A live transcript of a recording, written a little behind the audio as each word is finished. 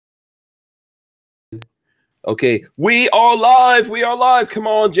Okay, we are live. We are live. Come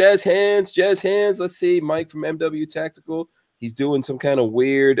on, jazz hands, jazz hands. Let's see, Mike from MW Tactical. He's doing some kind of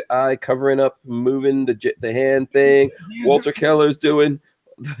weird eye covering up, moving the hand thing. Walter Keller's doing.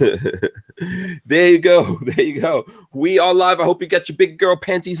 There you go. There you go. We are live. I hope you got your big girl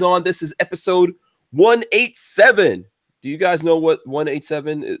panties on. This is episode 187. Do you guys know what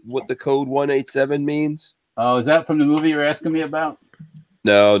 187, what the code 187 means? Oh, is that from the movie you're asking me about?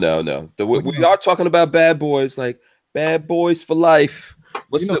 No. We are talking about bad boys, like bad boys for life.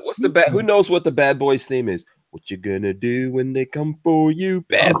 What's the bad? Who knows what the bad boys theme is? What you gonna do when they come for you?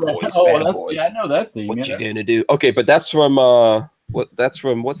 Bad boys, bad boys. Yeah, I know that theme. What you gonna do? Okay, but that's from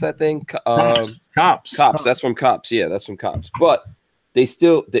what's that thing? Cops. That's from Cops. Yeah, that's from Cops. But that's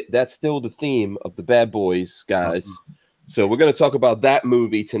still the theme of the bad boys, guys. So we're gonna talk about that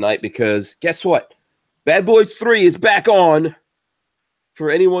movie tonight because guess what? Bad Boys 3 is back on. For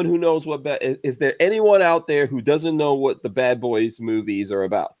anyone who knows what is there anyone out there who doesn't know what the Bad Boys movies are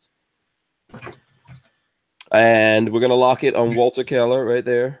about? And we're gonna lock it on Walter Keller right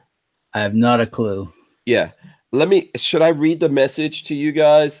there. I have not a clue. Yeah. Should I read the message to you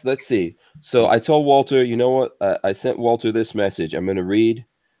guys? Let's see. So I told Walter, you know what? I sent Walter this message. I'm gonna read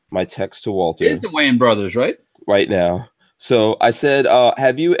my text to Walter. It's the Wayans brothers, right? Right now. So I said,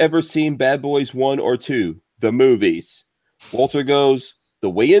 have you ever seen Bad Boys 1 or 2? The movies. Walter goes,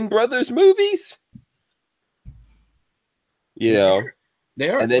 the Wayans brothers movies? You know. They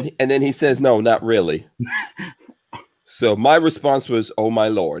are. And then he says, no, not really. So my response was, oh my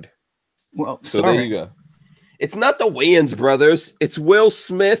Lord. Well, so there you go. It's not the Wayans brothers. It's Will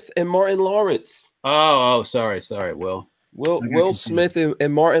Smith and Martin Lawrence. Oh, sorry, Will. Will Smith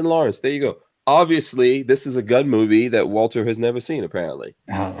and Martin Lawrence. There you go. Obviously, this is a gun movie that Walter has never seen. Apparently,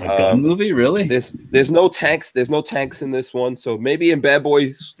 a gun movie, really? There's no tanks. There's no tanks in this one. So maybe in Bad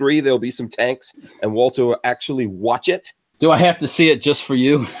Boys 3 there'll be some tanks, and Walter will actually watch it. Do I have to see it just for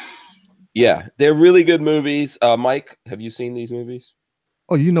you? Yeah, they're really good movies. Mike, have you seen these movies?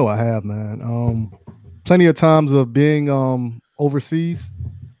 Oh, you know I have, man. Plenty of times of being overseas.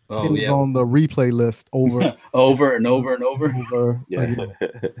 Oh, yeah. On the replay list over over and over and over. Yeah.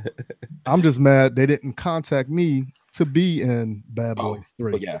 I'm just mad they didn't contact me to be in Bad Boys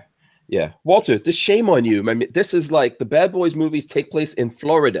 3. Yeah. Walter, this shame on you. I mean, this is like the Bad Boys movies take place in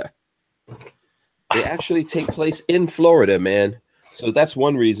Florida. They actually take place in Florida, man. So that's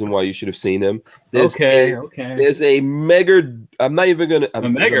one reason why you should have seen them. Okay. There's a mega. I'm not even gonna.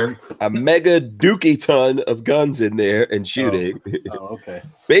 A mega dookie ton of guns in there and shooting. Oh, okay.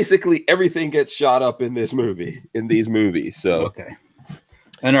 Basically, everything gets shot up in this movie. In these movies, so okay.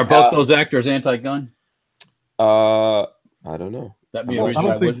 And are both those actors anti-gun? I don't know. I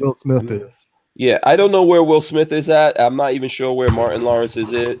don't think Will Smith is. Yeah, I don't know where Will Smith is at. I'm not even sure where Martin Lawrence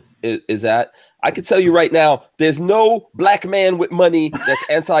is at. I can tell you right now, there's no black man with money that's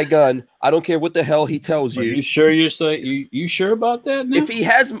anti-gun. I don't care what the hell he tells you. Are you sure you sure about that now? If he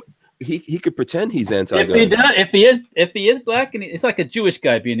has, he could pretend he's anti-gun. If he does, if he is black, and it's like a Jewish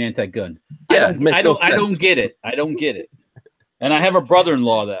guy being anti-gun. Yeah, I don't get it. I don't get it. And I have a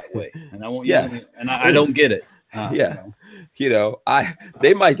brother-in-law that way, and I won't. Yeah, and I don't get it. You know,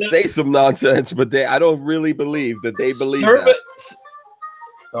 they might say some nonsense, but I don't really believe that they believe that.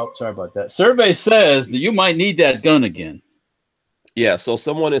 Oh, sorry about that. Survey says that you might need that gun again. Yeah, so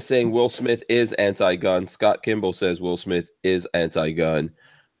someone is saying Will Smith is anti-gun. Scott Kimball says Will Smith is anti-gun.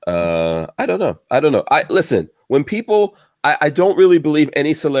 I don't know. Listen, when people, I don't really believe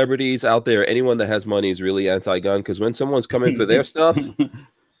any celebrities out there, anyone that has money is really anti-gun, because when someone's coming for their stuff,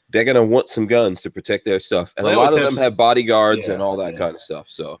 they're gonna want some guns to protect their stuff, and a lot of them have bodyguards and all that kind of stuff.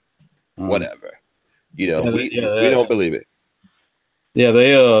 So, whatever, you know, we don't believe it. Yeah,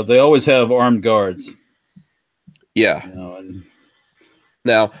 they always have armed guards. Yeah.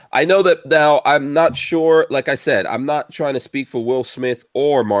 Now, I know that now I'm not sure, like I said, I'm not trying to speak for Will Smith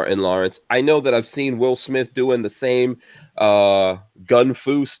or Martin Lawrence. I know that I've seen Will Smith doing the same gun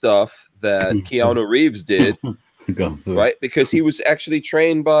fu stuff that Keanu Reeves did. Right? Because he was actually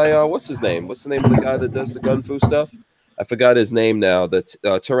trained by what's his name? What's the name of the guy that does the gun fu stuff? I forgot his name now.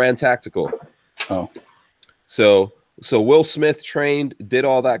 That Turan Tactical. Oh. So Will Smith did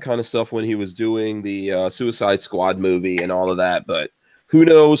all that kind of stuff when he was doing the Suicide Squad movie and all of that, but who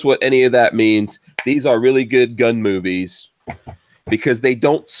knows what any of that means. These are really good gun movies because they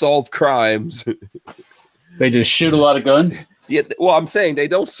don't solve crimes. They just shoot a lot of guns? Yeah, well, I'm saying they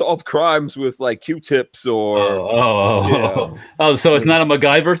don't solve crimes with like Q-tips or... Oh, so it's not a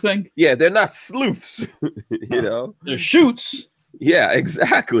MacGyver thing? Yeah, they're not sleuths, you know? They're shoots. Yeah,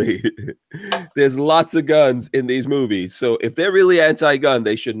 exactly. There's lots of guns in these movies. So if they're really anti-gun,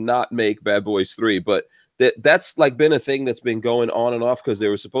 they should not make Bad Boys 3. But that's like been a thing that's been going on and off because they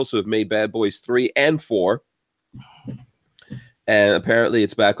were supposed to have made Bad Boys 3 and 4. And apparently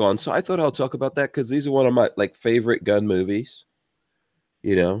it's back on. So I thought I'll talk about that because these are one of my like favorite gun movies,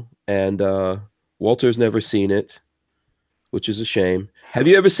 you know. And Walter's never seen it, which is a shame. Have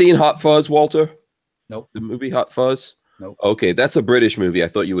you ever seen Hot Fuzz, Walter? Nope. The movie Hot Fuzz? Nope. Okay, that's a British movie. I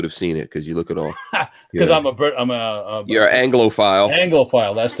thought you would have seen it because you look at all. Because You're an Anglophile.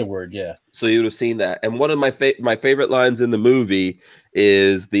 Anglophile, that's the word, yeah. So you would have seen that. And one of my favorite lines in the movie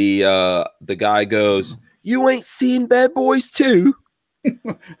is the guy goes, "You ain't seen Bad Boys 2?"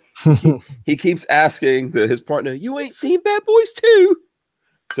 he keeps asking his partner, "You ain't seen Bad Boys 2?"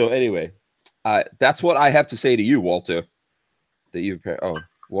 So anyway, that's what I have to say to you, Walter. That you've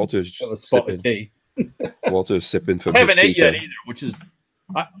Walter's sipping tea. Walter's sipping from. I haven't ate yet either, which is.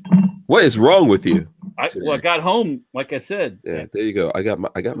 What is wrong with you? I got home, like I said. Yeah, there you go. I got my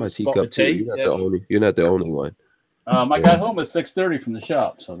teacup too. You're not the only one. I got home at 6:30 from the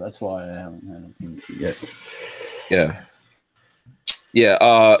shop, so that's why I haven't had it yet. Yeah.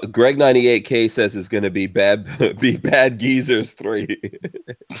 Yeah, Greg 98K says it's going to be Bad Geezers 3.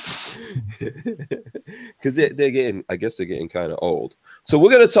 Cuz they're getting kind of old. So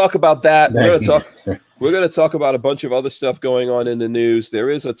we're going to talk about that. We're going to talk about a bunch of other stuff going on in the news. There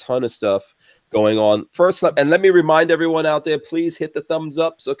is a ton of stuff going on. First, and let me remind everyone out there, please hit the thumbs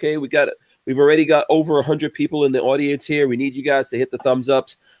ups, okay? We've already got over 100 people in the audience here. We need you guys to hit the thumbs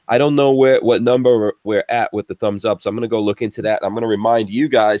ups. I don't know what number we're at with the thumbs ups. I'm going to go look into that. I'm going to remind you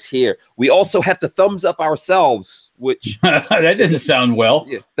guys here. We also have to thumbs up ourselves, which that didn't sound well.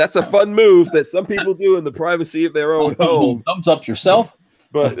 Yeah, that's a fun move that some people do in the privacy of their own home. Thumbs up yourself,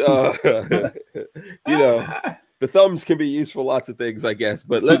 but you know, the thumbs can be used for lots of things, I guess.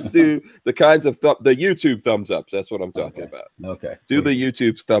 But let's do the kinds of the YouTube thumbs ups. That's what I'm talking about. Okay. Do the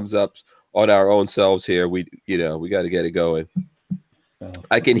YouTube thumbs ups on our own selves here. We got to get it going.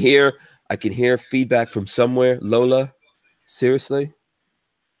 I can hear feedback from somewhere. Lola, seriously,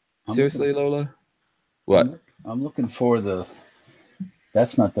 Lola, what? I'm looking for the.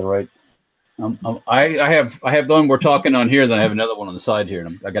 That's not the right. I have the one we're talking on here. Then I have another one on the side here,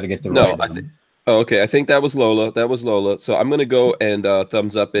 and I got to get the right. Okay, I think that was Lola. So I'm gonna go and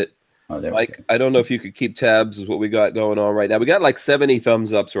thumbs up it. Mike, I don't know if you could keep tabs of what we got going on right now. We got like 70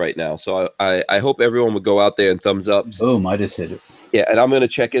 thumbs ups right now. So I hope everyone would go out there and thumbs up. Boom, I just hit it. Yeah, and I'm going to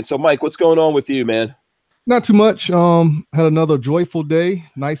check in. So, Mike, what's going on with you, man? Not too much. Had another joyful day.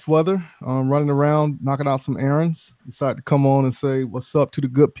 Nice weather. Running around, knocking out some errands. Decided to come on and say what's up to the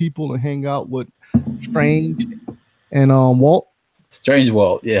good people and hang out with Strange and Walt. Strange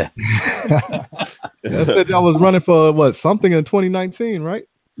Walt, yeah. I said I was running for something in 2019, right?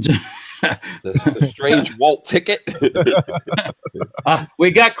 the Strange Walt ticket.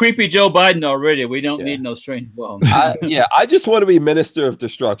 We got creepy Joe Biden already. We don't need no strange Walt. I just want to be Minister of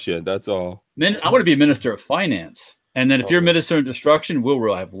Destruction. That's all. I want to be Minister of Finance, and then if you're Minister of Destruction,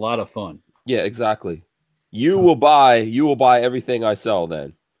 we'll have a lot of fun. Yeah, exactly. You will buy everything I sell.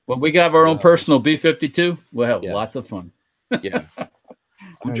 Then when we got our own personal B-52, we'll have lots of fun. Yeah,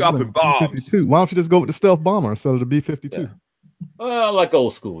 I'm dropping bombs. B-52. Why don't you just go with the stealth bomber instead of the B-52? Yeah. I like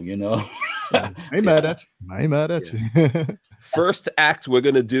old school, you know. I ain't mad at you. First act, we're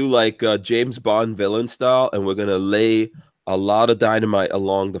gonna do like James Bond villain style, and we're gonna lay a lot of dynamite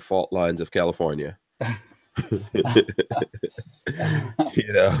along the fault lines of California. We're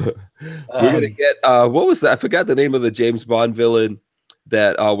gonna get what was that? I forgot the name of the James Bond villain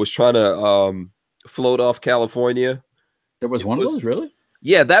that was trying to float off California. There was one of those, really?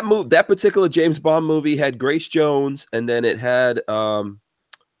 Yeah, that particular James Bond movie had Grace Jones, and then it had oh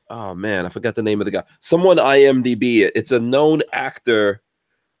man, I forgot the name of the guy. Someone IMDb it. It's a known actor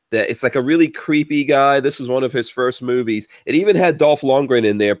that it's like a really creepy guy. This was one of his first movies. It even had Dolph Lundgren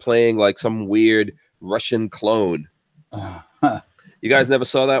in there playing like some weird Russian clone. You guys never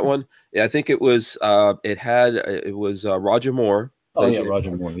saw that one? Yeah, I think it was Roger Moore. Oh yeah,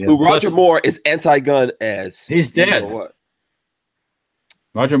 Roger Moore. Yeah. Who Roger Moore is anti-gun as. He's dead. What?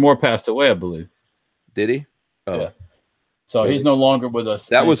 Roger Moore passed away, I believe. Did he? Oh. Yeah. So he's no longer with us.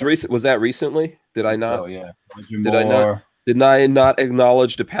 That was recent. Was that recently? Did I not? So yeah. Roger Moore. Did I not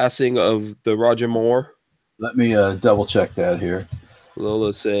acknowledge the passing of the Roger Moore? Let me double check that here.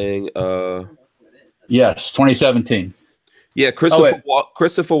 Lola saying yes, 2017. Yeah,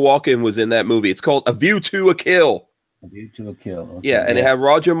 Christopher Walken was in that movie. It's called A View to a Kill. A View to a Kill. Okay. Yeah, and it had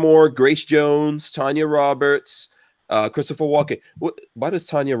Roger Moore, Grace Jones, Tanya Roberts, Christopher Walken. Why does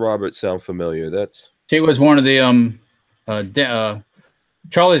Tanya Roberts sound familiar? She was one of the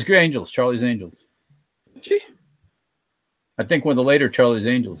Charlie's Angels. Charlie's Angels. She? I think one of the later Charlie's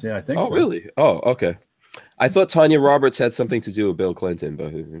Angels. Yeah, I think so. Oh, really? Oh, okay. I thought Tanya Roberts had something to do with Bill Clinton,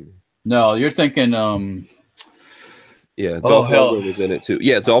 but No, you're thinking. Yeah, Dolph Lundgren was in it too.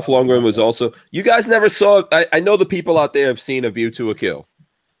 Yeah, Dolph Lundgren was also. You guys never saw. I know the people out there have seen A View to a Kill.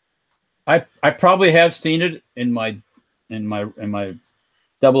 I probably have seen it in my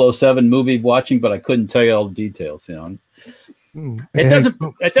 007 movie watching, but I couldn't tell you all the details. You know, it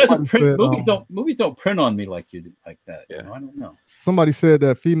doesn't print. Movies don't print on me like that. Yeah. You know? I don't know. Somebody said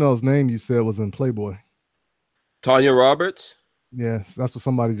that female's name you said was in Playboy. Tanya Roberts. Yes, that's what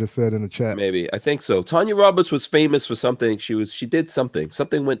somebody just said in the chat. Maybe. I think so. Tanya Roberts was famous for something. She did something.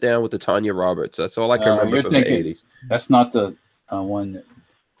 Something went down with the Tanya Roberts. That's all I can remember from the 80s. That's not the one.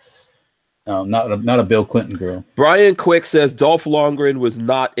 Not a Bill Clinton girl. Brian Quick says Dolph Lundgren was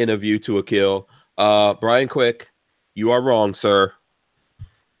not in A View to a Kill. Brian Quick, you are wrong, sir.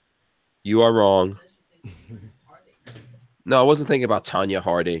 You are wrong. No, I wasn't thinking about Tanya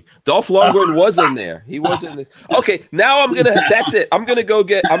Harding. Dolph Lundgren was in there. He was in this. Okay, now that's it. I'm gonna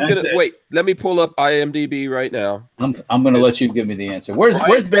wait. Let me pull up IMDb right now. I'm gonna let you give me the answer. Where's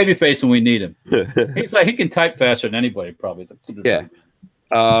Babyface when we need him? He's like, he can type faster than anybody, probably. Yeah.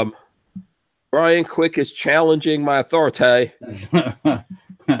 Brian Quick is challenging my authority. But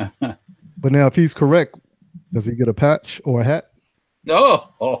now, if he's correct, does he get a patch or a hat?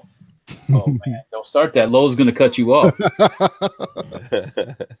 Oh man, don't start that. Low's gonna cut you off.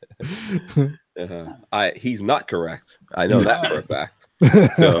 He's not correct. I know that for a fact.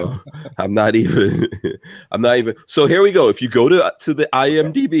 So I'm not even. So here we go. If you go to the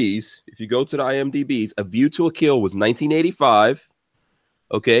IMDb's, A View to a Kill was 1985.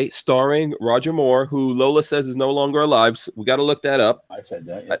 Okay, starring Roger Moore, who Lola says is no longer alive. So we got to look that up. I said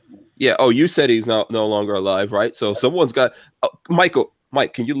that. Yeah. Yeah. Oh, you said he's no longer alive, right? So someone's got.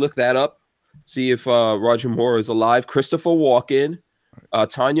 Mike, can you look that up? See if Roger Moore is alive. Christopher Walken,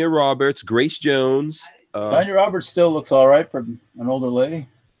 Tanya Roberts, Grace Jones. Tanya Roberts still looks all right for an older lady.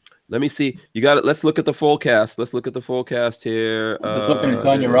 Let me see. You got it. Let's look at the full cast. Let's look at the full cast here. I'm just looking at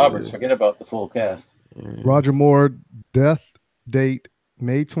Tanya Roberts. Forget about the full cast. Roger Moore, death date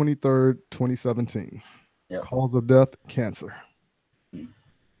May 23rd, 2017. Yep. Cause of death, cancer.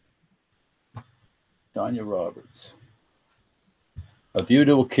 Tanya Roberts. A View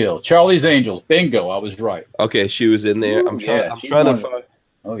to a Kill. Charlie's Angels. Bingo. I was right. Okay, she was in there. I'm trying to find.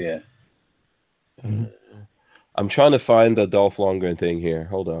 Oh yeah. I'm trying to find the Dolph Lundgren thing here.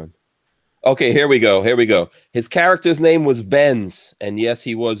 Hold on. Okay, here we go. His character's name was Venz, and yes,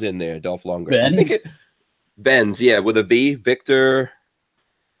 he was in there. Dolph Lundgren. Venz, yeah, with a V. Victor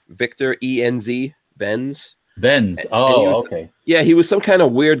ENZ. Venz. Okay. Yeah, he was some kind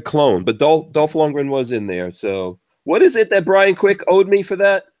of weird clone, but Dolph Lundgren was in there. So, what is it that Brian Quick owed me for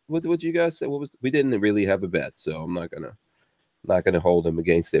that? What you guys say? We didn't really have a bet, so I'm not gonna hold him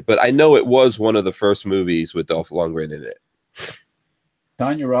against it. But I know it was one of the first movies with Dolph Lundgren in it.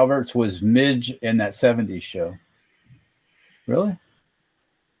 Tanya Roberts was Midge in that 70s show. Really?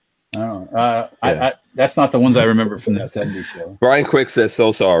 I don't know. That's not the ones I remember from that 70s show. Brian Quick says,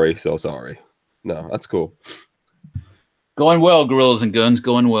 so sorry. No, that's cool. Going well, Gorillas and Guns.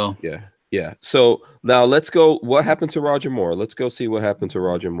 Going well. Yeah. So now let's go. What happened to Roger Moore? Let's go see what happened to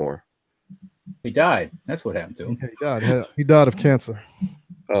Roger Moore. He died. That's what happened to him. He died of cancer.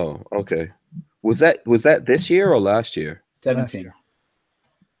 Oh, okay. Was that this year or last year? 17.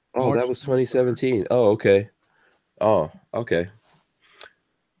 Oh, that was 2017. Oh, okay. Oh, okay.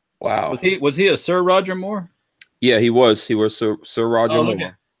 Wow. Was he a Sir Roger Moore? Yeah, he was. He was Sir Roger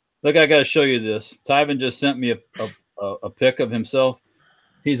Moore. Look, I got to show you this. Tyven just sent me a pic of himself.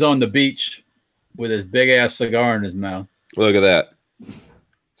 He's on the beach with his big ass cigar in his mouth. Look at that.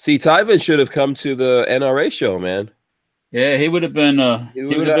 See, Tyven should have come to the NRA show, man. Yeah, he would have been. He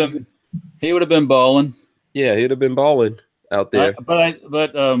would have been balling. Yeah, he'd have been balling out there.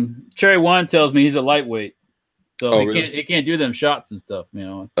 But Cherry Wine tells me he's a lightweight, so really? he can't do them shots and stuff. You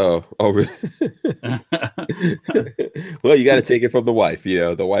know. Oh, really? Well, you got to take it from the wife. You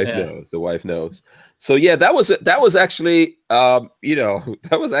know, the wife knows. The wife knows. So yeah, that was actually that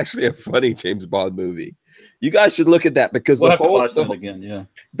was actually a funny James Bond movie. You guys should look at that because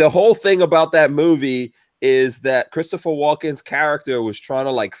the whole thing about that movie is that Christopher Walken's character was trying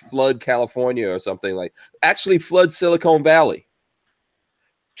to like flood California or something, like actually flood Silicon Valley.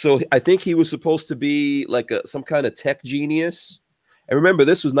 So I think he was supposed to be like some kind of tech genius. And remember,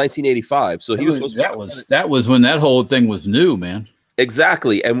 this was 1985, so that was when that whole thing was new, man.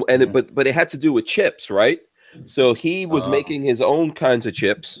 Exactly, but it had to do with chips, right? So he was making his own kinds of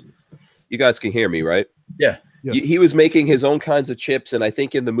chips. You guys can hear me, right? Yeah. Yes. He was making his own kinds of chips, and I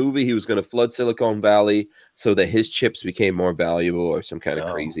think in the movie he was going to flood Silicon Valley so that his chips became more valuable, or some kind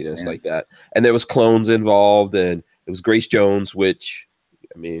of craziness like that. And there was clones involved, and it was Grace Jones, which,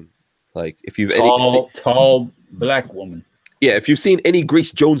 I mean, like, if you've tall black woman. Yeah, if you've seen any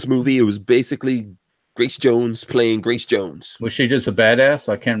Grace Jones movie, it was basically Grace Jones playing Grace Jones. Was she just a badass?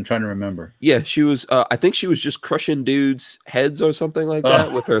 I'm trying to remember. Yeah, she was. I think she was just crushing dudes' heads or something like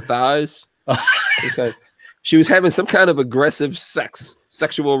that with her thighs. Okay. She was having some kind of aggressive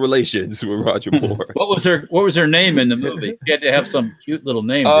sexual relations with Roger Moore. What was her name in the movie? She had to have some cute little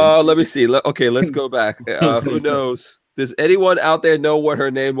name. Let me see. Okay, let's go back. Who knows? Does anyone out there know what her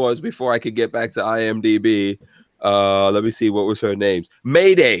name was before I could get back to IMDb? Let me see. What was her name?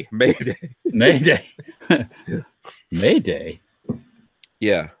 Mayday. Mayday. Mayday.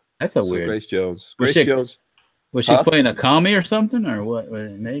 Yeah. That's weird. Grace Jones. Grace Jones. Was she playing a commie or something, or what?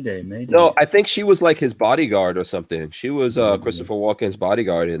 Mayday. No, I think she was like his bodyguard or something. She was Christopher Walken's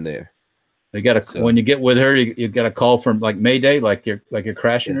bodyguard in there. They got when you get with her, you got a call from like Mayday, like you're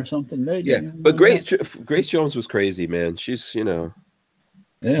crashing or something. Mayday. Yeah, but Grace Jones was crazy, man. She's yeah.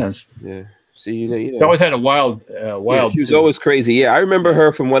 See, she always had a wild. She was always crazy. Yeah, I remember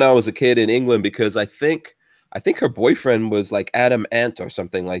her from when I was a kid in England because I think her boyfriend was like Adam Ant or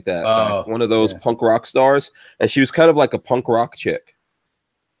something like that. Like one of those punk rock stars. And she was kind of like a punk rock chick.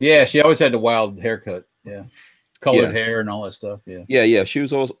 Yeah, she always had the wild haircut. Yeah. Colored hair and all that stuff. Yeah. Yeah. She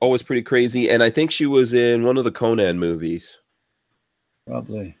was always pretty crazy. And I think she was in one of the Conan movies.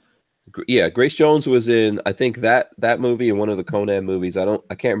 Probably. Yeah, Grace Jones was in, I think, that movie and one of the Conan movies. I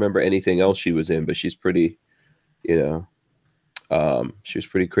can't remember anything else she was in, but she's pretty, she was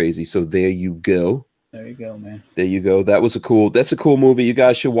pretty crazy. So there you go. There you go, man. There you go. That's a cool movie. You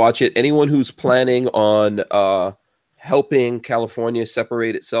guys should watch it. Anyone who's planning on helping California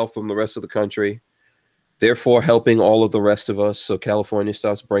separate itself from the rest of the country, therefore helping all of the rest of us, so California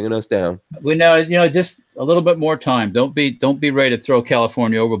stops bringing us down. We know, just a little bit more time. Don't be ready to throw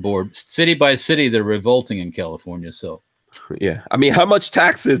California overboard. City by city, they're revolting in California. So, yeah, I mean, how much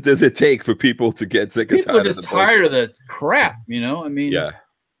taxes does it take for people to get sick and tired? People are just tired of the crap. I mean, yeah.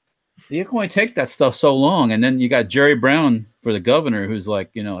 You can only take that stuff so long, and then you got Jerry Brown for the governor, who's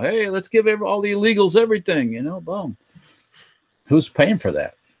like, hey, let's give all the illegals everything. Boom. Who's paying for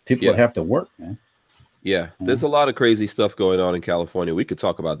that? People that have to work, man. Yeah, there's a lot of crazy stuff going on in California. We could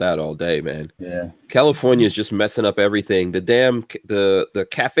talk about that all day, man. Yeah, California is just messing up everything. The damn the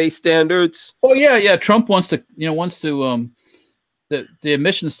cafe standards. Oh yeah. Trump wants to the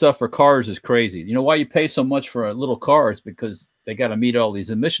emission stuff for cars is crazy. You know why you pay so much for a little car is because they got to meet all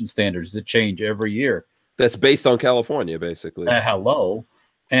these emission standards that change every year. That's based on California, basically. Hello,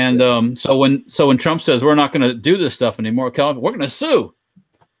 and so when Trump says we're not going to do this stuff anymore, California, we're going to sue.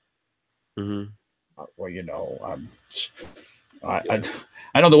 Mm-hmm. Well,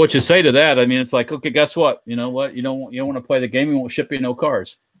 I don't know what you say to that. I mean, it's like, okay, guess what? You know what? You don't want to play the game. We won't ship you no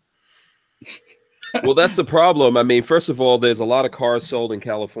cars. Well, that's the problem. I mean, first of all, there's a lot of cars sold in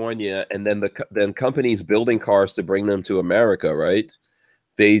California, and then companies building cars to bring them to America, right?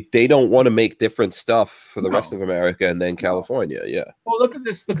 They don't want to make different stuff for the rest of America and then California. Yeah. Well, look at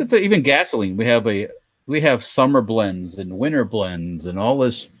this. Look at even gasoline. We have summer blends and winter blends and all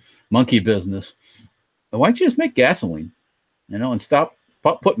this monkey business. Why don't you just make gasoline, and stop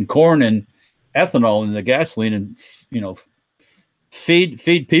putting corn and ethanol in the gasoline and,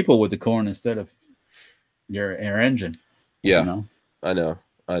 feed people with the corn instead of your engine. Yeah, I know.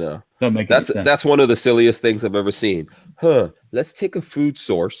 Doesn't make any sense. That's one of the silliest things I've ever seen. Let's take a food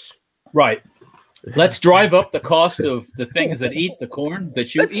source. Right. Let's drive up the cost of the things that eat the corn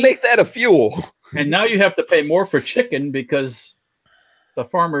that you eat. Let's make that a fuel. And now you have to pay more for chicken because the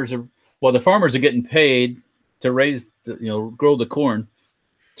farmers are getting paid to grow the corn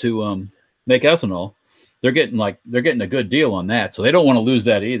to make ethanol. They're getting a good deal on that, so they don't want to lose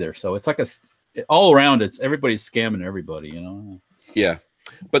that either. So it's like all around. It's everybody's scamming everybody, Yeah,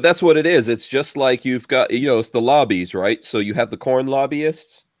 but that's what it is. It's just like you've got, it's the lobbies, right? So you have the corn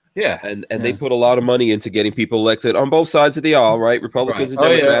lobbyists. Yeah, and they put a lot of money into getting people elected on both sides of the aisle, right? Republicans and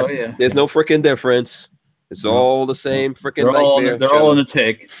Democrats. Yeah. There's no freaking difference. It's all the same freaking nightmare. They're all in the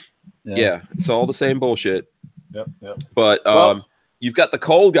take. Yeah, it's all the same bullshit. Yep. But you've got the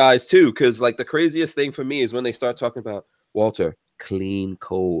coal guys too, because like the craziest thing for me is when they start talking about Walter, clean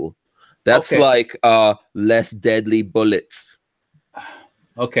coal. That's like less deadly bullets.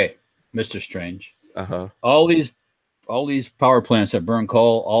 Okay, Mr. Strange. Uh-huh. All these power plants that burn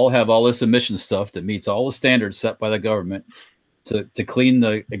coal all have all this emission stuff that meets all the standards set by the government to clean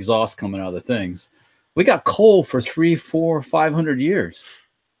the exhaust coming out of the things. We got coal for 300, 400, 500 years.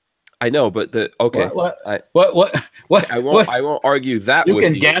 I know, but okay. What? I won't argue that You with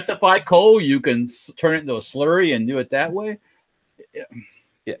can you. gasify coal. You can turn it into a slurry and do it that way.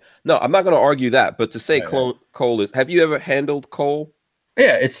 Yeah. No, I'm not going to argue that. But to say Right. coal is, have you ever handled coal?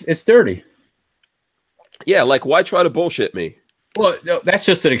 Yeah, it's dirty. Yeah. Like, why try to bullshit me? Well, no, that's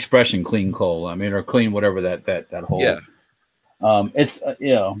just an expression, clean coal. I mean, or clean whatever that whole. Yeah. It's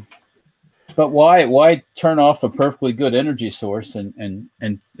but why turn off a perfectly good energy source and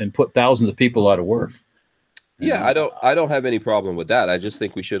put thousands of people out of work? Yeah, I don't have any problem with that. I just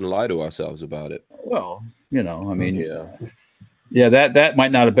think we shouldn't lie to ourselves about it. Well, I mean, Yeah. that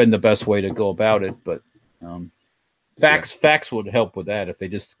might not have been the best way to go about it, but facts would help with that if they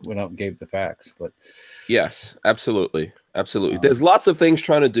just went out and gave the facts. But yes, absolutely. There's lots of things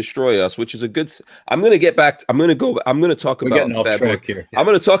trying to destroy us, which is a good. I'm going to get back. I'm going to talk about getting off track here. I'm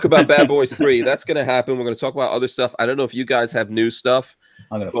going to talk about Bad Boys 3. That's going to happen. We're going to talk about other stuff. I don't know if you guys have new stuff.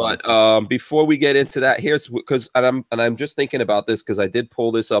 But before we get into that, here's because I'm just thinking about this because I did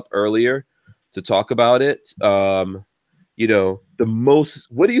pull this up earlier to talk about it. What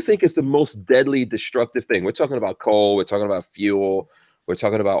do you think is the most deadly destructive thing? We're talking about coal, we're talking about fuel, we're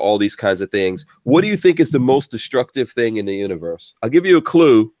talking about all these kinds of things. What do you think is the most destructive thing in the universe? I'll give you a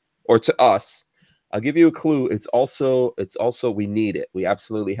clue, or to us, I'll give you a clue. It's also we need it. We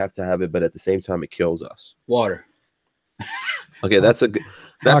absolutely have to have it, but at the same time, it kills us. Water. Okay, that's a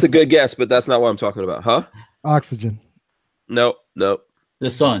good guess, but that's not what I'm talking about, huh? Oxygen. No. The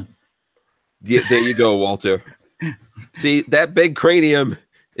sun. Yeah, there you go, Walter. See, that big cranium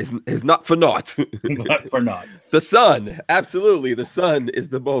is not for naught. Not for naught. The sun, absolutely. The sun is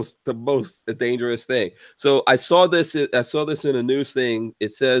the most dangerous thing. So I saw this in a news thing.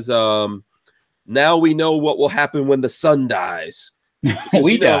 It says, now we know what will happen when the sun dies.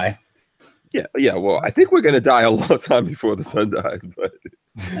 We die. Yeah. Well, I think we're gonna die a long time before the sun dies, but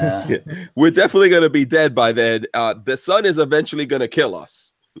we're definitely gonna be dead by then. The sun is eventually gonna kill us.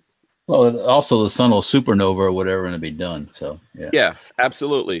 Well, also the sun will supernova or whatever, and it'll be done. So yeah,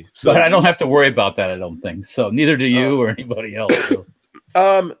 absolutely. So, but I don't have to worry about that. I don't think so. Neither do you or anybody else. So.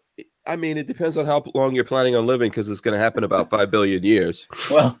 I mean, it depends on how long you're planning on living, because it's going to happen about 5 billion years.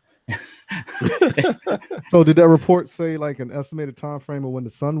 Well, so did that report say like an estimated time frame of when the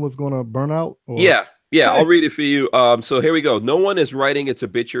sun was going to burn out? Or? Yeah. I'll read it for you. So here we go. No one is writing its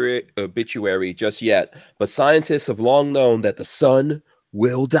obituary just yet, but scientists have long known that the sun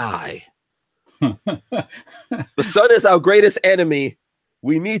will die. The sun is our greatest enemy.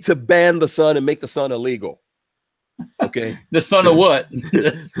 We need to ban the sun and make the sun illegal. Okay. The sun of what?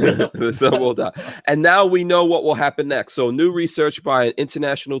 The sun will die. And now we know what will happen next. So new research by an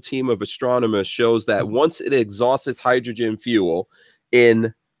international team of astronomers shows that once it exhausts its hydrogen fuel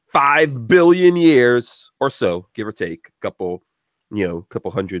in 5 billion years or so, give or take, couple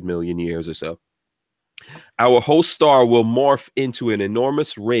 100 million years or so, our host star will morph into an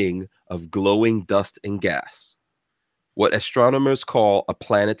enormous ring of glowing dust and gas, what astronomers call a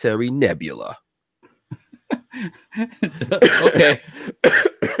planetary nebula. Okay.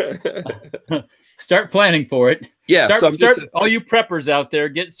 Start planning for it. Yeah. All you preppers out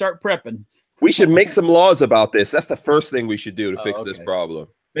there, start prepping. We should make some laws about this. That's the first thing we should do to fix this problem.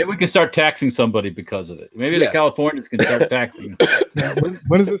 Maybe we can start taxing somebody because of it. Maybe the Californians can start taxing.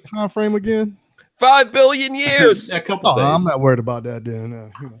 When is this time frame again? 5 billion years. A couple days. I'm not worried about that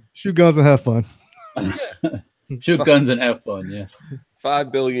then. Shoot guns and have fun. Shoot guns and have fun, yeah.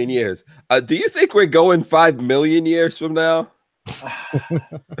 5 billion years. Do you think we're going 5 million years from now?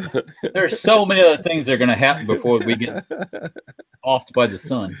 There's so many other things that are going to happen before we get offed by the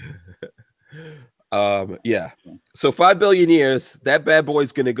sun. Yeah. So 5 billion years, that bad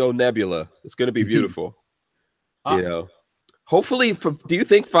boy's going to go nebula. It's going to be beautiful. Hopefully, do you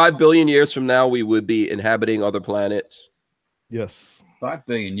think 5 billion years from now we would be inhabiting other planets? Yes. 5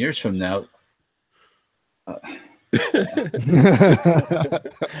 billion years from now.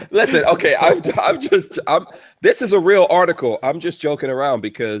 Listen, okay, this is a real article. I'm just joking around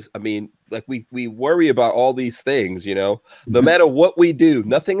because I mean, like we worry about all these things, no matter what we do,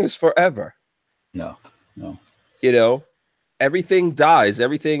 nothing is forever. No. Everything dies,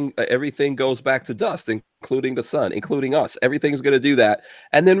 everything goes back to dust, including the sun, including us. Everything's going to do that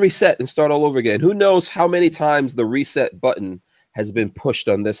and then reset and start all over again. Who knows how many times the reset button has been pushed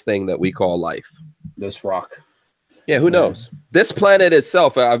on this thing that we call life, this rock. Yeah, who knows? This planet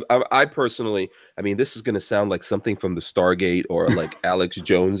itself, I personally, I mean, this is going to sound like something from the Stargate or like Alex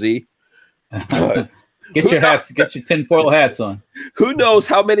Jonesy. Get your tinfoil hats on. Who knows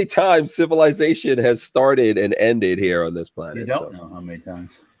how many times civilization has started and ended here on this planet? You don't know how many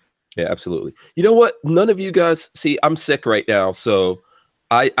times. Yeah, absolutely. You know what? None of you guys see, I'm sick right now, so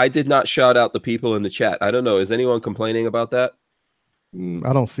I did not shout out the people in the chat. I don't know. Is anyone complaining about that?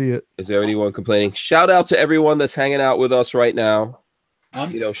 I don't see it. Is there anyone complaining? Shout out to everyone that's hanging out with us right now.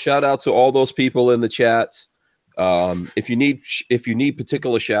 Shout out to all those people in the chat. If you need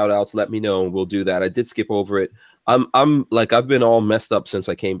particular shout outs, let me know and we'll do that. I did skip over it. I've been all messed up since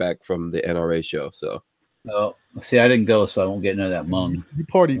I came back from the NRA show. So see, I didn't go, so I won't get none of that mung. You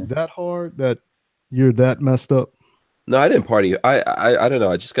partied that hard that you're that messed up? No, I didn't party. I don't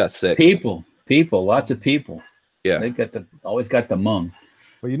know. I just got sick. People, lots of people. Yeah, they always got the mung.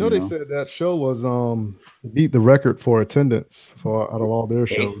 Well, they said that show was beat the record for attendance out of all their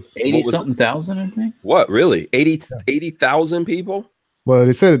shows. 80-something thousand, I think. What, really? 80,000 people? Well,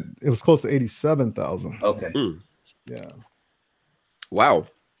 they said it was close to 87,000. Okay. Yeah. Wow.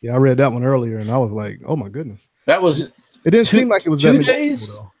 Yeah, I read that one earlier, and I was like, "Oh my goodness!" That was. It didn't seem like it was 2 that many days.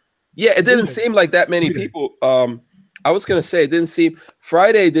 people, though. Yeah, it didn't seem like that many people. I was gonna say it didn't seem.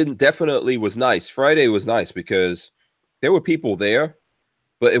 Friday definitely was nice. Friday was nice because there were people there,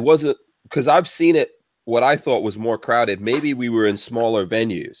 but it wasn't because I've seen it. What I thought was more crowded. Maybe we were in smaller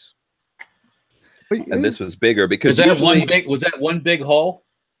venues, and this was bigger because was that one big hall?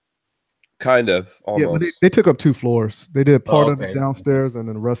 Kind of, almost. Yeah, but they took up 2 floors. They did part of it downstairs and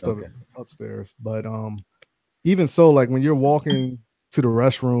then the rest of it upstairs. But even so, like when you're walking to the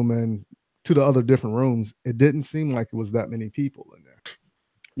restroom and to the other different rooms, it didn't seem like it was that many people in there.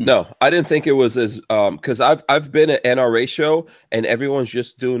 No, I didn't think it was as because I've been at NRA show and everyone's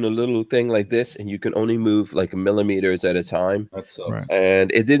just doing a little thing like this, and you can only move like millimeters at a time. That sucks. Right.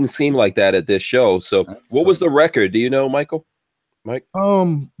 And it didn't seem like that at this show. So, what was the record? Do you know, Michael? Mike?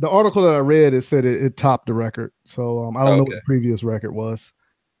 The article that I read, it said it topped the record. So I don't know what the previous record was.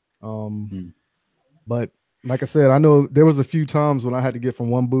 But like I said, I know there was a few times when I had to get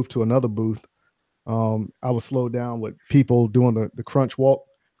from one booth to another booth. I was slowed down with people doing the crunch walk.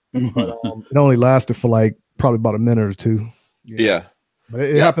 But it only lasted for like probably about a minute or two. Yeah. But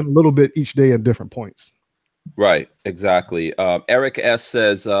it happened a little bit each day at different points. Right, exactly. Eric S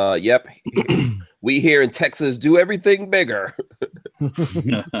says, yep, we here in Texas do everything bigger.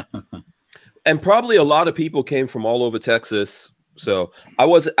 And probably a lot of people came from all over Texas. So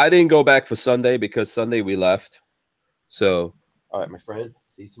I didn't go back for Sunday because Sunday we left. So, all right, my friend,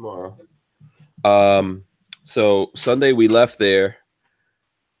 see you tomorrow. So Sunday we left there.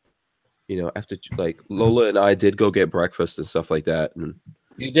 After like Lola and I did go get breakfast and stuff like that. And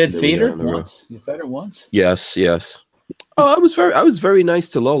you did feed her once? You fed her once? Yes. Oh, I was very nice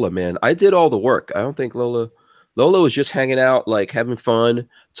to Lola, man. I did all the work. I don't think Lola was just hanging out, like having fun,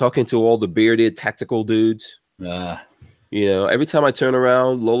 talking to all the bearded tactical dudes. Every time I turn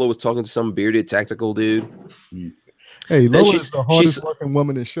around, Lola was talking to some bearded tactical dude. Hey, Lola is the hardest working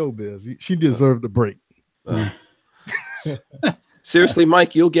woman in showbiz. She deserved the break. Seriously,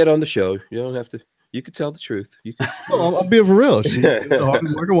 Mike, you'll get on the show. You don't have to. You could tell the truth. You could. Well, I'm being for real. She's the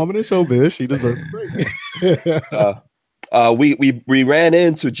hardest working woman in showbiz. She deserves a break. We ran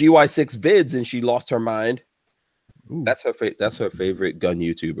into GY6 Vids and she lost her mind. Ooh. That's her favorite gun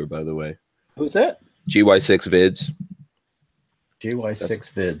YouTuber, by the way. Who's that? GY6 Vids.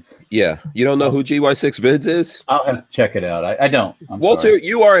 GY6 Vids. Yeah, you don't know who GY6 Vids is? I'll have to check it out. I don't. Walter, sorry.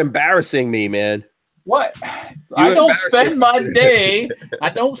 You are embarrassing me, man. What? I don't spend my day.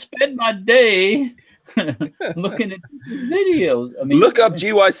 I don't spend my day looking at videos. I mean, look up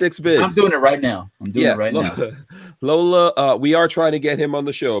GY6 Vids. I'm doing it right now. Now. Lola, we are trying to get him on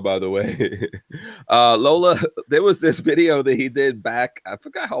the show, by the way. Lola, there was this video that he did back, I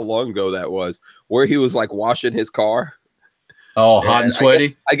forgot how long ago that was, where he was like washing his car. Oh, hot and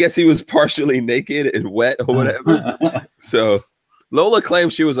sweaty. I guess he was partially naked and wet or whatever. So Lola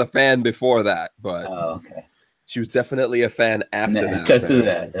claims she was a fan before that, but okay. She was definitely a fan after that. After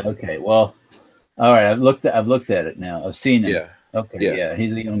that. Okay. Well, all right. I've looked at it now. I've seen it. Yeah. Okay. Yeah.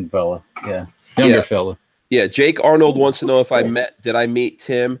 He's a young fella. Yeah. Younger fella. Yeah. Jake Arnold wants to know if did I meet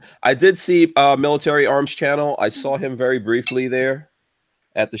Tim? I did see Military Arms Channel. I saw him very briefly there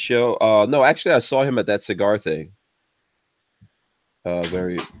at the show. No, actually I saw him at that cigar thing.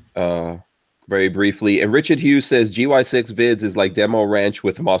 Very briefly. And Richard Hughes says GY6 Vids is like Demo Ranch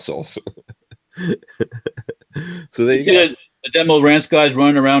with muscles. So there you go. The Demo Ranch guys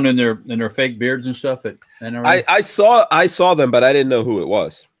running around in their fake beards and stuff at NRA. I saw them, but I didn't know who it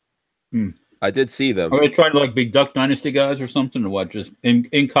was. I did see them. Are they trying to like be Duck Dynasty guys or something, or what? Just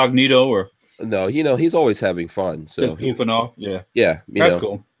incognito or? No, he's always having fun. So just goofing off. Yeah. Yeah. That's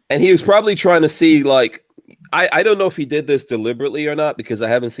cool. And he was probably trying to see like. I don't know if he did this deliberately or not because I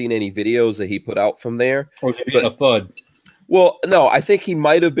haven't seen any videos that he put out from there. Or is he being a FUD? Well, no, I think he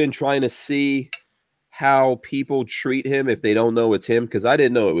might have been trying to see how people treat him if they don't know it's him, because I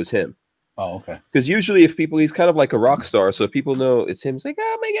didn't know it was him. Oh, okay. Because usually if people, he's kind of like a rock star, so if people know it's him, it's like,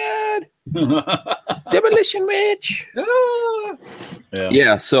 oh my god, Demolition Rich.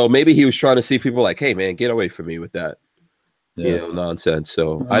 Yeah, so maybe he was trying to see people like, hey man, get away from me with that, you know, nonsense.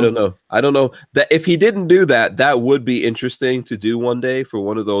 So I don't know that if he didn't do that, that would be interesting to do one day for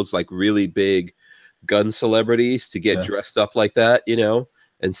one of those like really big gun celebrities to get dressed up like that, you know,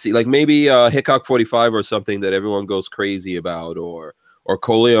 and see, like maybe Hickok 45 or something that everyone goes crazy about, or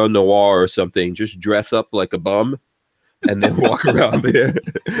Coleon Noir or something. Just dress up like a bum and then walk around there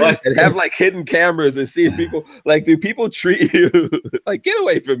and have like hidden cameras and see if people like, do people treat you like, get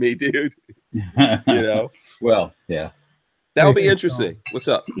away from me, dude? You know? Well, yeah. That would be interesting. What's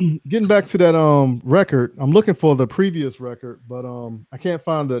up? Getting back to that record, I'm looking for the previous record, but I can't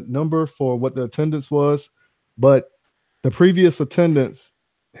find the number for what the attendance was. But the previous attendance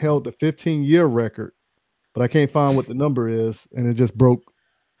held the 15-year record, but I can't find what the number is, and it just broke.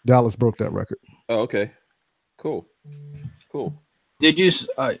 Dallas broke that record. Oh, okay. Cool. Did you?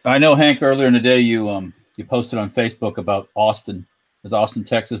 I know, Hank. Earlier in the day, you posted on Facebook about Austin, with Austin,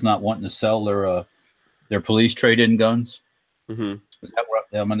 Texas, not wanting to sell their police trade-in guns. Mm-hmm. Is that where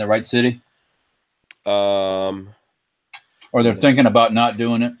I'm in the right city? Or they're yeah. thinking about not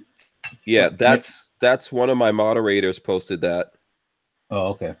doing it? Yeah, that's one of my moderators posted that. Oh,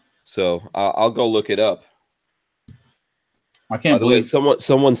 okay. So I'll go look it up. I can't believe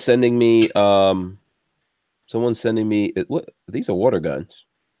someone's sending me what, these are water guns.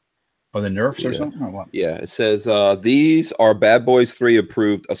 Are they Nerfs or something? Or what? Yeah, it says these are Bad Boys 3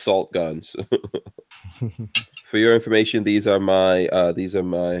 approved assault guns. For your information, this is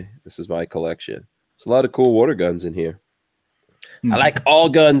my collection. There's a lot of cool water guns in here. I like all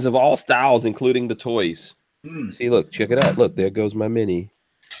guns of all styles, including the toys. See, look, check it out. Look, there goes my mini.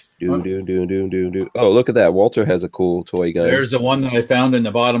 Oh, look at that. Walter has a cool toy gun. There's the one that I found in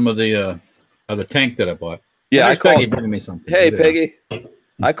the bottom of the tank that I bought. Yeah, I called Peggy bringing me something. Hey, Peggy.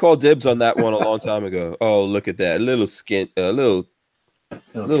 I called dibs on that one a long time ago. Oh, look at that. A little scratch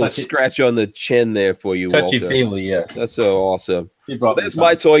on the chin there for you, Walter. Touchy-feely, yes. That's so awesome. So there's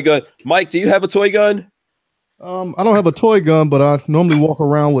my toy gun. Mike, do you have a toy gun? I don't have a toy gun, but I normally walk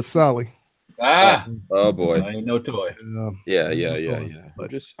around with Sally. Oh boy. I ain't no toy. Yeah. I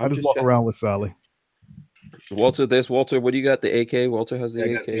just walk around with Sally. Walter, what do you got? The AK? Walter has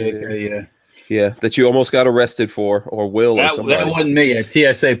the AK. Yeah. Yeah, that you almost got arrested for, or will, or something. That wasn't me. A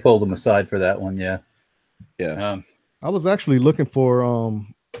TSA pulled him aside for that one. Yeah. I was actually looking for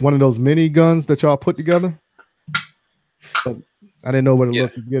one of those mini guns that y'all put together, but I didn't know where to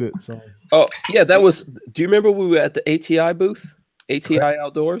look to get it. So. Oh yeah, that was. Do you remember we were at the ATI booth, ATI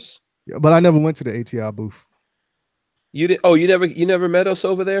Outdoors? Yeah, but I never went to the ATI booth. You did? Oh, you never met us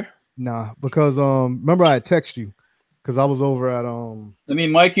over there? Nah, because remember I had texted you because I was over at I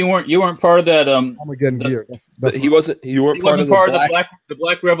mean, Mike, you weren't part of that Armageddon gear. You weren't part of the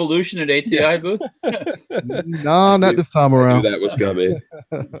Black Revolution at ATI booth. No, not this time around. I knew that was coming.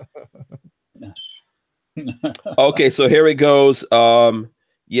 Okay, so here it goes.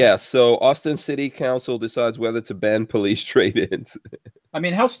 Yeah, so Austin City Council decides whether to ban police trade-ins. I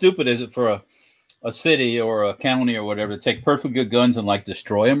mean, how stupid is it for a city or a county or whatever to take perfectly good guns and like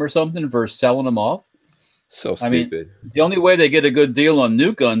destroy them or something versus selling them off? So stupid. I mean, the only way they get a good deal on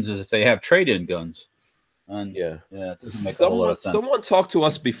new guns is if they have trade-in guns. And it doesn't make a whole lot of sense. Someone talked to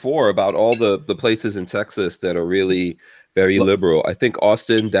us before about all the places in Texas that are really very liberal. I think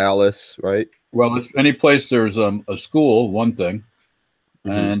Austin, Dallas, right? Well, it's any place there's a school, one thing,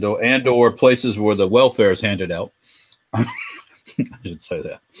 and or places where the welfare is handed out. I should say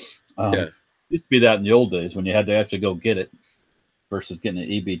that. It used to be that in the old days when you had to actually go get it versus getting an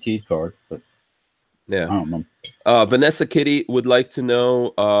EBT card. But yeah, I don't know. Vanessa Kitty would like to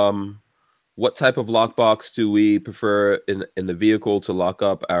know what type of lockbox do we prefer in the vehicle to lock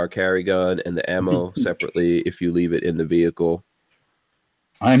up our carry gun and the ammo separately if you leave it in the vehicle?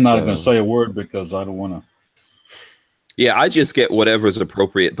 I'm not going to say a word because I don't want to. Yeah, I just get whatever is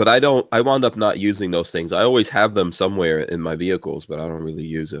appropriate, but I wound up not using those things. I always have them somewhere in my vehicles, but I don't really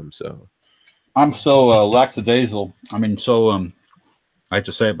use them. So I'm so lackadaisical. I mean, so I have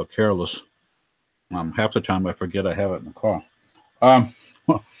to say it, but careless. Half the time I forget I have it in the car. I'll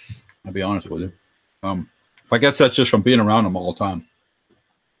be honest with you. I guess that's just from being around them all the time.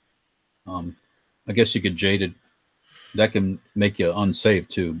 I guess you get jaded. That can make you unsafe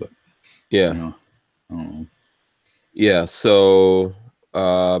too, but yeah. I don't know. Yeah, so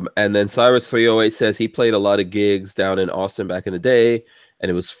and then Cyrus 308 says he played a lot of gigs down in Austin back in the day,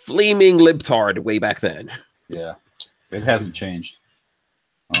 and it was flaming libtard way back then. Yeah, it hasn't changed.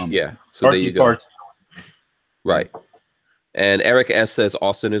 Yeah, so there you go. Right. And Eric S says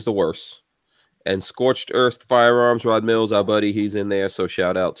Austin is the worst. And Scorched Earth Firearms, Rod Mills, our buddy, he's in there. So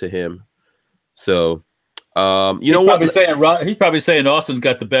shout out to him. So, you know what? He's probably saying Austin's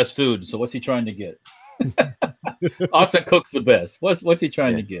got the best food. So what's he trying to get? Austin cooks the best. What's he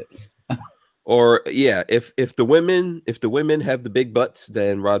trying to get? Or yeah, if the women have the big butts,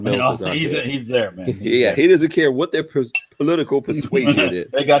 then Rod Mills does not. He's there, man. He doesn't care what their political persuasion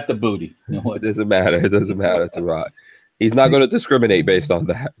is. They got the booty. It doesn't matter. It doesn't matter to Rod. He's not going to discriminate based on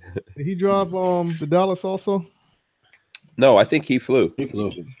that. Did he drive the Dallas also? No, I think he flew. He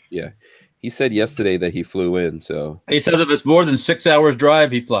flew. Yeah, he said yesterday that he flew in. So he said if it's more than 6 hours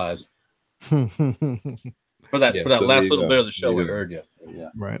drive, he flies. For that last little bit of the show we heard yesterday. Yeah.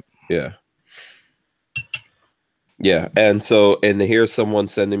 Right. Yeah. Yeah, and here's someone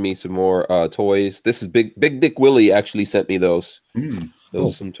sending me some more toys. This is Big Dick Willie actually sent me those. Those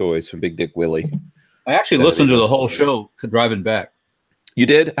are some toys from Big Dick Willie. I actually listened to the whole show driving back. You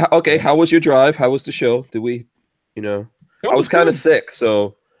did? Okay. How was your drive? How was the show? Did we, I was kind of sick,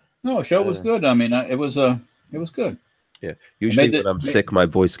 so. No, show was good. I mean, it was good. Yeah. Usually when I'm sick, my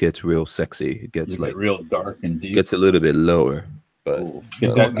voice gets real sexy. It gets like real dark and deep. Gets a little bit lower. But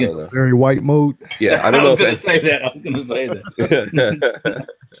very white mode. Yeah, I don't know. I was going to say that.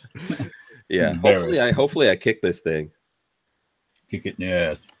 Yeah. Hopefully I kick this thing. Kick it in the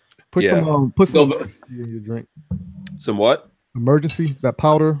ass. Put some in your drink. Some what? Emergency, that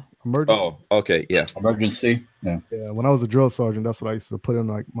powder. Emergency. Oh, okay, yeah. Emergency. Yeah. Yeah. When I was a drill sergeant, that's what I used to put in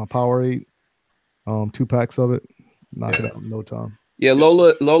like my Powerade. 2 packs of it. Knock it out in no time. Yeah,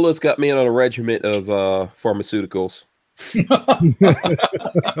 Lola's got me on a regiment of pharmaceuticals.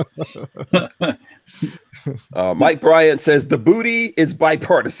 Mike Bryant says the booty is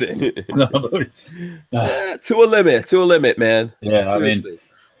bipartisan. To a limit, man. Yeah, seriously. I mean,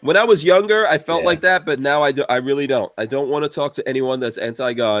 when I was younger, I felt like that, but now I really don't. I don't want to talk to anyone that's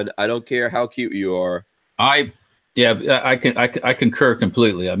anti-gun. I don't care how cute you are. I concur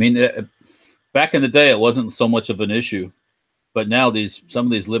completely. I mean, back in the day, it wasn't so much of an issue, but now some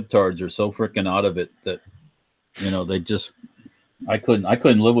of these libtards are so freaking out of it that they just. I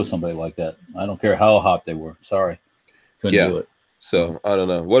couldn't live with somebody like that. I don't care how hot they were. Sorry, couldn't do it. So I don't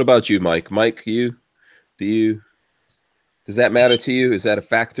know. What about you, Mike? Mike, does that matter to you? Is that a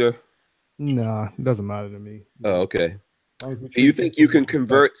factor? Nah, it doesn't matter to me. Oh, okay. Do you think you can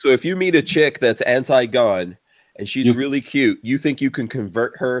convert? So if you meet a chick that's anti-gun and she's really cute, you think you can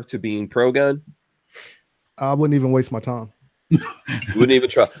convert her to being pro-gun? I wouldn't even waste my time. You wouldn't even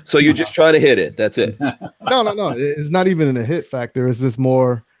try. So you're just trying to hit it. That's it. No. It's not even in a hit factor. It's just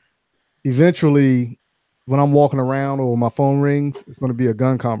more eventually when I'm walking around or my phone rings, it's going to be a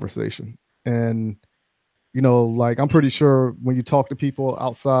gun conversation. And, like I'm pretty sure when you talk to people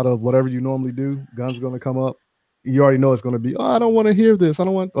outside of whatever you normally do, guns are going to come up. You already know it's going to be, I don't want to hear this. I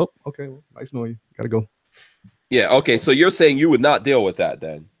don't want. Oh, okay. Well, nice knowing you. Got to go. Yeah. Okay. So you're saying you would not deal with that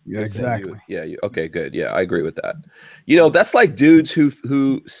then? Yeah, exactly. Okay, good. Yeah, I agree with that. That's like dudes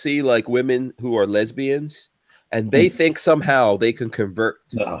who see like women who are lesbians and they think somehow they can convert.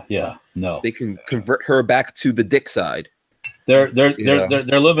 No. They can convert her back to the dick side. They're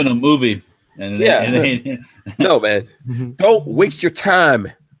living a movie. And no, man. Don't waste your time.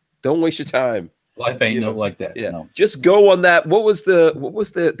 Don't waste your time. Life ain't no like that. Yeah. No. Just go on that. What was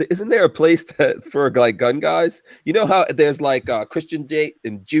the isn't there a place for like gun guys? You know how there's like Christian date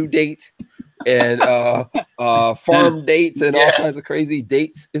and Jew date and farm dates and all kinds of crazy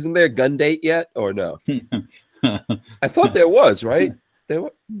dates. Isn't there a gun date yet or no? I thought there was, right? There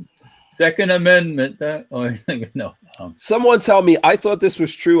was. Second Amendment. No. Someone tell me. I thought this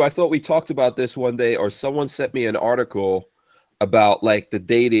was true. I thought we talked about this one day, or someone sent me an article about like the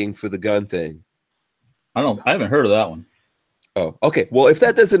dating for the gun thing. I haven't heard of that one. Oh, okay. Well, if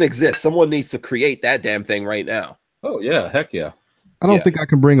that doesn't exist, someone needs to create that damn thing right now. Oh yeah, heck yeah. I don't think I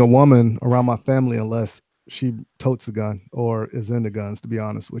can bring a woman around my family unless she totes a gun or is into guns, to be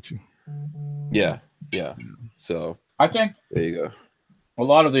honest with you. Yeah. So I think there you go. A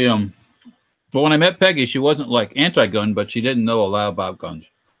lot of the but when I met Peggy, she wasn't like anti-gun, but she didn't know a lot about guns.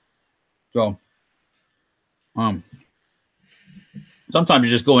 So sometimes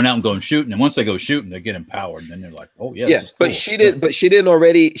you're just going out and going shooting, and once they go shooting, they get empowered, and then they're like, "Oh yeah, this is cool." But she didn't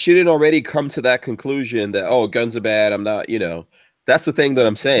already come to that conclusion that guns are bad. I'm not, That's the thing that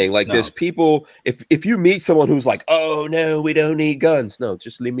I'm saying. Like, there's people. If you meet someone who's like, "Oh no, we don't need guns," no,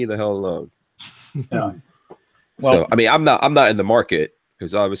 just leave me the hell alone. Yeah. Well, so I mean, I'm not in the market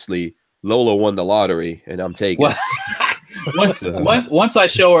because obviously Lola won the lottery, and I'm taking. Well, once I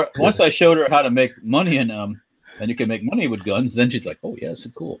showed her how to make money in and you can make money with guns. Then she's like, oh, yeah, it's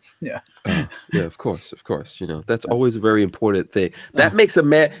cool. Yeah. Yeah, of course. You know, that's always a very important thing. That makes a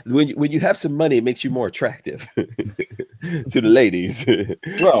man, when you have some money, it makes you more attractive to the ladies.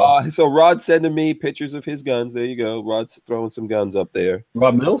 Well, So Rod's sending me pictures of his guns. There you go. Rod's throwing some guns up there.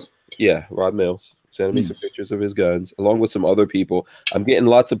 Rob Mills? Yeah, Rod Mills sending me some pictures of his guns, along with some other people. I'm getting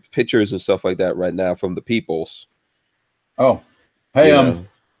lots of pictures and stuff like that right now from the peoples. Oh, hey, You know.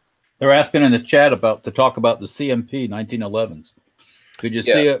 they're asking in the chat to talk about the CMP 1911s. Did you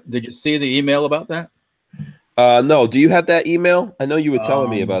see it? Did you see the email about that? No. Do you have that email? I know you were telling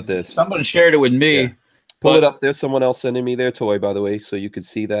me about this. Someone shared it with me. Yeah. Pull it up. There's someone else sending me their toy, by the way, so you could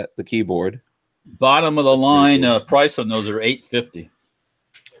see that the keyboard. Bottom of the line price on those are $850.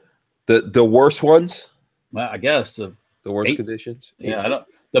 The worst ones. Well, I guess the worst conditions. Yeah, I don't.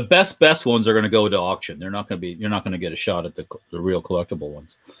 The best ones are going to go to auction. They're not going to be. You're not going to get a shot at the real collectible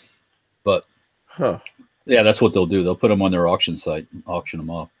ones. But yeah, that's what they'll do. They'll put them on their auction site, and auction them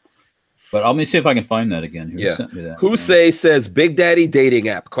off. But let me see if I can find that again. Who sent me that? Who says Big Daddy dating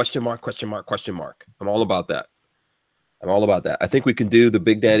app? Question mark, question mark, question mark. I'm all about that. I think we can do the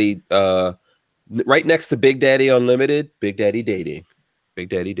Big Daddy right next to Big Daddy Unlimited, Big Daddy dating.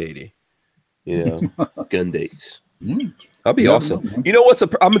 You know, gun dates. That'll be awesome. You know what's I'm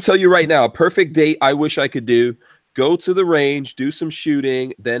gonna tell you right now, a perfect date I wish I could do. Go to the range, do some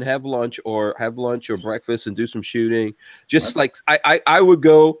shooting, then have lunch or breakfast and do some shooting. Just like I would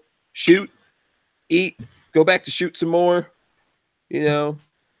go shoot, eat, go back to shoot some more, you know,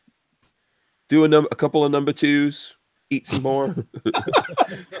 do a couple of number twos, eat some more.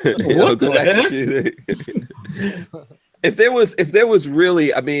 Go back to shooting. If there was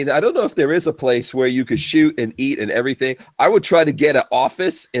really, I mean, I don't know if there is a place where you could shoot and eat and everything. I would try to get an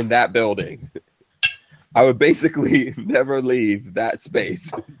office in that building. I would basically never leave that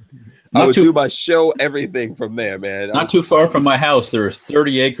space. I would do my show, everything from there, man. Not too far from my house, there's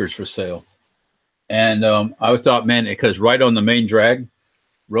 30 acres for sale. And I thought, man, because right on the main drag,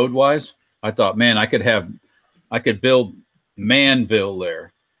 road-wise, I thought, man, I could build Manville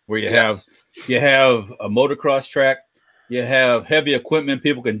there, where you have a motocross track. You have heavy equipment.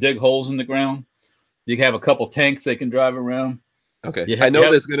 People can dig holes in the ground. You have a couple tanks they can drive around. Okay. I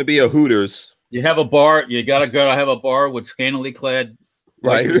know there's going to be a Hooters. You have a bar. You got to go have a bar with scantily clad.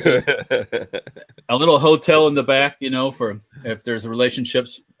 Right. A little hotel in the back, you know, for if there's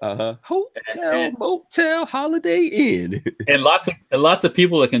relationships. Hotel, motel, Holiday Inn. And lots of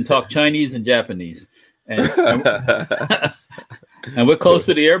people that can talk Chinese and Japanese. And we're close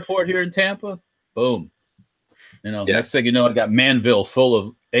to the airport here in Tampa. Boom. You know, next thing you know, I got Manville full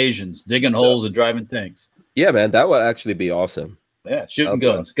of Asians digging holes and driving tanks. Yeah, man, that would actually be awesome. Yeah, shooting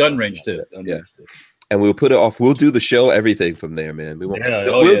guns, gun range too. And we'll put it off. We'll do the show, everything from there, man. We won't.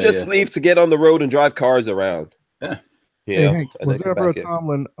 We'll just leave to get on the road and drive cars around. Yeah. Hey, Hank, was there ever a time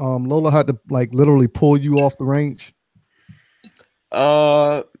when Lola had to like literally pull you off the range?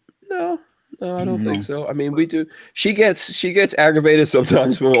 No, I don't think so. I mean, we do. She gets aggravated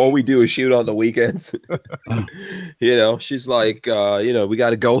sometimes when all we do is shoot on the weekends. You know, she's like, you know, we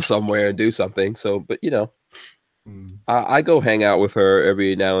got to go somewhere and do something. So, but you know, I go hang out with her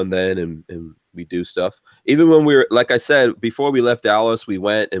every now and then, and we do stuff. Even when we were, like I said, before we left Dallas, we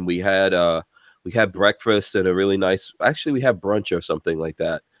went and we had breakfast and a really nice. Actually, we had brunch or something like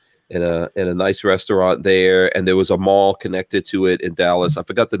that. In a nice restaurant there, and there was a mall connected to it in Dallas. I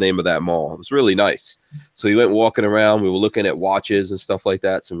forgot the name of that mall. It was really nice. So we went walking around. We were looking at watches and stuff like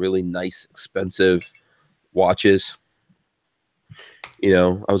that. Some really nice, expensive watches. You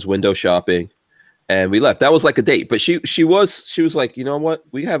know, I was window shopping, and we left. That was like a date. But she was like, you know what?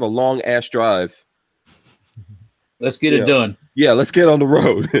 We have a long ass drive. Let's get it done. Yeah, let's get on the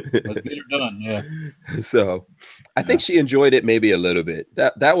road. Let's get it done. Yeah. So I think she enjoyed it maybe a little bit.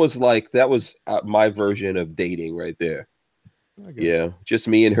 That was my version of dating right there. Yeah, just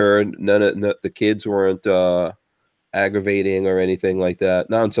me and her. None of the kids weren't aggravating or anything like that.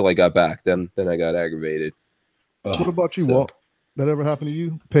 Not until I got back. Then I got aggravated. What about you, Walt? That ever happened to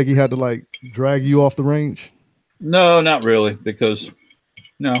you? Peggy had to like drag you off the range? No, not really. Because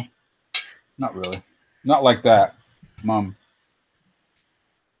no, not really. Not like that, Mom.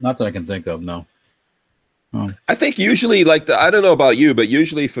 Not that I can think of. No. I think usually, like I don't know about you, but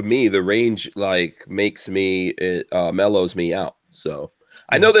usually for me, the range like makes me, it mellows me out. So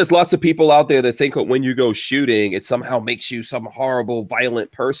I know there's lots of people out there that think that when you go shooting, it somehow makes you some horrible,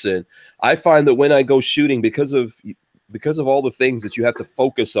 violent person. I find that when I go shooting, because of all the things that you have to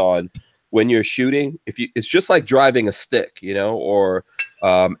focus on when you're shooting, it's just like driving a stick, you know, or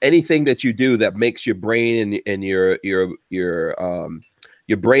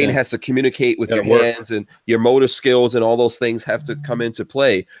Your brain has to communicate with your hands, and your motor skills and all those things have to come into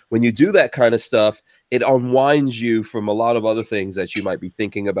play. When you do that kind of stuff, it unwinds you from a lot of other things that you might be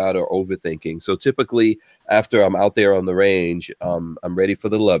thinking about or overthinking. So typically after I'm out there on the range, I'm ready for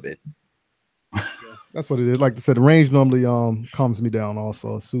the loving. That's what it is. Like I said, the range normally calms me down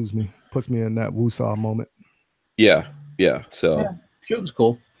also. It soothes me, puts me in that woosah moment. Yeah. Yeah. So shooting's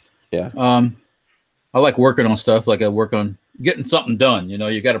cool. Yeah. I like working on stuff. Like I work on getting something done. You know,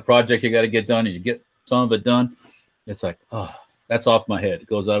 you got a project you got to get done, and you get some of it done. It's like, oh, that's off my head. It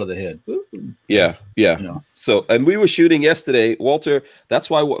goes out of the head. Yeah. Yeah. You know. So, and we were shooting yesterday, Walter. That's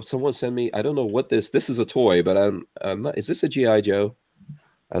why someone sent me. I don't know what this is a toy, but I'm not. Is this a GI Joe?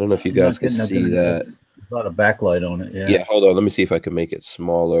 I don't know if you guys can see that. A lot of backlight on it. Yeah. Yeah. Hold on. Let me see if I can make it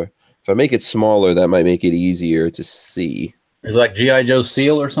smaller. If I make it smaller, that might make it easier to see. Is it like GI Joe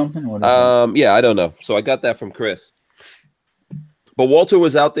Seal or something? What is yeah, I don't know. So I got that from Chris. But Walter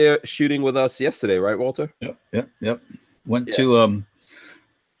was out there shooting with us yesterday, right, Walter? Yep. Went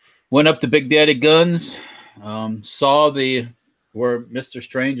up to Big Daddy Guns. Saw where Mr.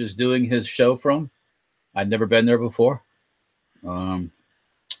 Strange is doing his show from. I'd never been there before.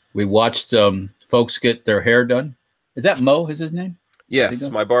 We watched folks get their hair done. Is that Mo? Is his name? Yes,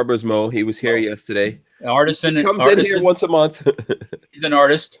 my barber's Mo. He was here yesterday. Artisan. He comes in here once a month. He's an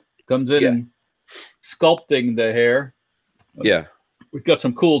artist. Comes in and sculpting the hair. Yeah. We've got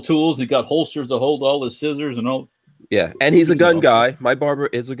some cool tools. He got holsters to hold all his scissors and all. Yeah, and he's a gun guy. My barber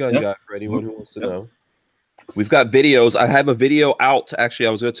is a gun guy for anyone who wants to know. We've got videos. I have a video out. Actually,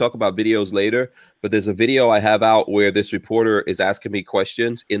 I was going to talk about videos later, but there's a video I have out where this reporter is asking me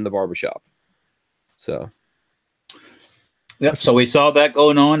questions in the barbershop. So. Yep. So we saw that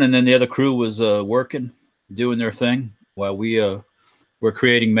going on, and then the other crew was working, doing their thing while we were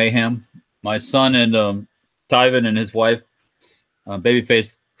creating mayhem. My son and Tyven and his wife,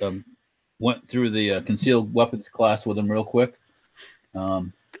 Babyface, went through the concealed weapons class with him real quick,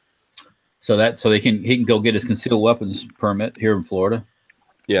 so he can go get his concealed weapons permit here in Florida.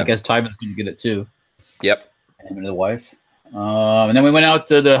 Yeah, I guess Tyven's going to get it too. Yep, and the wife. And then we went out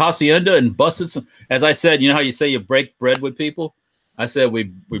to the hacienda and busted some. As I said, you know how you say you break bread with people? I said we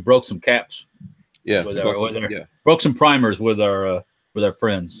broke some caps. Yeah, broke some primers with our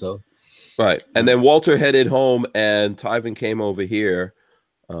friends. So right, and then Walter headed home, and Tyven came over here.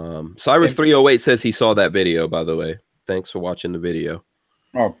 Cyrus 308 says he saw that video. By the way, thanks for watching the video.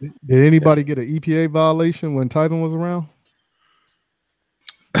 Oh, did anybody get an EPA violation when Tyven was around?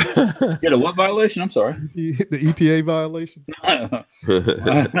 Get a what violation? I'm sorry. The EPA violation.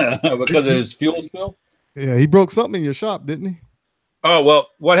 Because of his fuel spill? Yeah, he broke something in your shop, didn't he? Oh, well,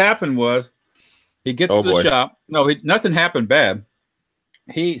 what happened was he gets to the shop. No, nothing happened bad.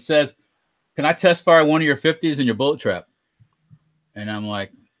 He says, "Can I test fire one of your 50s in your bullet trap?" And I'm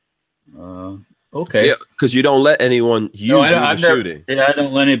like, okay. Yeah, because you don't let anyone do the shooting. Yeah, I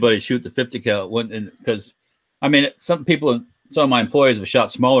don't let anybody shoot the 50 cal. Because, I mean, some of my employees have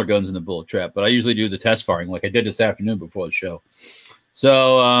shot smaller guns in the bullet trap, but I usually do the test firing like I did this afternoon before the show.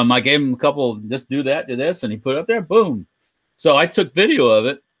 So I gave him a couple, just do that, do this, and he put it up there, boom. So I took video of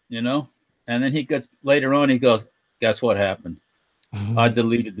it, and then later on, he goes, "Guess what happened? I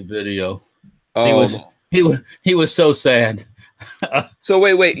deleted the video." He was so sad. So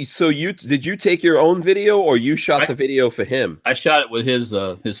wait. So did you take your own video, or you shot the video for him? I shot it with his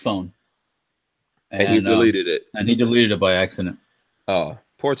phone. And he deleted it. And he deleted it by accident. Oh,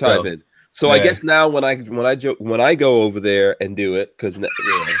 poor Tyven. So I guess now when I go over there and do it, because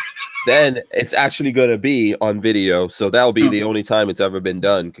then it's actually going to be on video. So that'll be the only time it's ever been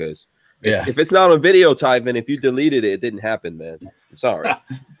done. Because if it's not on video, Tyven, if you deleted it, it didn't happen, man. I'm sorry.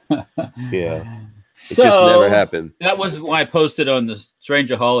 Yeah. It just never happened. That was why I posted on the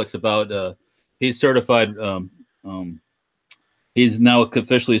Strangeaholics about he's certified. He's now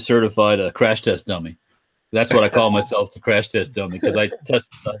officially certified a crash test dummy. That's what I call myself, the crash test dummy, because I test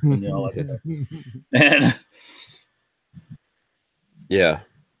stuff and like that. And yeah.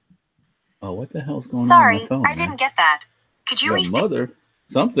 Oh, what the hell's going on? Sorry, I didn't get that. Could you restate? Mother,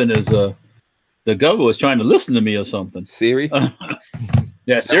 something is the governor was trying to listen to me or something. Siri?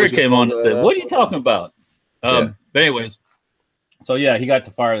 Yeah, Siri came on and said, "What are you talking about?" But anyways, so yeah, he got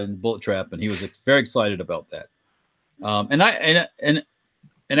to fire in the bullet trap, and he was very excited about that. And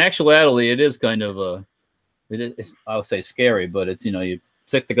in actuality, it is kind of I would say scary, but it's you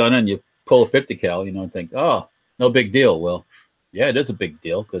stick the gun in, you pull a 50 cal, and think, oh, no big deal. Well, yeah, it is a big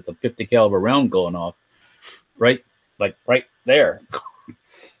deal because a 50 caliber round going off right there.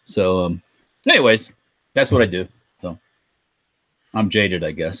 So, anyways, that's what I do. So I'm jaded,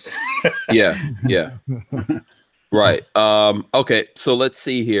 I guess. Yeah. Right. Okay. So let's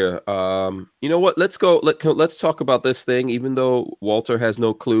see here. You know what? Let's go. Let's talk about this thing. Even though Walter has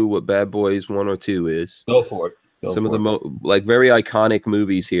no clue what Bad Boys 1 or 2 is. Go for it. Some of the like very iconic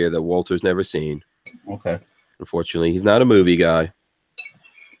movies here that Walter's never seen. Okay. Unfortunately, he's not a movie guy.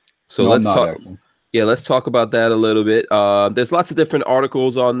 So No, let's I'm not, talk. actually. Yeah, let's talk about that a little bit. There's lots of different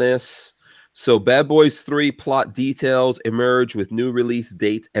articles on this. So Bad Boys 3 plot details emerge with new release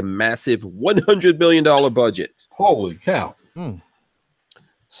dates and massive $100 million budget. Holy cow.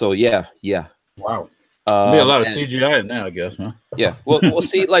 So yeah. Wow. Be a lot of CGI in that, I guess, huh? Yeah. Well, we'll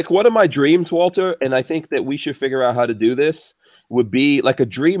see. Like one of my dreams, Walter, and I think that we should figure out how to do this, would be like a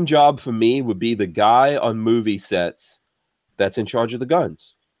dream job for me would be the guy on movie sets that's in charge of the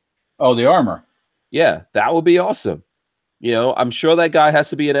guns. Oh, the armor. Yeah, that would be awesome. You know, I'm sure that guy has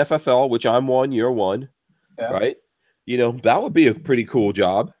to be an FFL, which I'm one, you're one, right? You know, that would be a pretty cool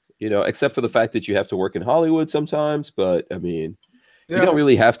job, you know, except for the fact that you have to work in Hollywood sometimes. But I mean, you don't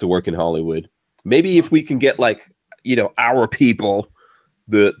really have to work in Hollywood. Maybe if we can get like, you know, our people,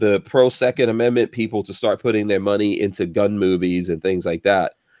 the pro Second Amendment people to start putting their money into gun movies and things like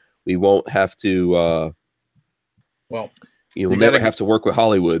that, we won't have to, you will never have to work with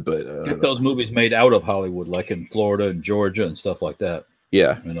Hollywood, but get those movies made out of Hollywood, like in Florida and Georgia and stuff like that.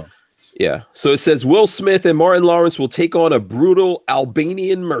 Yeah. You know. Yeah. So it says Will Smith and Martin Lawrence will take on a brutal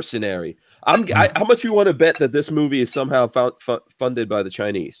Albanian mercenary. How much you want to bet that this movie is somehow funded by the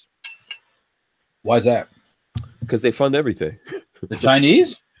Chinese? Why is that? Because they fund everything. The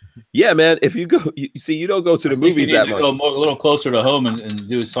Chinese? Yeah, man. If you go, you see, you don't go to the movies that much. Go a little closer to home and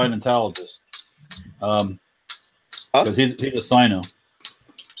do a Scientologist. Because he's a Sino.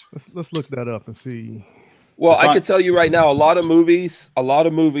 Let's look that up and see. Well, I can tell you right now, a lot of movies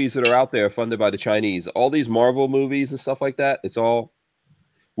that are out there are funded by the Chinese. All these Marvel movies and stuff like that. It's all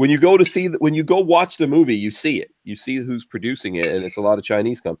when you go watch the movie, you see it. You see who's producing it, and it's a lot of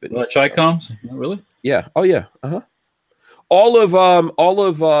Chinese companies. Chi-Coms? Really? Yeah. Oh yeah. All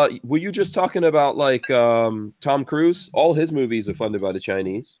of were you just talking about like Tom Cruise? All his movies are funded by the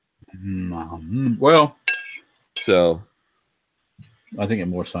Chinese. Well, so I think it's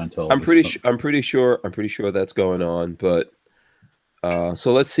more Scientology. I'm pretty sure that's going on. But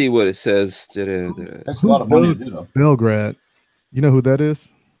so let's see what it says. That's a lot of money to do, though. Belgrade. You know who that is?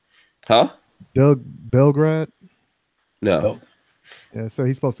 Huh? Belgrade? No. Yeah, so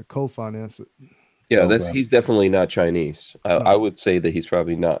he's supposed to co-finance it. Yeah, he's definitely not Chinese. I would say that he's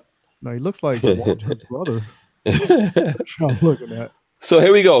probably not. No, he looks like Walter's brother. I'm looking at. So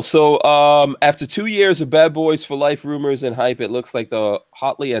here we go. So after 2 years of Bad Boys for Life rumors and hype, it looks like the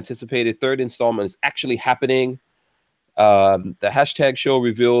hotly anticipated third installment is actually happening. The hashtag show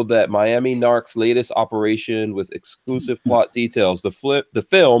revealed that Miami Narc's latest operation with exclusive plot details. The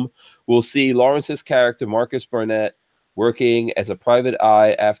film will see Lawrence's character, Marcus Burnett, working as a private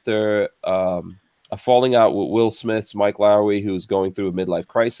eye after a falling out with Will Smith's Mike Lowry, who's going through a midlife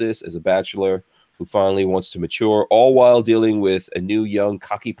crisis as a bachelor who finally wants to mature, all while dealing with a new, young,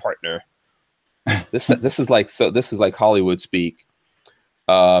 cocky partner. This is like Hollywood speak.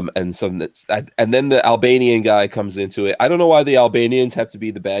 And then the Albanian guy comes into it. I don't know why the Albanians have to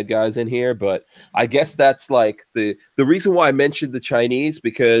be the bad guys in here, but I guess that's like the reason why I mentioned the Chinese,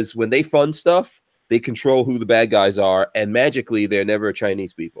 because when they fund stuff, they control who the bad guys are, and magically they're never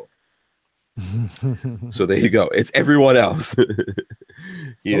Chinese people. So there you go. It's everyone else.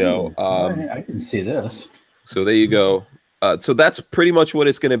 I can see this. So there you go. So that's pretty much what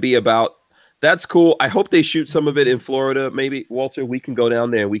it's going to be about. That's cool. I hope they shoot some of it in Florida. Maybe, Walter, we can go down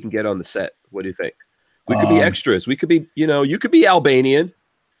there and we can get on the set. What do you think? We could be extras. We could be, you could be Albanian.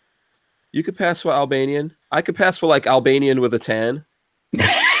 You could pass for Albanian. I could pass for like Albanian with a tan.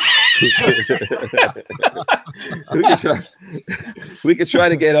 we could try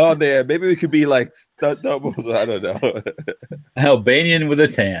to get on there. Maybe we could be like stunt doubles. I don't know. Albanian with a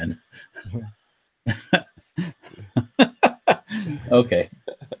tan. Okay.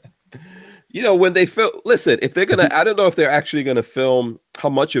 When they film, listen, if they're gonna, I don't know if they're actually gonna film how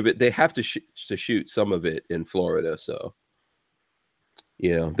much of it. They have to shoot some of it in Florida, so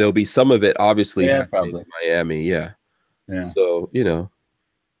there'll be some of it obviously probably in Miami. Yeah. So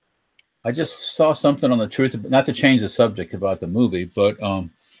I just saw something on the truth, not to change the subject about the movie, but I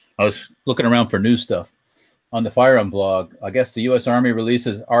was looking around for new stuff on the Firearm blog. I guess the U.S. Army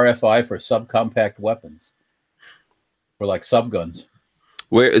releases RFI for subcompact weapons, for like subguns.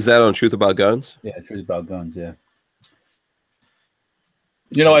 Where is that on Truth About Guns? Yeah, Truth About Guns. Yeah.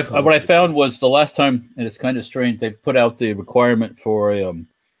 What I found was the last time, and it's kind of strange, they put out the requirement for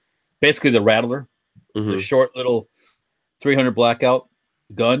basically the Rattler, the short little 300 blackout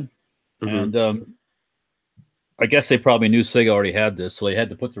gun. And I guess they probably knew SIG already had this, so they had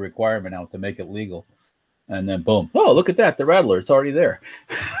to put the requirement out to make it legal. And then boom, oh, look at that, the Rattler, it's already there.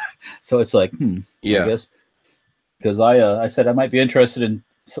 So it's like, Yeah. I guess, because I said I might be interested in,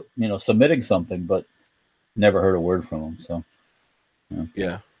 submitting something, but never heard a word from them. So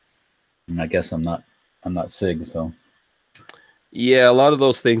Yeah. And I guess I'm not SIG. So yeah, a lot of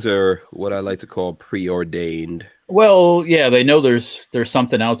those things are what I like to call preordained. well, yeah, they know there's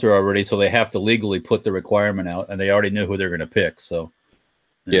something out there already, so they have to legally put the requirement out, and they already knew who they're going to pick. So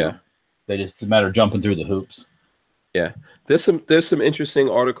Yeah. they just it's a matter of jumping through the hoops. Yeah, there's some interesting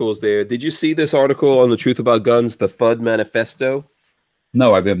articles there. Did you see this article on the Truth About Guns, the FUD Manifesto?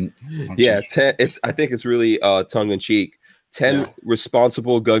 No, I've been. Yeah, I think it's really tongue in cheek. 10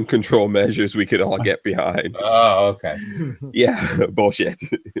 responsible gun control measures we could all get behind. Oh, okay. Yeah, bullshit.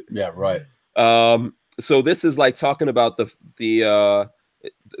 Yeah, right. So this is like talking about the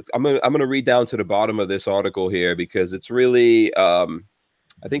I'm gonna read down to the bottom of this article here because it's really I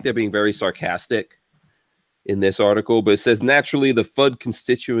think they're being very sarcastic in this article, but it says naturally the FUD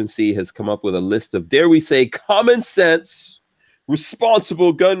constituency has come up with a list of, dare we say, common sense,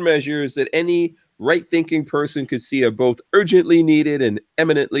 responsible gun measures that any right-thinking person could see are both urgently needed and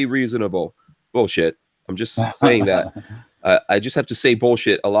eminently reasonable. Bullshit. I'm just saying that. I just have to say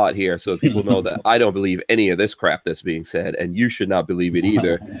bullshit a lot here so people know that I don't believe any of this crap that's being said, and you should not believe it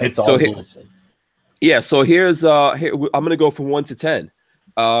either. It's all bullshit. Yeah, so here's here I'm gonna go from 1 to 10.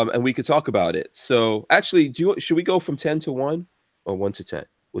 And we could talk about it. So actually, should we go from 10 to 1 or 1 to 10?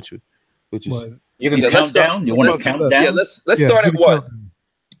 Which is you can count down. You want to count down? Yeah, let's start at what?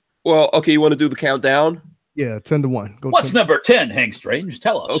 Well, okay, you want to do the countdown? Yeah, 10 to 1. Go. What's number 10, Hank Strange?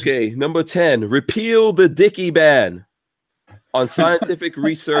 Tell us. Okay, number 10, repeal the Dickie ban on scientific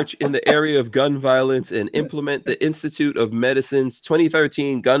research in the area of gun violence and implement the Institute of Medicine's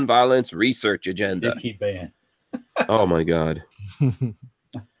 2013 gun violence research agenda. Dickie ban. Oh my God.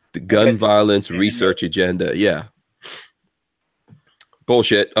 The gun violence research agenda. Yeah.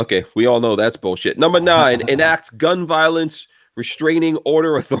 Bullshit. Okay. We all know that's bullshit. Number 9, enact gun violence restraining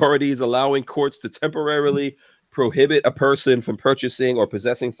order authorities allowing courts to temporarily prohibit a person from purchasing or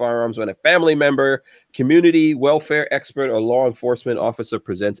possessing firearms when a family member, community welfare expert, or law enforcement officer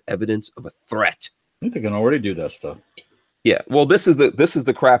presents evidence of a threat. I think they can already do that stuff. Yeah. Well, this is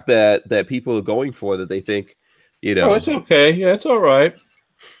the crap that people are going for, that they think, Oh, it's okay. Yeah, it's all right.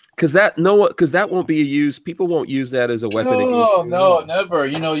 Because that won't be used. People won't use that as a weapon. Oh no, never.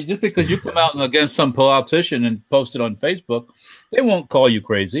 Just because you come out against some politician and post it on Facebook, they won't call you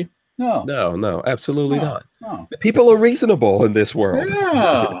crazy. No, absolutely not. No. People are reasonable in this world.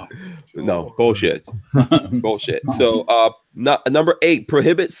 Yeah. No, bullshit. Bullshit. So number 8,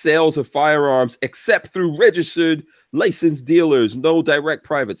 prohibit sales of firearms except through registered licensed dealers, no direct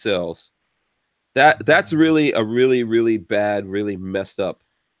private sales. That's really a really bad, really messed up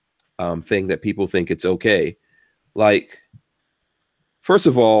thing that people think it's okay. Like, first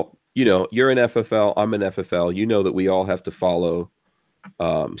of all, you're an FFL, I'm an FFL. You know that we all have to follow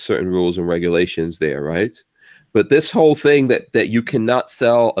certain rules and regulations there, right? But this whole thing that you cannot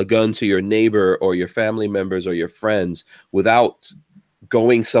sell a gun to your neighbor or your family members or your friends without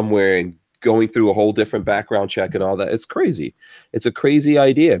going somewhere and going through a whole different background check and all that, it's crazy. It's a crazy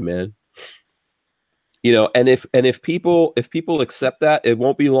idea, man. And if people accept that, it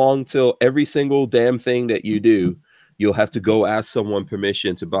won't be long till every single damn thing that you do, you'll have to go ask someone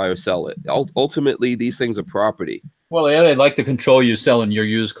permission to buy or sell it. Ultimately, these things are property. Well, yeah, they'd like to control you selling your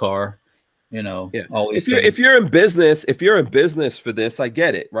used car. Yeah. All these if you're in business for this, I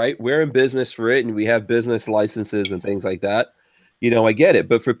get it, right? We're in business for it, and we have business licenses and things like that. I get it.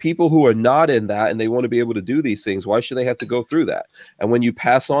 But for people who are not in that and they want to be able to do these things, why should they have to go through that? And when you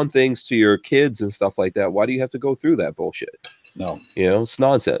pass on things to your kids and stuff like that, why do you have to go through that bullshit? No. It's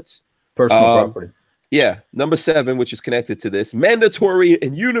nonsense. Personal property. Yeah. Number 7, which is connected to this, mandatory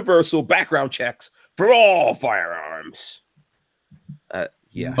and universal background checks for all firearms.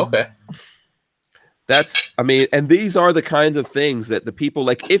 Yeah. Okay. And these are the kind of things that the people,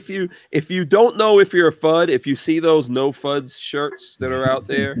 like, if you don't know if you're a FUD, if you see those no FUDs shirts that are out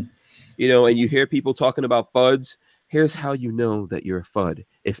there, and you hear people talking about FUDs, here's how you know that you're a FUD.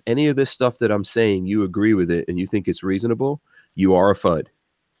 If any of this stuff that I'm saying, you agree with it and you think it's reasonable, you are a FUD.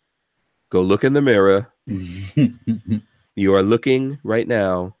 Go look in the mirror. You are looking right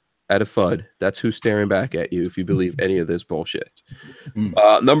now at a FUD. That's who's staring back at you if you believe any of this bullshit.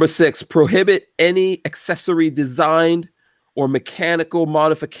 Number 6, prohibit any accessory designed or mechanical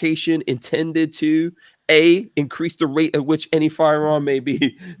modification intended to A, increase the rate at which any firearm may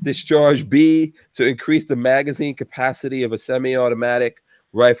be discharged, B, to increase the magazine capacity of a semi-automatic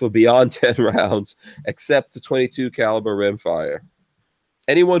rifle beyond 10 rounds, except the 22 caliber rimfire.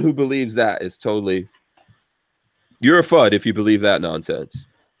 Anyone who believes that is totally, you're a FUD if you believe that nonsense.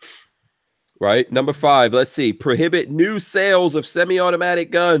 Right? Number 5, let's see. Prohibit new sales of semi-automatic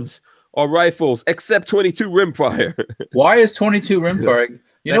guns or rifles except 22 rimfire. Why is 22 rimfire?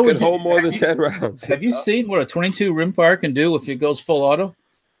 You know, could hold more than 10 rounds. Have you seen what a 22 rimfire can do if it goes full auto?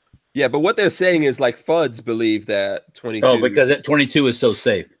 Yeah, but what they're saying is like FUDs believe that 22. Oh, because 22 is so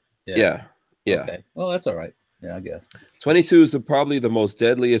safe. Yeah. Okay. Well, that's all right. Yeah, I guess 22 is probably the most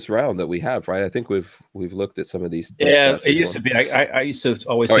deadliest round that we have, right? I think we've looked at some of these. Yeah, it used to be. I used to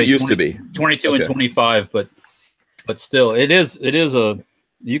always say it used to be 22 and 25, but still, it is a.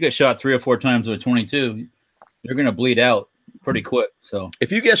 You get shot 3 or 4 times with a 22, you're gonna bleed out pretty quick. So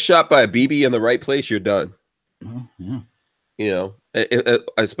if you get shot by a BB in the right place, you're done. Yeah. You know,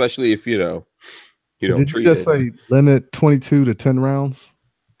 especially if you know. Did you just say limit 22 to 10 rounds?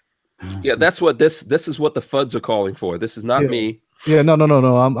 Yeah, that's what this is what the FUDs are calling for. This is not me. Yeah, no.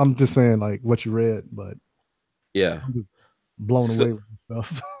 I'm just saying like what you read, but yeah, I'm just blown away with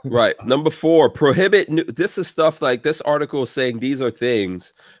stuff. Right. Number 4, prohibit new. This is stuff like this article is saying these are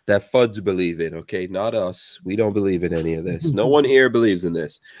things that FUDs believe in. Okay, not us. We don't believe in any of this. No one here believes in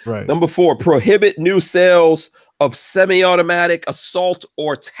this. Right. Number 4, prohibit new sales of semi-automatic assault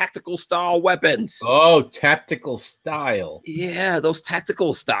or tactical style weapons. Oh, tactical style. Yeah, those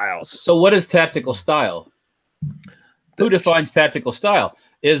tactical styles. So what is tactical style? Who defines tactical style?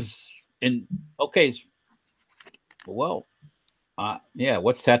 What's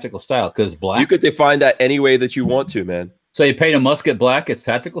tactical style? Because black. You could define that any way that you want to, man. So you paint a musket black, it's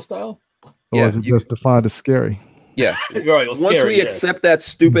tactical style? Or is it just defined as scary? Yeah. Right, Once we accept that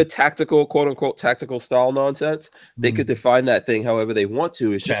stupid tactical, quote unquote, tactical style nonsense, they could define that thing however they want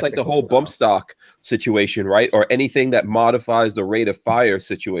to. It's just like the whole bump stock situation, right? Or anything that modifies the rate of fire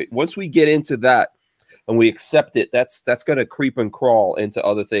situation. Once we get into that and we accept it, that's going to creep and crawl into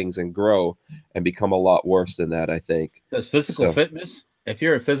other things and grow and become a lot worse than that, I think. Does physical fitness, if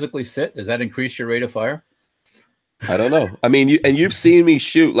you're physically fit, does that increase your rate of fire? I don't know. I mean, you've seen me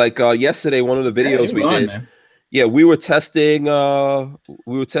shoot like yesterday, one of the videos we did. Man. Yeah, we were testing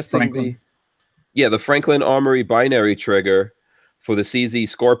Franklin. the Franklin Armory binary trigger for the CZ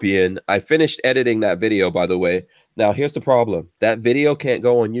Scorpion. I finished editing that video, by the way. Now, here's the problem. That video can't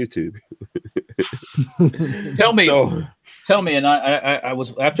go on YouTube. Tell me, and I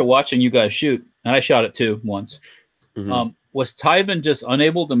was, after watching you guys shoot, and I shot it too once, was Tyven just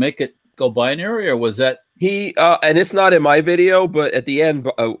unable to make it go binary, or was that? He, and it's not in my video, but at the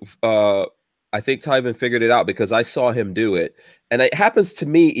end, I think Tyven figured it out because I saw him do it. And it happens to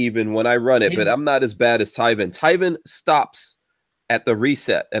me even when I run it, but I'm not as bad as Tyven. Tyven stops at the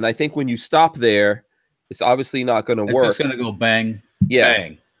reset. And I think when you stop there, it's obviously not going to work. It's just going to go bang,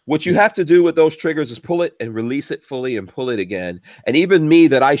 bang. What you have to do with those triggers is pull it and release it fully and pull it again. And even me,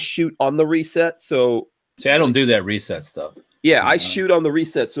 that I shoot on the reset. So see, I don't do that reset stuff. Yeah, I shoot on the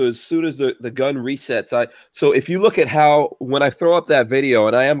reset. So as soon as the gun resets, so if you look at how, when I throw up that video,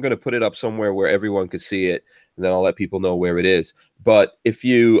 and I am going to put it up somewhere where everyone could see it, and then I'll let people know where it is. But if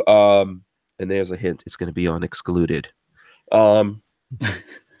you, and there's a hint, it's going to be on excluded. The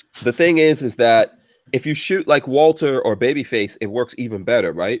thing is that if you shoot like Walter or Babyface, it works even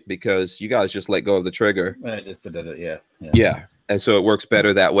better, right? Because you guys just let go of the trigger. Yeah. And so it works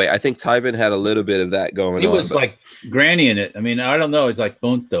better that way. I think Tyven had a little bit of that going on. He was like granny in it. I mean, I don't know. It's like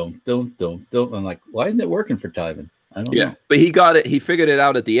don't. I'm like, why isn't it working for Tyven? I don't know. But he got it. He figured it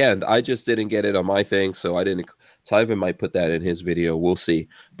out at the end. I just didn't get it on my thing, so I didn't. Tyven might put that in his video. We'll see.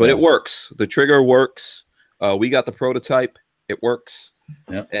 But it works. The trigger works. We got the prototype. It works.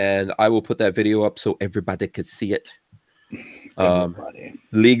 Yep. And I will put that video up so everybody can see it.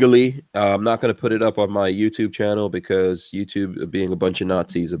 Legally, I'm not going to put it up on my YouTube channel because YouTube being a bunch of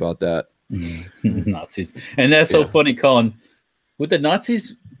Nazis about that. Nazis. And that's so funny, Colin. Would the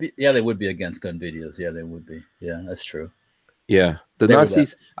Nazis be, they would be against gun videos. Yeah, they would be. Yeah, that's true. Yeah, the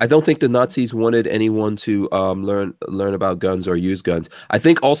Nazis. I don't think the Nazis wanted anyone to learn about guns or use guns. I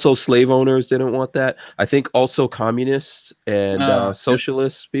think also slave owners didn't want that. I think also communists and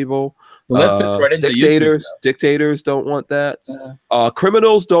socialist people. Well, that fits right into dictators don't want that.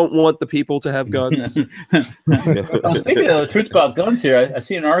 Criminals don't want the people to have guns. Speaking of the Truth About Guns here, I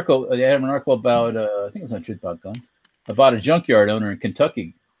see an article. They have an article about, I think it's on Truth About Guns, about a junkyard owner in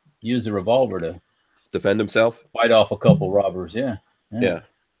Kentucky used a revolver to defend himself, fight off a couple robbers. Yeah.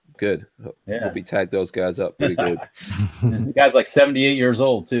 Good. Hope he tagged those guys up pretty good. The guy's like 78 years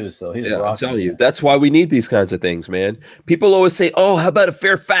old too, so he's I'm telling you, that's why we need these kinds of things, man. People always say, "Oh, how about a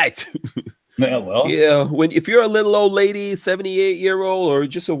fair fight?" Yeah, well, Yeah, if you're a little old lady, 78-year-old, or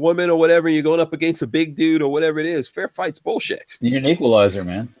just a woman or whatever, you're going up against a big dude or whatever it is. Fair fight's bullshit. you need an equalizer,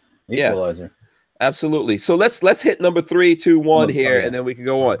 man. Yeah. Equalizer. Absolutely. So let's hit number 3, 2, 1 here, yeah. and then we can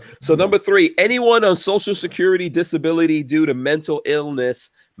go on. So number 3, anyone on Social Security disability due to mental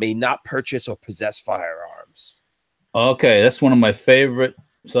illness may not purchase or possess firearms. Okay, that's one of my favorite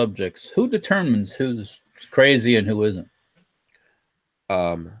subjects. Who determines who's crazy and who isn't?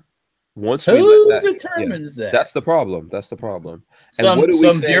 Once we Who let that, determines that? That's the problem. That's the problem. And Some what do we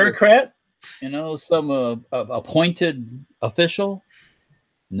some say? bureaucrat, some appointed official.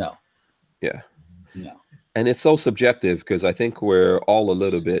 No. Yeah. No. And it's so subjective because I think we're all a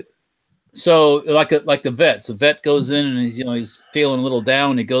little bit. So like a vet. So vet goes in and he's feeling a little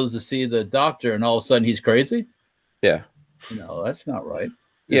down. He goes to see the doctor, and all of a sudden he's crazy. Yeah. No, that's not right.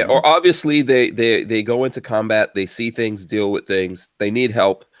 Yeah. Or obviously they go into combat. They see things, deal with things. They need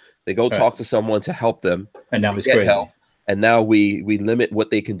help. They go talk to someone to help them. And now he's crazy. Help. And now we limit what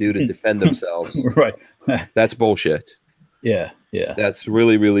they can do to defend themselves. Right. That's bullshit. Yeah. Yeah. That's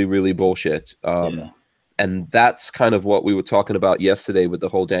really, really, really bullshit. And that's kind of what we were talking about yesterday with the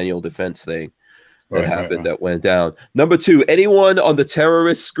whole Daniel Defense thing that happened, that went down. Number 2, anyone on the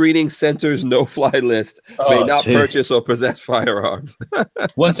terrorist screening center's no-fly list may not purchase or possess firearms.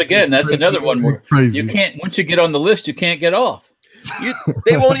 Once again, that's another one where you can't. Once you get on the list, you can't get off.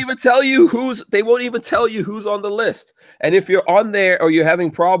 They won't even tell you who's on the list. And if you're on there or you're having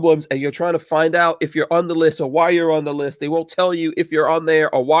problems and you're trying to find out if you're on the list or why you're on the list, they won't tell you if you're on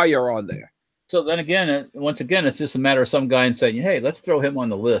there or why you're on there. So then again, once again, it's just a matter of some guy saying, "Hey, let's throw him on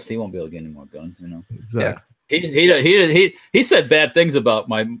the list. He won't be able to get any more guns." Exactly. Yeah. He said bad things about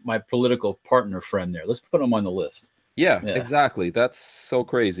my political partner friend there. Let's put him on the list. Yeah, exactly. That's so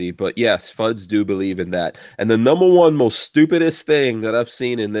crazy. But yes, FUDs do believe in that. And the number one most stupidest thing that I've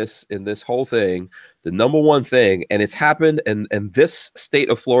seen in this whole thing, the number one thing, and it's happened, and this state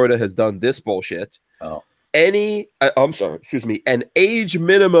of Florida has done this bullshit. Oh. An age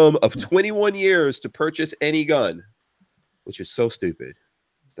minimum of 21 years to purchase any gun, which is so stupid.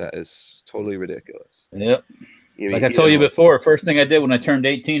 That is totally ridiculous. Yep. Like I told you before, first thing I did when I turned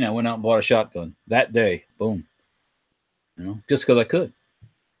 18, I went out and bought a shotgun that day. Boom. Just because I could.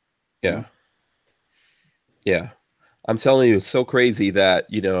 Yeah. Yeah. I'm telling you, it's so crazy that,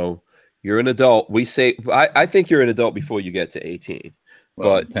 you're an adult. We say, I think you're an adult before you get to 18.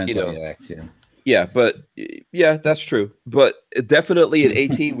 Well, it depends how you act, Yeah, but that's true. But definitely at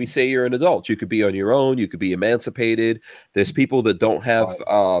 18, we say you're an adult. You could be on your own. You could be emancipated. There's people that don't have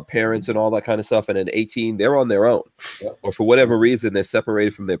parents and all that kind of stuff. And at 18, they're on their own. Yep. Or for whatever reason, they're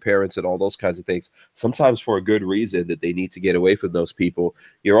separated from their parents and all those kinds of things. Sometimes for a good reason that they need to get away from those people.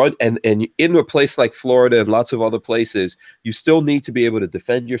 You're on, and in a place like Florida and lots of other places, you still need to be able to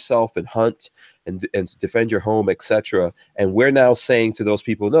defend yourself and hunt and defend your home, etc. And we're now saying to those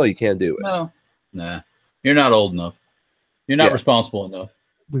people, no, you can't do it. No. Nah, you're not old enough. You're not responsible enough.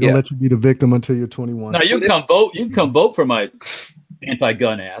 We're gonna let you be the victim until you're 21. No, you can come vote. You can come vote for my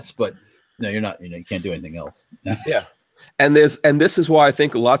anti-gun ass, but no, you're not. You can't do anything else. Yeah, and this is why I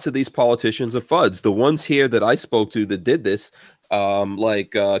think lots of these politicians are FUDs. The ones here that I spoke to that did this,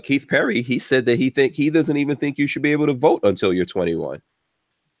 like Keith Perry, he said that he doesn't even think you should be able to vote until you're 21.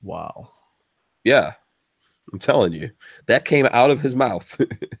 Wow. Yeah, I'm telling you, that came out of his mouth.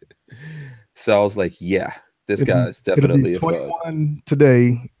 So I was like, yeah, this guy's definitely a 21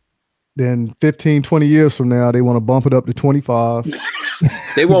 today. Then 15, 20 years from now, they want to bump it up to 25.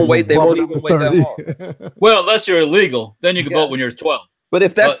 They won't wait. They won't even wait that long. Well, unless you're illegal, then you can vote when you're 12. But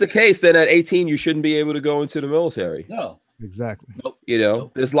if that's the case, then at 18, you shouldn't be able to go into the military. No. Exactly.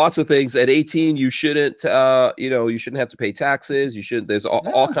 Nope. There's lots of things at 18. You shouldn't, you shouldn't have to pay taxes. You shouldn't. There's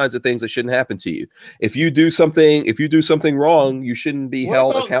all kinds of things that shouldn't happen to you. If you do something wrong, you shouldn't be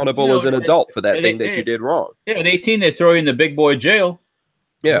held accountable as an adult for that thing that you did wrong. Yeah, at 18, they throw you in the big boy jail.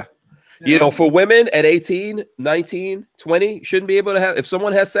 Yeah. For women at 18, 19, 20, shouldn't be able to have. If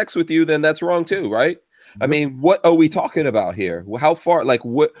someone has sex with you, then that's wrong too, right? I mean, what are we talking about here? How far,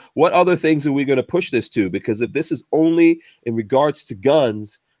 what other things are we going to push this to? Because if this is only in regards to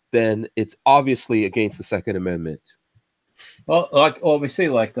guns, then it's obviously against the Second Amendment. Well, we see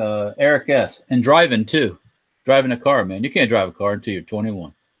Eric S. and driving too. Driving a car, man. You can't drive a car until you're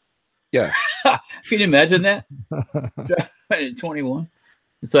 21. Yeah. Can you imagine that? Driving at 21.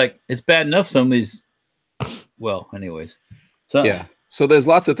 It's like, it's bad enough some of these. Well, anyways. So yeah. So there's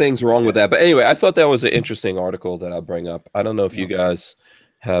lots of things wrong with that. But anyway, I thought that was an interesting article that I'll bring up. I don't know if you guys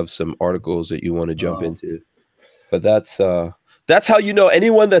have some articles that you want to jump into. But that's how you know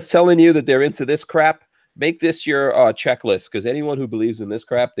anyone that's telling you that they're into this crap, Make this your checklist, because anyone who believes in this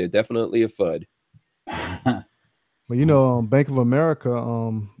crap, they're definitely a FUD. But you know, Bank of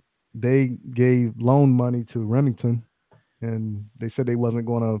America, they gave loan money to Remington, and they said they wasn't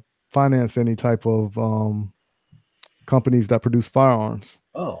going to finance any type of companies that produce firearms.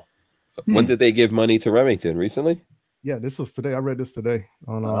 Oh, When did they give money to Remington? Recently? Yeah, this was today. I read this today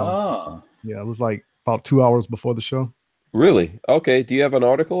on. oh, Yeah, it was like about 2 hours before the show. Really? Okay. Do you have an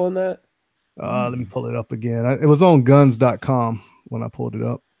article on that? Let me pull it up again. It was on guns.com when I pulled it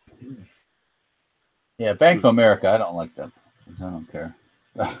up. yeah. Bank of America. I don't like that. I don't care.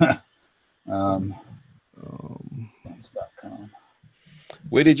 Guns.com.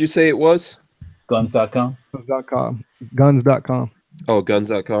 Where did you say it was? Guns.com. Guns.com. Guns.com. Oh,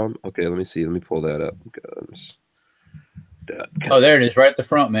 guns.com. Okay, let me see. Let me pull that up. Guns. Oh, there it is, right at the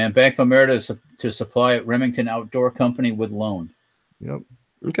front, man. Bank of America to supply Remington Outdoor Company with loan. Yep.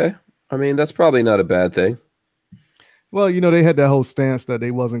 Okay. I mean, that's probably not a bad thing. Well, you know, they had that whole stance that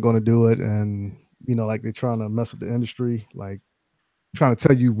they wasn't going to do it, and you know, like they're trying to mess with the industry, like trying to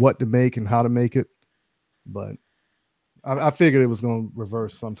tell you what to make and how to make it. But I figured it was going to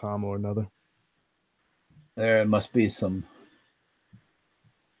reverse sometime or another. There must be some.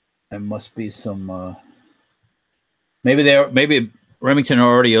 There must be some. Maybe Remington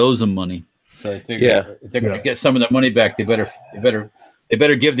already owes them money, so they figure if they're going to get some of their money back, they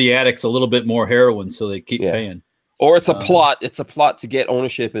better give the addicts a little bit more heroin so they keep paying. Or it's a plot. It's a plot to get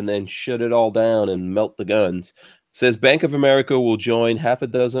ownership and then shut it all down and melt the guns. It says Bank of America will join half a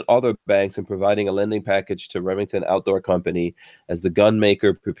dozen other banks in providing a lending package to Remington Outdoor Company as the gun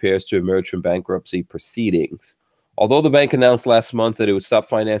maker prepares to emerge from bankruptcy proceedings. Although the bank announced last month that it would stop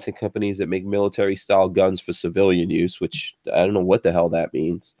financing companies that make military-style guns for civilian use, which I don't know what the hell that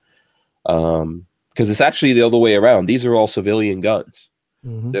means, because it's actually the other way around. These are all civilian guns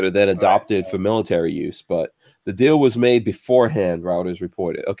that are then adopted for military use. But the deal was made beforehand, Reuters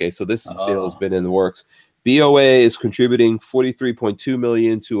reported. Okay, so this deal has been in the works. BOA is contributing $43.2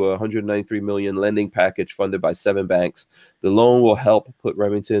 million to a $193 million lending package funded by 7 banks. The loan will help put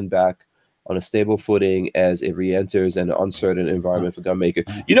Remington back on a stable footing as it re-enters an uncertain environment for gun makers.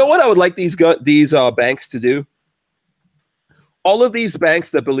 You know what I would like these banks to do? All of these banks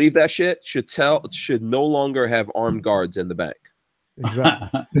that believe that shit should no longer have armed guards in the bank.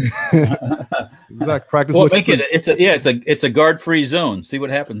 Exactly. Exactly. Practice. Well, make it. It's a guard-free zone. See what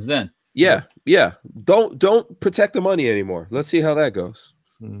happens then. Yeah. Don't protect the money anymore. Let's see how that goes.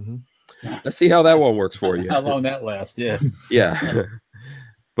 Let's see how that one works for you. How long that lasts? Yeah. Yeah.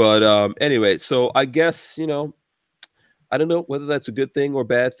 But anyway, so I guess, you know, I don't know whether that's a good thing or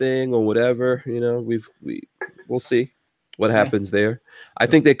bad thing or whatever. You know, we'll see what happens there. I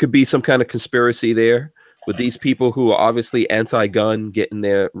think there could be some kind of conspiracy there with these people who are obviously anti-gun getting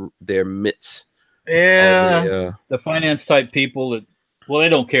their mitts. Yeah, the finance type people that, well, they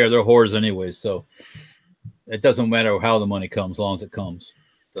don't care. They're whores anyway, so it doesn't matter how the money comes, as long as it comes.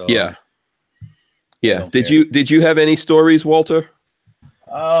 So, yeah. Did you have any stories, Walter?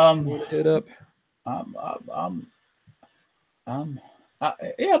 Hit up. I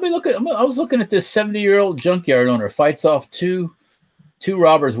was looking at this 70-year-old junkyard owner fights off two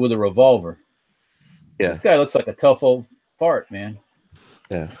robbers with a revolver. Yeah, this guy looks like a tough old fart, man.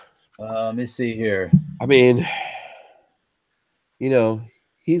 Yeah. Let me see here. I mean, you know,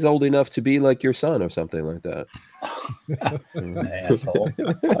 he's old enough to be like your son or something like that. Asshole.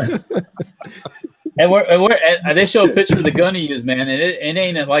 And they show a picture of the gun he used, man, and it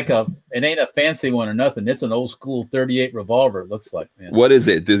ain't a fancy one or nothing. It's an old school 38 revolver. It looks like, man. What is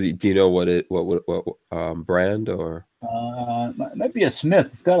it? Do you know what brand or? It might be a Smith.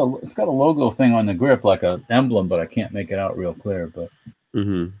 It's got a logo thing on the grip, like a emblem, but I can't make it out real clear. But,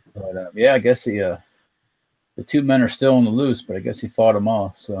 I guess the 2 men are still on the loose, but I guess he fought them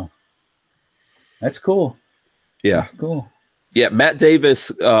off. So that's cool. Yeah, that's cool. Yeah, Matt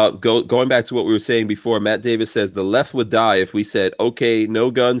Davis, going back to what we were saying before, Matt Davis says the left would die if we said, okay,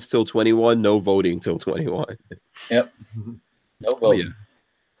 no guns till 21, no voting till 21. Yep. No voting.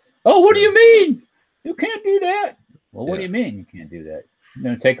 Oh, what do you mean? You can't do that. Well, what do you mean you can't do that? You're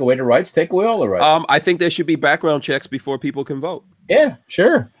going to take away the rights? Take away all the rights. I think there should be background checks before people can vote. Yeah,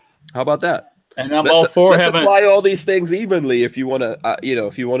 sure. How about that? And I'm all for let's apply all these things evenly if you want to,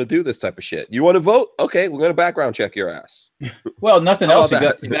 if you want to do this type of shit. You want to vote? Okay, we're going to background check your ass. Well, nothing else. You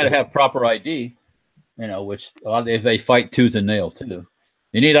got to have proper ID, which a lot of they fight tooth and nail too.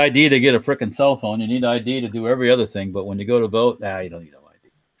 You need ID to get a freaking cell phone. You need ID to do every other thing. But when you go to vote, you don't need no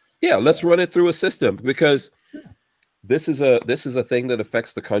ID. Yeah, let's run it through a system because this is a thing that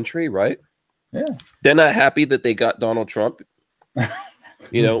affects the country, right? Yeah. They're not happy that they got Donald Trump.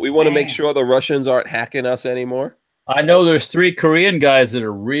 You know, we want to make sure the Russians aren't hacking us anymore. I know there's 3 Korean guys that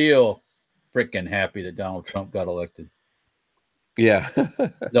are real freaking happy that Donald Trump got elected. Yeah.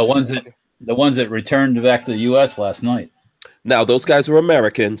 the ones that returned back to the U.S. last night. Now, those guys were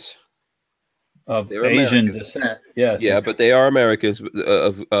Americans. Of Asian descent, yes. Yeah, but they are Americans,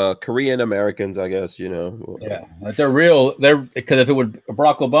 of Korean Americans, I guess, you know. Yeah, they're real. They're because if it would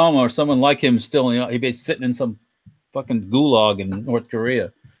Barack Obama or someone like him still, you know, he'd be sitting in some fucking gulag in North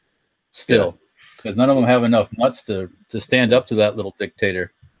Korea still, because none of them have enough nuts to stand up to that little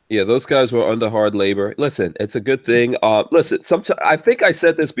dictator. Yeah, those guys were under hard labor. Listen, it's a good thing. Listen, sometimes I think I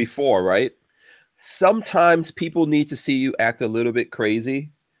said this before, right? Sometimes people need to see you act a little bit crazy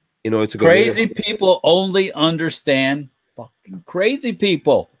in order to go. Crazy people only understand fucking crazy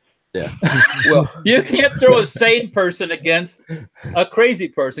people. Yeah. Well, you can't throw a sane person against a crazy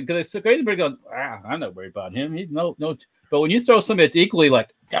person because it's a crazy person going, I'm not worried about him. He's no. But when you throw somebody that's equally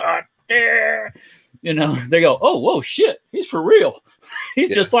like, God damn, you know, they go, oh, whoa, shit, he's for real. He's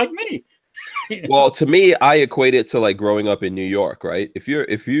just like me. You know? Well, to me, I equate it to like growing up in New York, right? If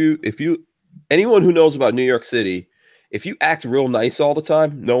you, anyone who knows about New York City, if you act real nice all the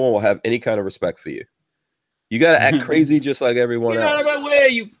time, no one will have any kind of respect for you. You got to act crazy just like everyone else. Get out of my way,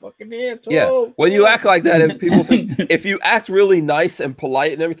 you fucking asshole. Yeah. When you act like that, and people think, if you act really nice and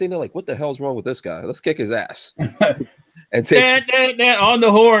polite and everything, they're like, what the hell's wrong with this guy? Let's kick his ass. And take on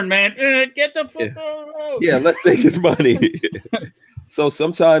the horn, man. Get the fuck out. Yeah, let's take his money. So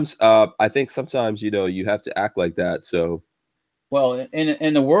sometimes, I think sometimes, you know, you have to act like that. So. Well,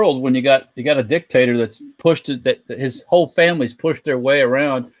 in the world, when you got a dictator that's pushed it, that his whole family's pushed their way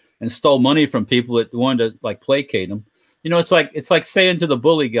around and stole money from people that wanted to like placate him. You know, it's like saying to the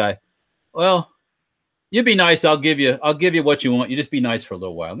bully guy, "Well, you be nice. I'll give you what you want. You just be nice for a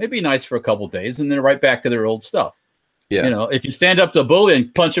little while. Maybe be nice for a couple of days, and then right back to their old stuff." Yeah. You know, if you stand up to a bully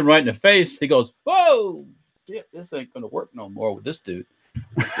and punch him right in the face, he goes, "Whoa, shit, this ain't gonna work no more with this dude."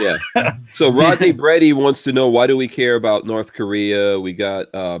 Yeah. So Rodney Brady wants to know, why do we care about North Korea? We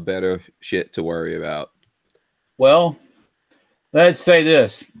got better shit to worry about. Well, let's say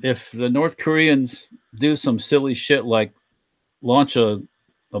this. If the North Koreans do some silly shit like launch a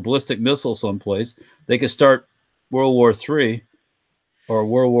ballistic missile someplace, they could start World War III or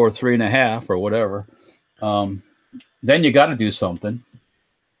World War III.5 or whatever. Then you got to do something.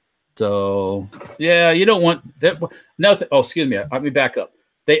 So, yeah, you don't want that. Nothing. Oh, excuse me. Let me back up.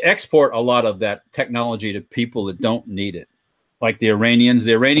 They export a lot of that technology to people that don't need it, like the Iranians.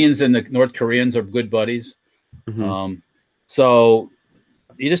 The Iranians and the North Koreans are good buddies. Mm-hmm. So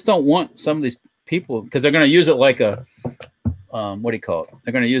you just don't want some of these people, because they're going to use it like a what do you call it?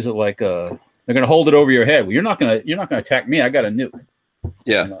 They're going to use it like they're going to hold it over your head. Well, you're not going to attack me. I got a nuke.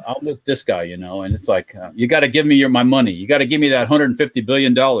 Yeah, you know, I'll nuke this guy, you know, and it's like you got to give me my money. You got to give me that $150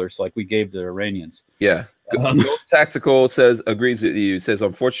 billion like we gave the Iranians. Yeah. Ghost Tactical agrees with you. Says,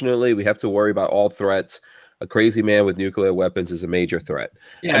 unfortunately, we have to worry about all threats. A crazy man with nuclear weapons is a major threat.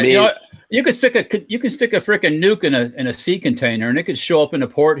 Yeah, I mean, you know, you could stick a freaking nuke in a sea container, and it could show up in the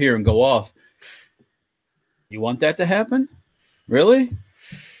port here and go off. You want that to happen? Really?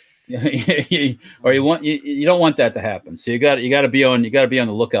 Or you don't want that to happen. So you got to be on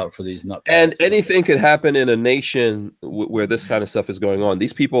the lookout for these nuts. And anything could happen in a nation where this kind of stuff is going on.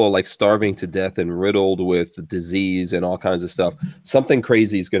 These people are like starving to death and riddled with disease and all kinds of stuff. Something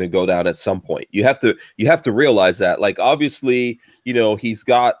crazy is going to go down at some point. You have to realize that. Like, obviously, you know, he's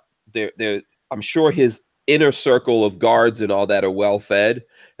got there. I'm sure his inner circle of guards and all that are well fed,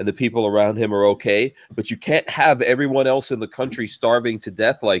 and the people around him are okay, but you can't have everyone else in the country starving to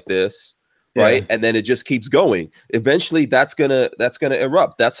death like this, right? And then it just keeps going. Eventually that's gonna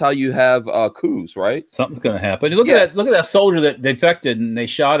erupt. That's how you have coups, right? Something's gonna happen. Look at that soldier that defected and they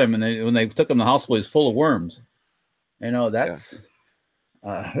shot him, and when they took him to the hospital, he was full of worms. You know, that's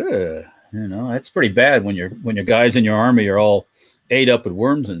you know, that's pretty bad when your guys in your army are all ate up with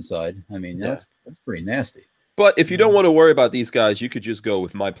worms inside. I mean, that's pretty nasty. But if you don't want to worry about these guys, you could just go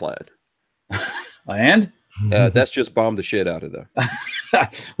with my plan. And that's just bomb the shit out of them.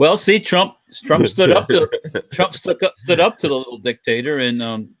 Well, see, Trump stood up to the little dictator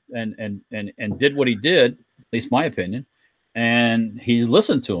and did what he did, at least my opinion, and he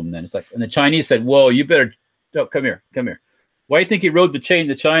listened to him. Then it's like, and the Chinese said, "Whoa, you better come here. Why do you think he rode the chain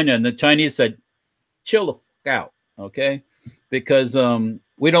to China?" And the Chinese said, "Chill the fuck out, okay? Because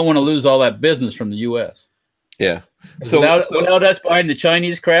we don't want to lose all that business from the U.S." Yeah. So without us buying the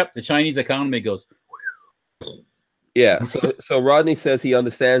Chinese crap, the Chinese economy goes. Yeah. So Rodney says he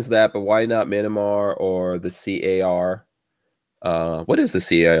understands that, but why not Myanmar or the CAR? What is the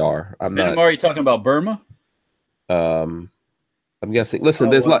CAR? Myanmar, are you talking about Burma? I I'm guessing. Listen,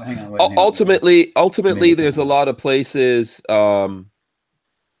 Oh, there's well, lot. hang on, wait, hang on. Ultimately, there's a lot of places. Ultimately,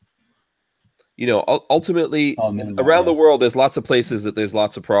 Oh, no, around the yeah. world, there's lots of places that there's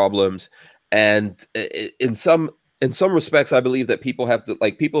lots of problems, and in some respects, I believe that people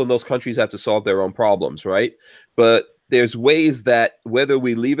in those countries have to solve their own problems, right? But there's ways that whether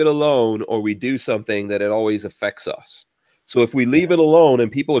we leave it alone or we do something, that it always affects us. So if we leave it alone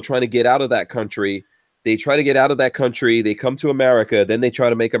and people are trying to get out of that country, they try to get out of that country, they come to America, then they try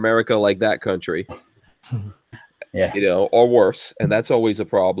to make America like that country. Yeah. Or worse, and that's always a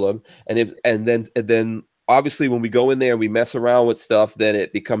problem. And then obviously when we go in there and we mess around with stuff, then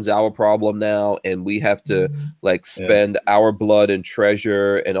it becomes our problem now, and we have to like spend our blood and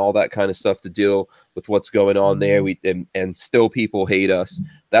treasure and all that kind of stuff to deal with what's going on there. And still people hate us.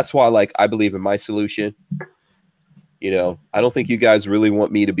 That's why, like, I believe in my solution. I don't think you guys really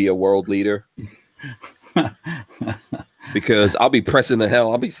want me to be a world leader. Because I'll be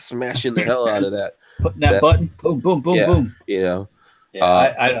I'll be smashing the hell out of that. Putting that button, boom, boom, boom, boom. Yeah,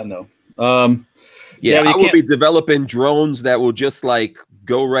 I don't know. I will be developing drones that will just like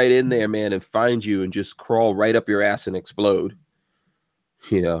go right in there, man, and find you and just crawl right up your ass and explode.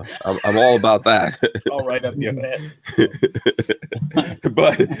 I'm all about that. All right up your ass.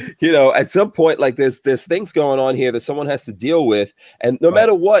 But at some point, like there's things going on here that someone has to deal with, and no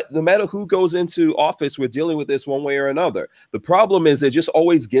matter what, no matter who goes into office, we're dealing with this one way or another. The problem is they're just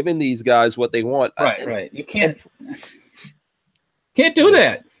always giving these guys what they want. Right. You can't do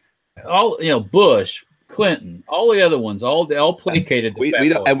that. All Bush, Clinton, all the other ones, all placated. We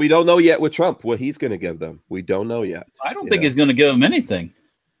don't, and we don't know yet with Trump what he's going to give them. We don't know yet. I don't think he's going to give them anything.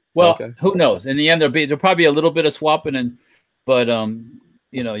 Well, who knows? In the end, there'll probably be a little bit of swapping, but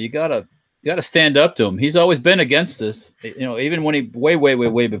you gotta stand up to him. He's always been against this. Even when he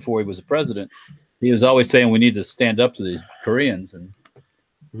way before he was a president, he was always saying we need to stand up to these Koreans, and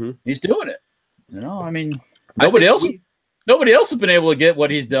he's doing it. I mean, nobody else has been able to get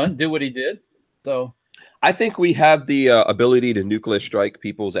what he's done, do what he did. So I think we have the ability to nuclear strike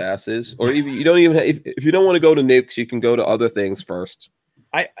people's asses, or even if you don't want to go to nukes, you can go to other things first.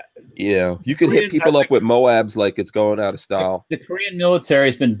 You can hit people up with Moabs like it's going out of style. The Korean military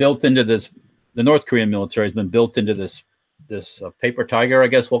has been built into this. The North Korean military has been built into this paper tiger, I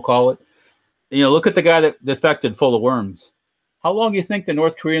guess we'll call it. Look at the guy that defected full of worms. How long do you think the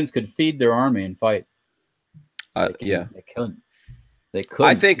North Koreans could feed their army and fight? They couldn't.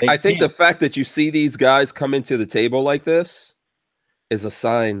 I think the fact that you see these guys come into the table like this is a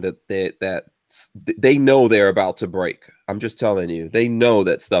sign that they know they're about to break. I'm just telling you, they know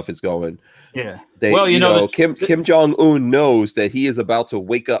that stuff is going. Yeah. Kim Jong-un knows that he is about to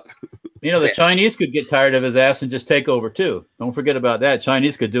wake up. The Chinese could get tired of his ass and just take over too. Don't forget about that.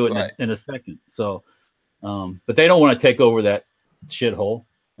 Chinese could do it in a second. So, but they don't want to take over that shithole,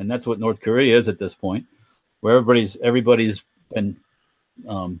 and that's what North Korea is at this point, where everybody's been.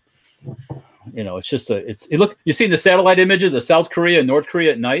 It's just look. You see the satellite images of South Korea and North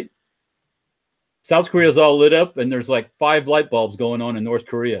Korea at night. South Korea is all lit up, and there's like 5 light bulbs going on in North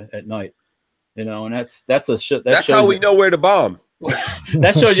Korea at night. And that's a shit. That's how we know where to bomb.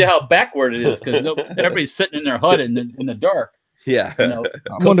 That shows you how backward it is, because everybody's sitting in their hut in the dark. Yeah. I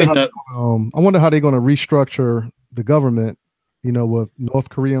wonder how they're going to restructure the government. With North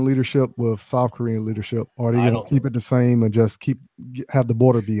Korean leadership, with South Korean leadership, are they going to keep it the same and just have the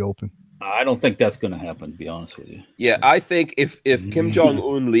border be open? I don't think that's going to happen, to be honest with you. Yeah, I think if Kim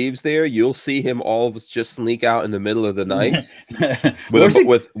Jong-un leaves there, you'll see him all just sneak out in the middle of the night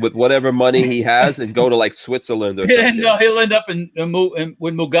with whatever money he has and go to like Switzerland or something. No, he'll end up with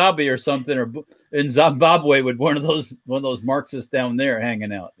Mugabe or something, or in Zimbabwe with one of those Marxists down there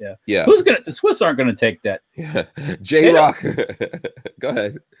hanging out. Yeah. The Swiss aren't going to take that. Yeah. J-Rock. Go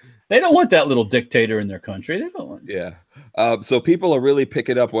ahead. They don't want that little dictator in their country. They don't want. Yeah. So people are really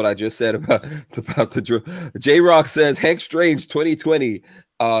picking up what I just said about the J-Rock says Hank Strange 2020,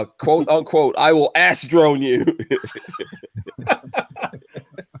 quote unquote, I will ass drone you.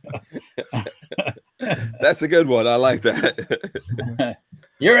 That's a good one. I like that.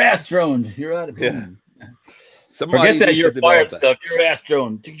 You're ass droned. You're out of here. Yeah. Forget that you're fired stuff. You're ass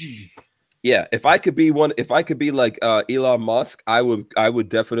droned. Yeah, if I could be like Elon Musk, I would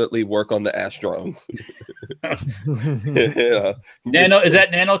definitely work on the Astros. Is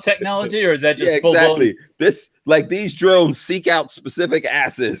that nanotechnology, or is that just exactly these drones seek out specific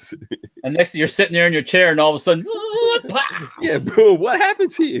asses? And next you're sitting there in your chair, and all of a sudden, yeah, bro, what happened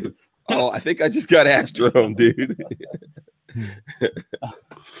to you? Oh, I think I just got Astro, dude.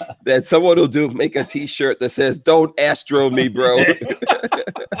 That someone will make a T-shirt that says "Don't Astro me, bro."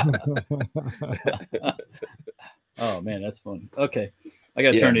 Oh man, that's fun. Okay, I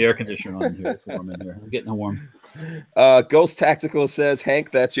got to turn the air conditioner on here. It's warm in here. I'm getting warm. Ghost Tactical says,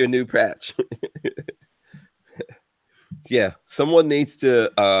 Hank, that's your new patch. Yeah, someone needs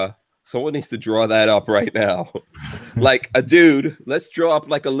to draw that up right now. Like a dude, let's draw up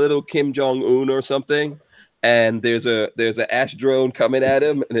like a little Kim Jong-un or something. And there's a ash drone coming at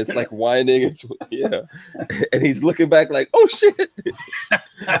him, and it's like whining. It's and he's looking back like, oh shit.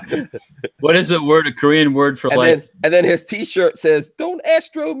 What is the word? A Korean word for and then his T-shirt says, "Don't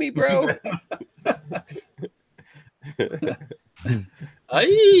astro me, bro."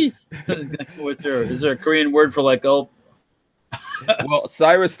 Is there a Korean word for like oh? Well,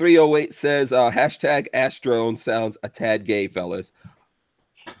 Cyrus 308 says hashtag Astrone sounds a tad gay, fellas.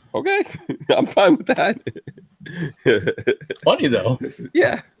 Okay, I'm fine with that. Funny though.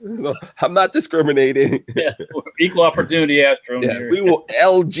 Yeah, so I'm not discriminating. Yeah, equal opportunity Astrone. Yeah, we will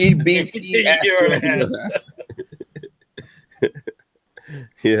LGBT Astrone.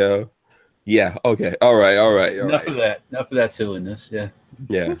 Yeah. Okay. All right. Enough of that. Enough of that silliness. Yeah.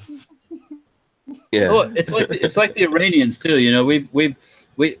 Yeah. Oh, it's like the Iranians too. You know, we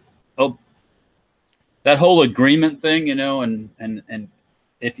that whole agreement thing. You know, and when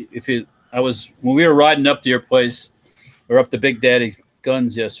we were riding up to your place or up to Big Daddy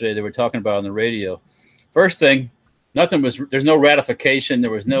Guns yesterday, they were talking about on the radio. First thing, there's no ratification.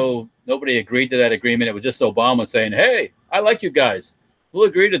 There was nobody agreed to that agreement. It was just Obama saying, "Hey, I like you guys. We'll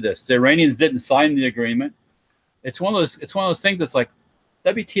agree to this." The Iranians didn't sign the agreement. It's one of those things that's like,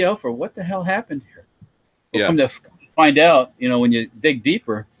 WTO for what the hell happened here? We'll come to find out, you know, when you dig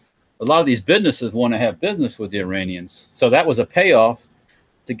deeper, a lot of these businesses want to have business with the Iranians. So that was a payoff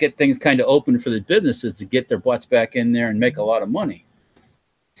to get things kind of open for the businesses to get their butts back in there and make a lot of money.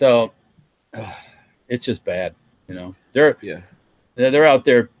 So it's just bad, you know. They're out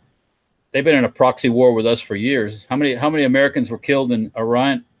there. They've been in a proxy war with us for years. How many Americans were killed in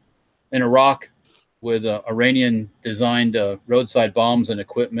Iraq with Iranian-designed roadside bombs and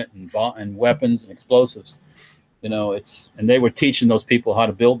equipment and weapons and explosives? You know, and they were teaching those people how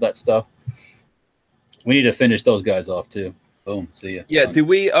to build that stuff. We need to finish those guys off too. Boom. See ya. Yeah. Do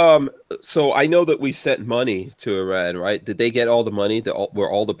we? So I know that we sent money to Iran, right? Did they get all the money?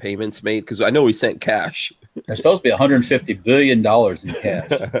 Were all the payments made? Because I know we sent cash. There's supposed to be $150 billion in cash.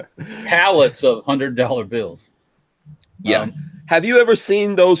 Pallets of $100 bills. Yeah. Have you ever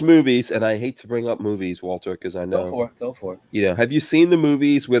seen those movies? And I hate to bring up movies, Walter, because I know. Go for it. You know, have you seen the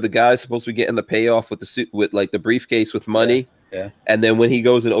movies where the guy's supposed to be getting the payoff with the suit, with like the briefcase with money? Yeah. And then when he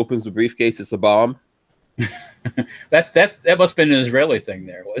goes and opens the briefcase, it's a bomb. That must have been an Israeli thing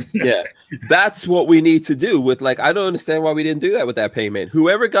there, wasn't it? Yeah, that's what we need to do with, like, I don't understand why we didn't do that with that payment.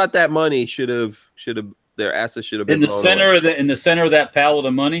 Whoever got that money should have their assets should have been in the center of that pallet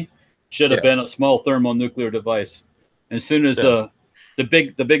of money should have been a small thermonuclear device. And as soon as the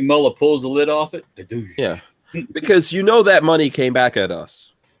big mullah pulls the lid off it, because you know that money came back at us.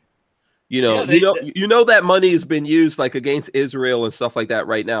 You know, that money has been used like against Israel and stuff like that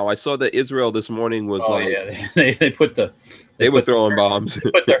right now. I saw that Israel this morning was they were throwing bombs.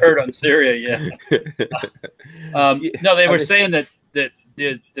 They put the hurt on Syria. No, they were saying that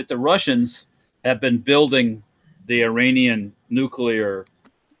the Russians have been building the Iranian nuclear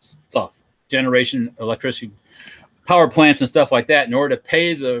stuff, generation electricity, power plants and stuff like that. In order to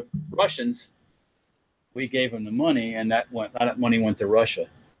pay the Russians, we gave them the money, and that money went to Russia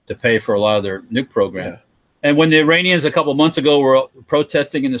to pay for a lot of their nuke program. Yeah. And when the Iranians a couple months ago were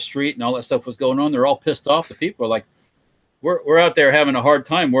protesting in the street and all that stuff was going on, they're all pissed off. The people are like, we're out there having a hard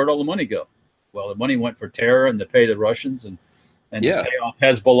time. Where'd all the money go? Well, the money went for terror and to pay the Russians and to pay off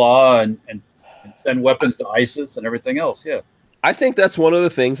Hezbollah and send weapons to ISIS and everything else. Yeah. I think that's one of the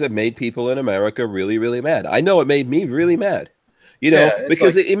things that made people in America really, really mad. I know it made me really mad. You know,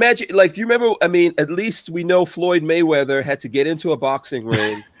 because imagine, like, do you remember? I mean, at least we know Floyd Mayweather had to get into a boxing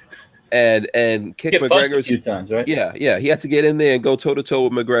ring and kick McGregor a few times, right? Yeah, he had to get in there and go toe to toe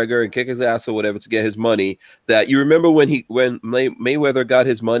with McGregor and kick his ass or whatever to get his money. That you remember when Mayweather got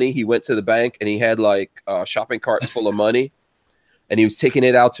his money, he went to the bank and he had like shopping carts full of money, and he was taking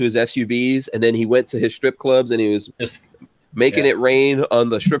it out to his SUVs, and then he went to his strip clubs and he was just making it rain on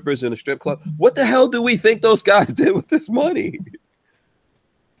the strippers in the strip club. What the hell do we think those guys did with this money?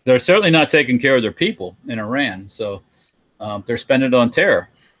 They're certainly not taking care of their people in Iran, so they're spending it on terror,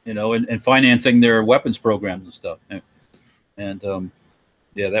 you know, and financing their weapons programs and stuff. And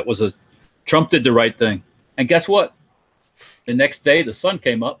that was Trump did the right thing. And guess what? The next day, the sun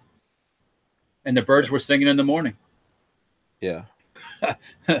came up, and the birds were singing in the morning. Yeah.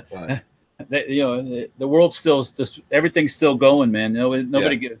 The world's still just everything's still going, man.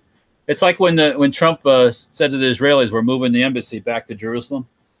 Nobody It's like when Trump said to the Israelis, "We're moving the embassy back to Jerusalem."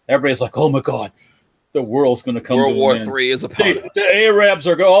 Everybody's like, "Oh my God, the world's going to come. World to War an end. III is upon us." The Arabs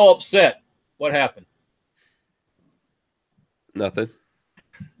are all upset. What happened? Nothing.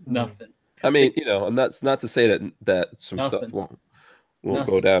 Nothing. I mean, you know, and that's not to say that some Nothing. stuff won't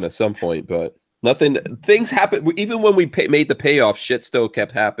go down at some point, but nothing. Things happen. Even when we made the payoff, shit still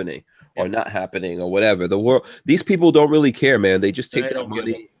kept happening or not happening or whatever. The world, these people don't really care, man. They just take that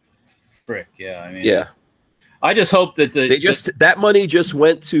money. Frick, yeah. I mean, yeah. I just hope that that money just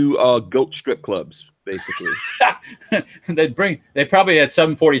went to goat strip clubs, basically. they probably had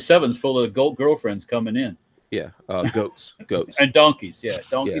 747s full of goat girlfriends coming in. Yeah, goats, and donkeys. Yeah,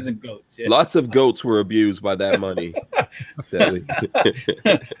 donkeys and goats. Yeah. Lots of goats were abused by that money.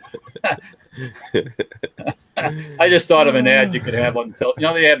 I just thought of an ad you could have on. You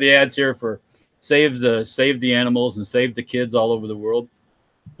know, they have the ads here for save the animals and save the kids all over the world.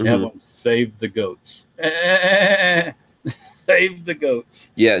 They have one, save the goats. Save the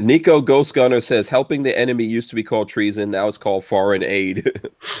goats. Yeah, Nico Ghost Gunner says helping the enemy used to be called treason. Now it's called foreign aid.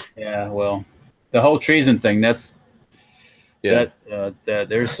 Yeah, well. The whole treason thing, there's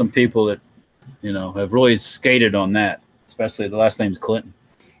some people that, you know, have really skated on that, especially the last name's Clinton.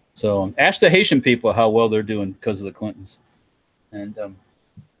 So ask the Haitian people how well they're doing because of the Clintons. And and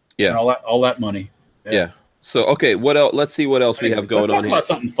all that money. Yeah. So okay, what else? Let's see what else we have going on here. Let's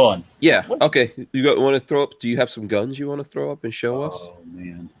talk about something fun. Yeah. Okay. You want to throw up? Do you have some guns you want to throw up and show us? Oh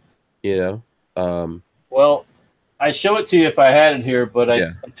man. You know. Well, I show it to you if I had it here, but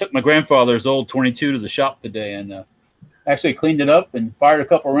I took my grandfather's old 22 to the shop today and actually cleaned it up and fired a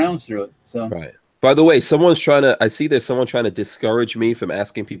couple rounds through it. So right. By the way, I see there's someone trying to discourage me from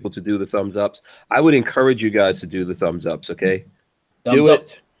asking people to do the thumbs ups. I would encourage you guys to do the thumbs ups. Okay. Do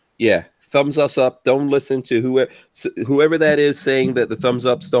it. Yeah. Thumbs us up. Don't listen to whoever that is saying that the thumbs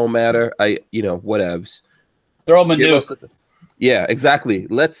ups don't matter. Whatevs. Throw them a nuke. Yeah, exactly.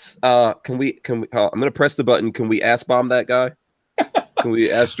 Let's can we I'm gonna press the button. Can we ass bomb that guy? Can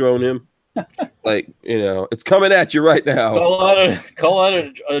we ass drone him? Like, you know, it's coming at you right now. Call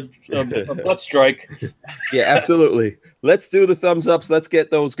out a butt strike. Yeah, absolutely. Let's do the thumbs ups. Let's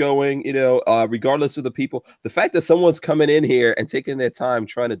get those going. You know, regardless of the people, the fact that someone's coming in here and taking their time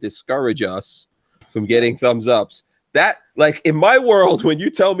trying to discourage us from getting thumbs ups. That, like, in my world, when you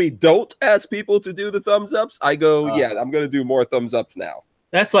tell me don't ask people to do the thumbs ups, I go, yeah, I'm going to do more thumbs ups now.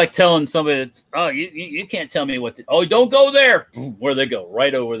 That's like telling somebody that's, you can't tell me what to, don't go there. Where they go?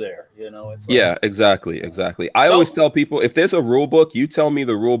 Right over there. You know, it's like, yeah, exactly. I always tell people, if there's a rule book, you tell me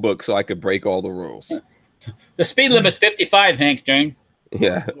the rule book so I could break all the rules. The speed limit's 55, Hank Jane.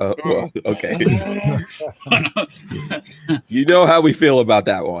 Yeah. Well, okay. You know how we feel about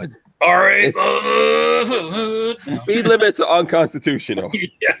that one. All right. Speed limits are unconstitutional.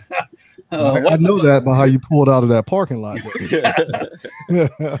 Yeah. I know that by how you pulled out of that parking lot.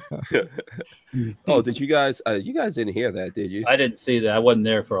 Oh, did you guys? You guys didn't hear that, did you? I didn't see that. I wasn't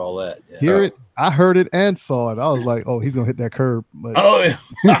there for all that. Yeah. Hear it? I heard it and saw it. I was like, "Oh, he's gonna hit that curb." But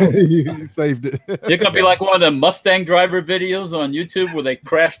he saved it. You're gonna be like one of the Mustang driver videos on YouTube where they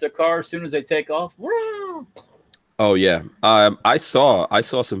crash their car as soon as they take off. Woo! Oh yeah, I saw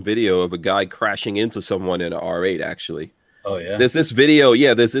some video of a guy crashing into someone in an R8 actually. Oh yeah. There's this video.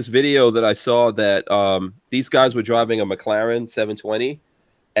 Yeah, there's this video that I saw that these guys were driving a McLaren 720,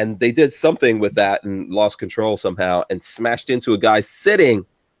 and they did something with that and lost control somehow and smashed into a guy sitting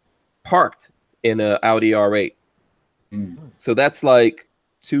parked in an Audi R8. So that's like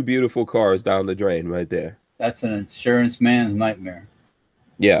two beautiful cars down the drain right there. That's an insurance man's nightmare.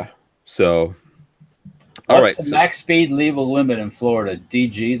 Yeah. So. What's the max speed legal limit in Florida?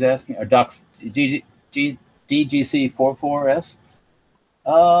 DG's asking, or Doc DGC 44S.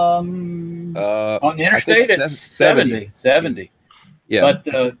 On the interstate, it's 70. Yeah.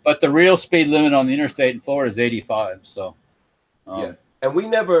 But the real speed limit on the interstate in Florida is 85. So. Yeah. And we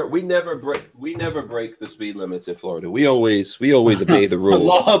never break the speed limits in Florida. We always obey the rules.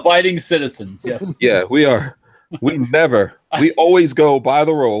 Law-abiding citizens. Yes. Yeah, we are. We always go by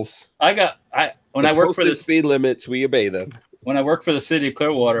the rules. When I worked for the speed limits, we obey them. When I worked for the city of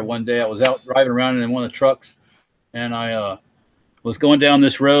Clearwater, one day I was out driving around in one of the trucks, and I was going down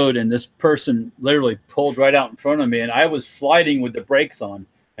this road, and this person literally pulled right out in front of me, and I was sliding with the brakes on,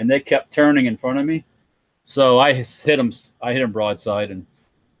 and they kept turning in front of me. So I hit them broadside, and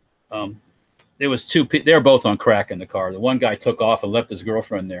it was they were both on crack in the car. The one guy took off and left his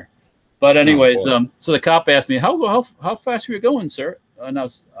girlfriend there. But anyways, so the cop asked me, how fast were you going, sir? And I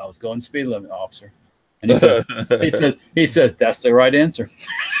was going speed limit, officer. And he says that's the right answer.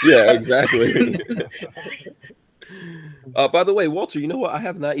 Yeah, exactly. By the way, Walter, you know what? I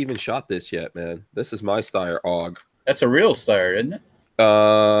have not even shot this yet, man. This is my Steyr AUG. That's a real Steyr, isn't it?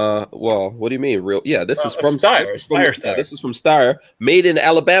 Well, what do you mean real? Yeah, this is from Steyr. Yeah, this is from Steyr, made in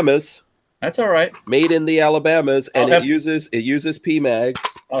Alabamas. That's all right. Made in the Alabamas, and it uses PMags.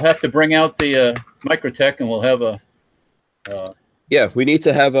 I'll have to bring out the Microtech, and we'll have a. Yeah, we need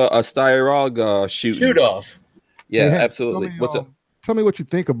to have a Steyr AUG shoot off. Yeah, absolutely. What's up? Tell me what you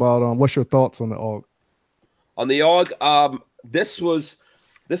think about what's your thoughts on the AUG? On the AUG, this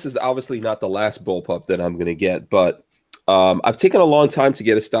is obviously not the last bullpup that I'm gonna get, but I've taken a long time to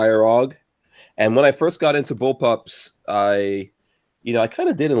get a Steyr AUG, and when I first got into bullpups, I kind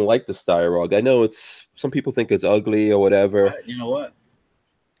of didn't like the Steyr AUG. I know some people think it's ugly or whatever. You know what?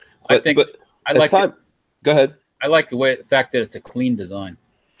 But I like time. Go ahead. I like the fact that it's a clean design.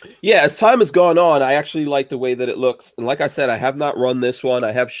 Yeah, as time has gone on, I actually like the way that it looks. And like I said, I have not run this one.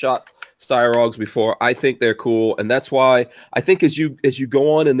 I have shot Steyr AUGs before. I think they're cool, and that's why I think as you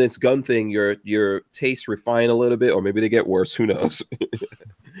go on in this gun thing, your tastes refine a little bit, or maybe they get worse. Who knows?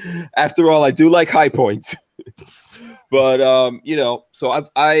 After all, I do like high points. But so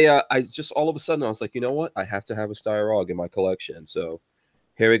I just all of a sudden I was like, you know what? I have to have a Steyr AUG in my collection. So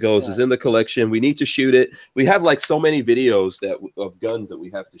here it goes. It's in the collection. We need to shoot it. We have like so many videos of guns that we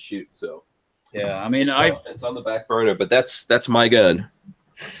have to shoot. So yeah, I mean, it's on the back burner, but that's my gun.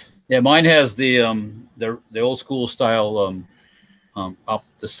 Yeah, mine has the old school style up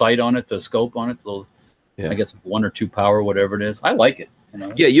the sight on it, the scope on it. I guess 1 or 2 power, whatever it is. I like it.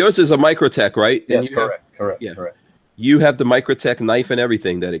 Yeah, yours is a Microtech, right? Yes, correct. Yeah, correct. You have the Microtech knife and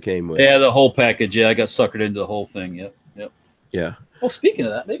everything that it came with. Yeah, the whole package. Yeah, I got suckered into the whole thing. Yep. Yeah. Well, speaking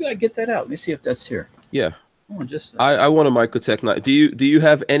of that, maybe I get that out. Let me see if that's here. Yeah. I want a Microtech knife. Do you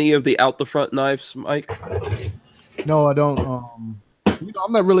have any of the out the front knives, Mike? No, I don't.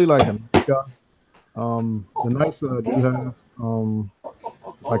 I'm not really like a knife guy. The knives that I do have,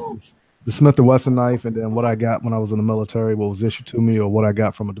 like the Smith & Wesson knife, and then what I got when I was in the military, what was issued to me, or what I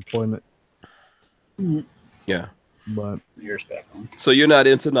got from a deployment. Yeah. But years back on. So you're not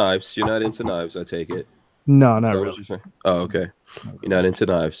into knives. You're not into knives, I take it. No, not really. Oh, okay. You're not into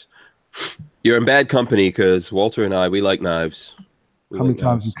knives. You're in bad company because Walter and we like knives. How many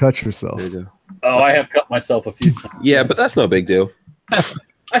times you cut yourself? There you go. Oh, I have cut myself a few times. Yeah, but that's no big deal.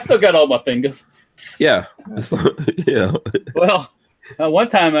 I still got all my fingers. Yeah. Yeah. Well, one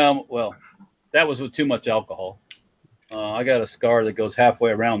time, that was with too much alcohol. I got a scar that goes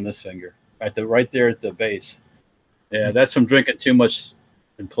halfway around this finger, right there at the base. Yeah, that's from drinking too much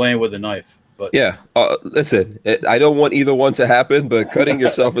and playing with a knife. But yeah, listen, I don't want either one to happen, but cutting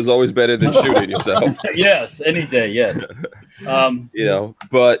yourself is always better than shooting yourself. Yes, any day, yes.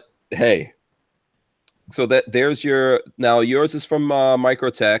 But hey, so there's yours is from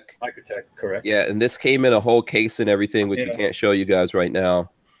Microtech. Microtech, correct. Yeah, and this came in a whole case and everything, which we can't show you guys right now.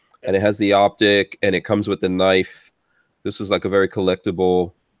 And it has the optic, and it comes with the knife. This is like a very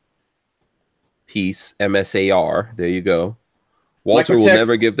collectible piece, MSAR. There you go. Walter will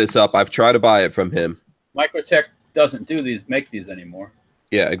never give this up. I've tried to buy it from him. Microtech doesn't make these anymore.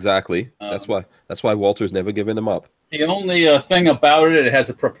 Yeah, exactly. That's why Walter's never given them up. The only thing about it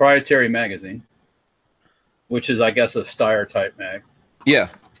has a proprietary magazine, which is, I guess, a Steyr type mag. Yeah.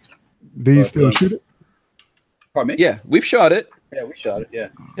 Do you still shoot it? Pardon me? Yeah, we've shot it. Yeah, we shot it. Yeah.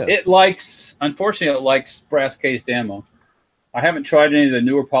 Unfortunately, it likes brass cased ammo. I haven't tried any of the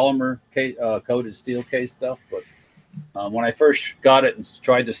newer polymer coated steel case stuff, but when I first got it and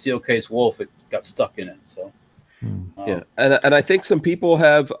tried the steel case Wolf, it got stuck in it. So yeah, and I think some people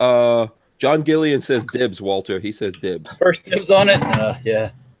have. John Gillian says dibs. Walter, he says dibs. First dibs on it.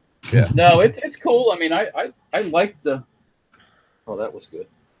 Yeah. No, it's cool. I mean, I like the. Oh, that was good.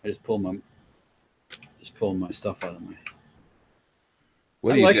 I just pulled my stuff out of my.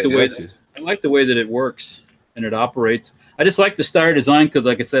 I like the way that it works and it operates. I just like the Steyr design because,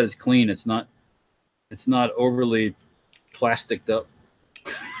 like I said, it's clean. It's not overly plasticed up,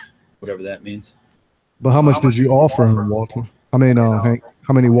 whatever that means. But how much did you offer him, Walter? I mean, Hank,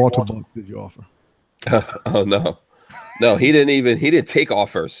 how many Walter bucks did you offer? Oh no, he didn't take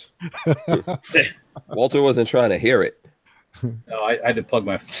offers. Walter wasn't trying to hear it. No, I had to plug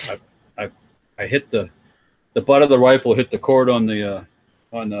I hit the butt of the rifle, hit the cord on the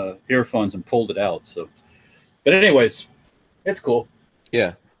earphones and pulled it out. So, but anyways, it's cool.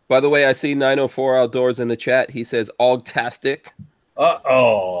 Yeah. By the way, I see 904 Outdoors in the chat. He says Augtastic.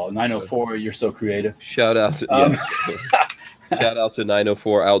 904, you're so creative. Shout out to shout out to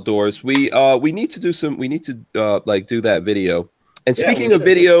 904 Outdoors. We need to do do that video. And speaking of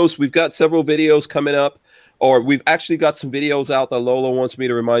videos, we've got several videos coming up, or we've actually got some videos out that Lola wants me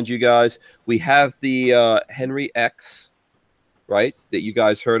to remind you guys. We have the Henry X right? That you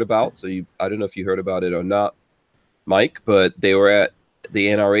guys heard about. So I don't know if you heard about it or not, Mike, but they were at the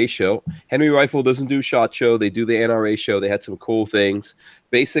NRA show. Henry Rifle doesn't do SHOT Show. They do the NRA show. They had some cool things.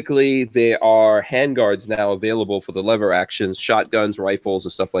 Basically, there are handguards now available for the lever actions, shotguns, rifles,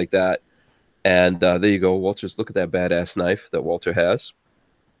 and stuff like that. And there you go, Walter's. Look at that badass knife that Walter has.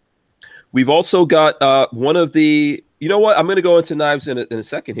 We've also got one of the. You know what? I'm going to go into knives in a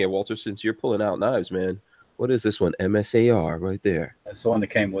second here, Walter, since you're pulling out knives, man. What is this one? MSAR right there. That's the one that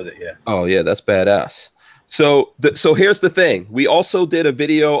came with it, yeah. Oh, yeah, that's badass. So here's the thing. We also did a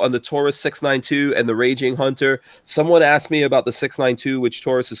video on the Taurus 692 and the Raging Hunter. Someone asked me about the 692, which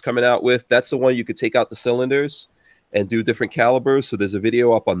Taurus is coming out with. That's the one you could take out the cylinders and do different calibers. So there's a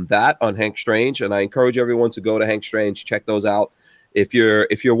video up on that on Hank Strange, and I encourage everyone to go to Hank Strange, check those out. If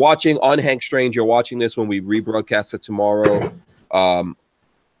you're watching on Hank Strange, you're watching this when we rebroadcast it tomorrow.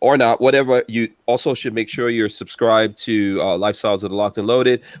 Or not, whatever. You also should make sure you're subscribed to Lifestyles of the Locked and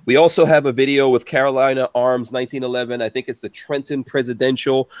Loaded. We also have a video with Carolina Arms 1911. I think it's the Trenton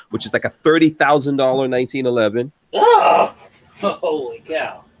Presidential, which is like a $30,000 1911. Oh, holy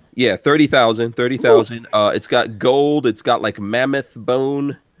cow. Yeah, 30,000. It's got gold. It's got like mammoth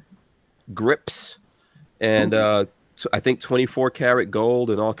bone grips. And I think 24 karat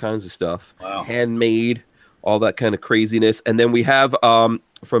gold and all kinds of stuff. Wow. Handmade, all that kind of craziness. And then we have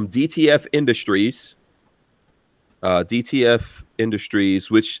from DTF Industries,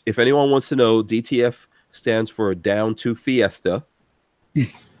 which, if anyone wants to know, DTF stands for Down to Fiesta.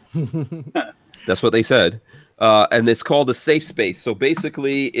 That's what they said. And it's called a safe space. So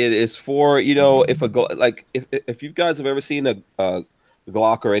basically, it is for, if you guys have ever seen a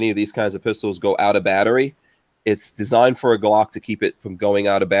Glock or any of these kinds of pistols go out of battery, it's designed for a Glock to keep it from going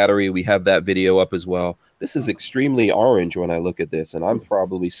out of battery. We have that video up as well. This is extremely orange when I look at this, and I'm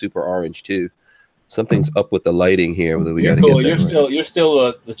probably super orange too. Something's up with the lighting here. That we got to cool. get that right. You're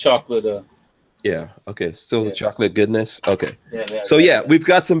still the chocolate. Yeah. Okay. Still the chocolate goodness. Okay. Yeah. So we've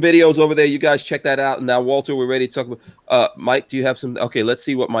got some videos over there. You guys check that out. And now, Walter, we're ready to talk about. Mike, do you have some? Okay. Let's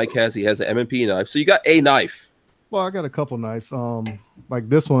see what Mike has. He has an M&P knife. So you got a knife. Well, I got a couple knives. Like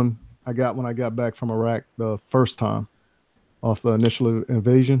this one I got when I got back from Iraq the first time off the initial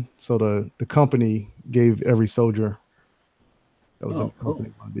invasion. So the company gave every soldier that was in the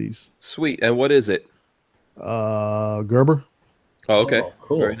company one of these. Sweet. And what is it? Gerber. Oh, okay. Oh,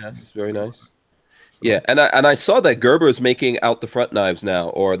 cool. Very nice. Very nice. Yeah, and I saw that Gerber is making out the front knives now,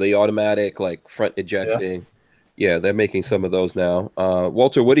 or the automatic like front ejecting. Yeah, they're making some of those now.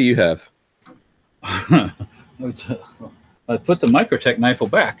 Walter, what do you have? I put the Microtech knife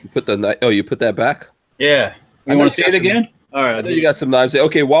back. You put the knife. Oh, you put that back? Yeah. You want to see it again? All right. I know you got some knives.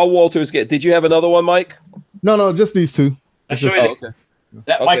 Okay, while Walter's did you have another one, Mike? No, just these two. I'll show you. Okay.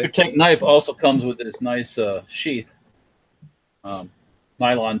 That Microtech knife also comes with this nice sheath,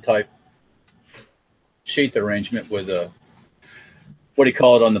 nylon type sheath arrangement with what do you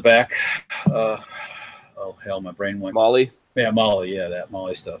call it on the back? Oh hell, my brain went. Molly. Yeah, Molly. Yeah, that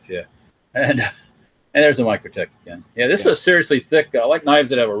Molly stuff. Yeah, and there's a Microtech again. Yeah, this is a seriously thick. I like knives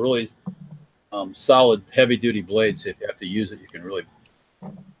that have a really solid, heavy-duty blade. So if you have to use it, you can really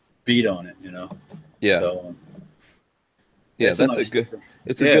beat on it. You know. Yeah. So, yeah, that's a good.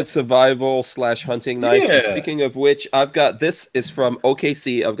 It's a good survival / hunting knife. Yeah. And speaking of which, I've got this is from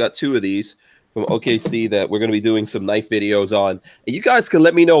OKC. I've got two of these from OKC that we're going to be doing some knife videos on. And you guys can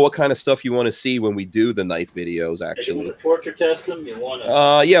let me know what kind of stuff you want to see when we do the knife videos. Actually, you want to torture test them? You want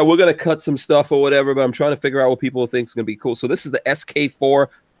to? Yeah, we're going to cut some stuff or whatever. But I'm trying to figure out what people think is going to be cool. So this is the SK4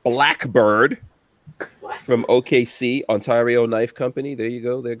 Blackbird from OKC, Ontario Knife Company. There you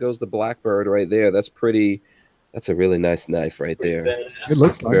go. There goes the Blackbird right there. That's pretty. That's a really nice knife right there. It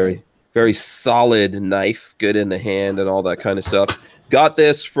looks nice. Very, very solid knife, good in the hand and all that kind of stuff. Got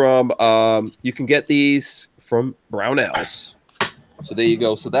this from, you can get these from Brownells. So there you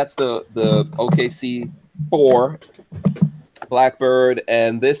go. So that's the OKC 4 Blackbird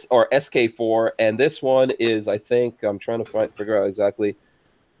and this, or SK4. And this one is, I think, I'm trying to figure out exactly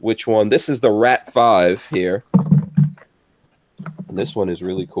which one. This is the Rat 5 here. And this one is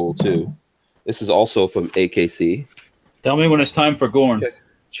really cool too. This is also from AKC. Tell me when it's time for Gorn.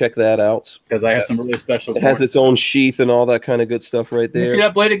 Check that out. Because I have some really special. It has its own sheath and all that kind of good stuff right there. You see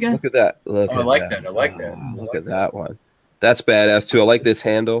that blade again? Look at that. I like that. I like that. Look at that one. That's badass too. I like this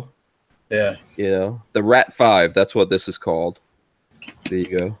handle. Yeah. You know, the Rat 5. That's what this is called. There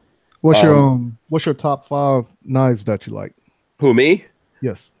you go. What's your top 5 knives that you like? Who, me?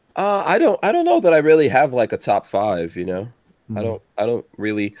 Yes. I don't know that I really have like a top 5, you know. I don't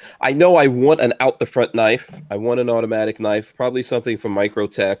really. I know I want an out the front knife. I want an automatic knife, probably something from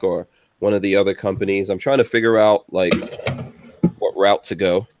Microtech or one of the other companies. I'm trying to figure out like route to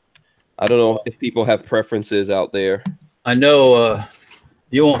go. I don't know if people have preferences out there. I know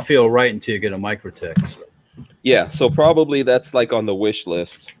you won't feel right until you get a Microtech. So. Yeah, so probably that's like on the wish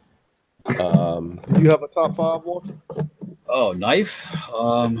list. Do you have a top 5, Walter? Oh, knife.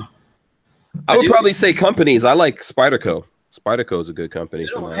 I would probably say companies. I like Spyderco. Spyderco is a good company.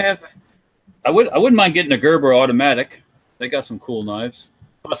 I wouldn't mind getting a Gerber automatic. They got some cool knives.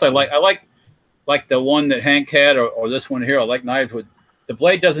 Plus, I like the one that Hank had, or this one here. I like knives with the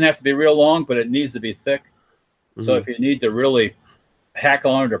blade doesn't have to be real long, but it needs to be thick. Mm-hmm. So if you need to really hack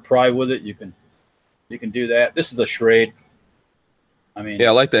on it or pry with it, you can do that. This is a Schrade. I mean, yeah,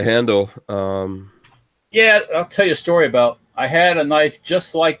 I like the handle. Yeah, I'll tell you a story about. I had a knife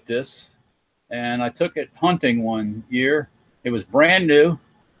just like this, and I took it hunting one year. It was brand new.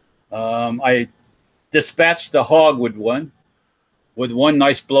 I dispatched the hog with one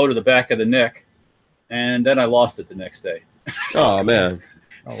nice blow to the back of the neck, and then I lost it the next day. Oh, man.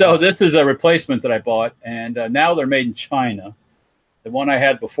 So this is a replacement that I bought, and now they're made in China. The one I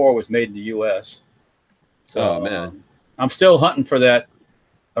had before was made in the U.S. So, man. I'm still hunting for that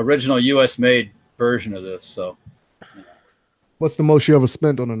original U.S.-made version of this. So, what's the most you ever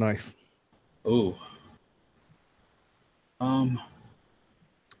spent on a knife? Ooh.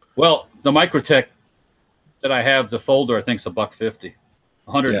 Well, the Microtech that I have, the folder, I think is $150,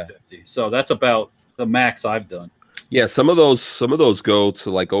 $150. Yeah. So that's about the max I've done. Yeah, some of those go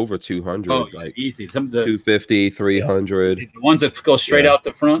to like over 200. Oh, yeah, like easy. 250, 300. Yeah. The ones that go straight out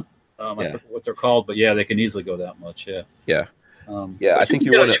the front, I forget what they're called, but yeah, they can easily go that much. Yeah. Yeah. I think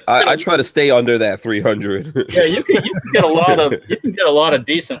you want to. I try to stay under that 300. Yeah, you can get a lot of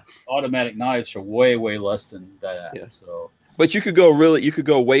decent automatic knives for way less than that. Yeah. So. But you could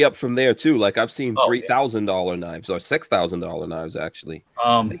go way up from there too. Like I've seen $3,000 knives or $6,000 knives actually.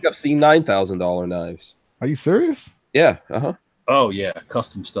 I think I've seen $9,000 knives. Are you serious? Yeah. Uh-huh. Oh yeah,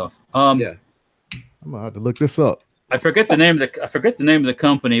 custom stuff. Yeah. I'm gonna have to look this up. I forget the name of the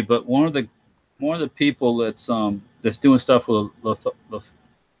company, but one of the people that's doing stuff with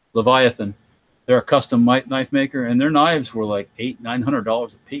Leviathan, they're a custom knife maker, and their knives were like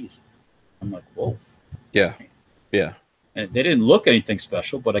 $800-900 a piece. I'm like, whoa. Yeah. Yeah. And they didn't look anything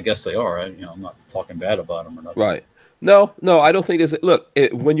special, but I guess they are. I'm not talking bad about them or nothing. Right. No, I don't think there's. Look,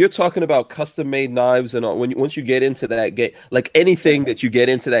 when you're talking about custom-made knives and all, once you get into that game, like anything that you get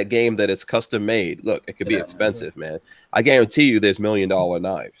into that game that is custom-made, look, it could be expensive, man. I guarantee you, there's $1 million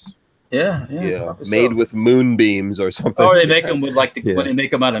knives. Yeah, made with moonbeams or something. Or they make them with like when they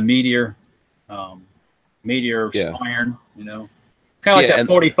make them out of meteor iron, kind of like that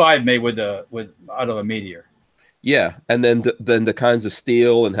 45 made out of a meteor. Yeah, and then the kinds of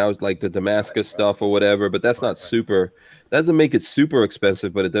steel and how like the Damascus stuff or whatever, but that's not super. That doesn't make it super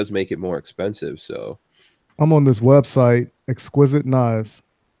expensive, but it does make it more expensive. So, I'm on this website, Exquisite Knives,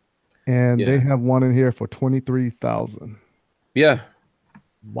 and they have one in here for $23,000. Yeah.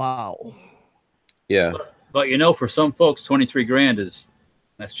 Wow. Yeah. But for some folks, $23,000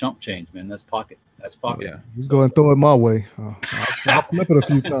 that's chump change, man. That's pocket. That's pocket. Yeah. You go and throw it my way. I'll flip it a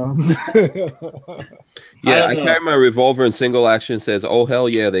few times. Yeah, I carry my revolver in single action. Says, oh hell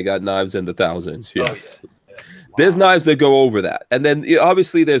yeah, they got knives in the thousands. Yes. Oh, yeah. Wow. There's knives that go over that, and then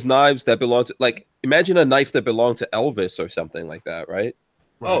obviously there's knives that belong to, like, imagine a knife that belonged to Elvis or something like that, right?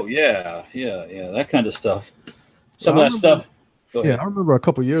 Oh yeah, that kind of stuff. Some of that stuff. Yeah, I remember a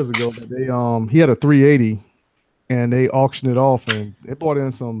couple years ago that he had a 380, and they auctioned it off, and they brought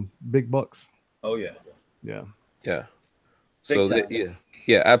in some big bucks. Oh yeah. So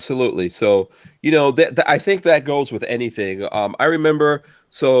yeah, absolutely. So I think that goes with anything. I remember.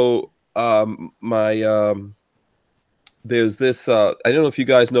 So there's this. I don't know if you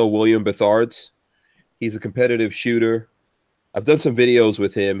guys know William Bethards. He's a competitive shooter. I've done some videos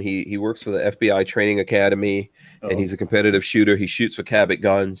with him. He works for the FBI Training Academy, and he's a competitive shooter. He shoots for Cabot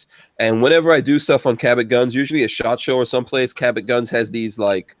Guns. And whenever I do stuff on Cabot Guns, usually a SHOT Show or someplace, Cabot Guns has these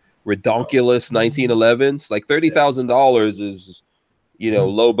like redonkulous 1911s. Like $30,000 is,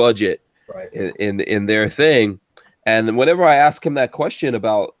 low budget in their thing. And whenever I ask him that question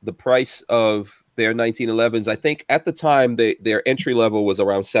about the price of their 1911s, I think at the time their entry level was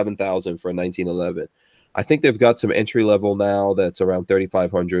around $7,000 for a 1911. I think they've got some entry level now that's around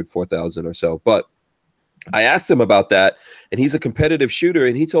 $3,500, $4,000 or so. But I asked him about that, and he's a competitive shooter,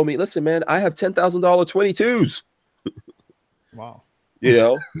 and he told me, "Listen, man, I have $10,000 22s." Wow.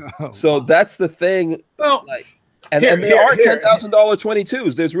 So that's the thing. Well, and there are $10,000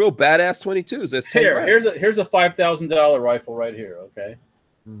 22s. There's real badass 22s. There's here's a $5,000 rifle right here. Okay.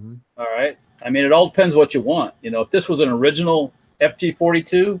 Mm-hmm. All right. I mean, it all depends what you want. If this was an original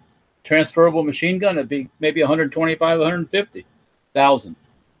FG42 transferable machine gun, it'd be maybe 125, 150. $1,000.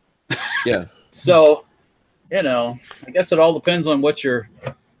 Yeah. So, you know, I guess it all depends on what your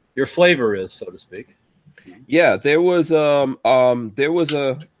flavor is, so to speak. Yeah, there was the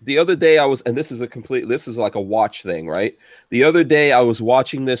other day I was, and this is like a watch thing, right? The other day I was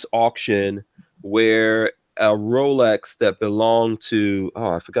watching this auction where a Rolex that belonged to,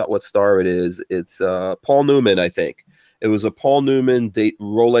 I forgot what star it is. It's Paul Newman, I think. It was a Paul Newman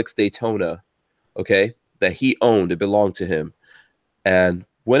Rolex Daytona, okay, that he owned. It belonged to him. And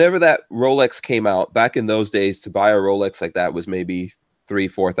whenever that Rolex came out, back in those days, to buy a Rolex like that was maybe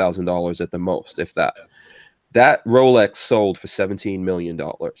 $3,000-$4,000 at the most, if that. That Rolex sold for $17 million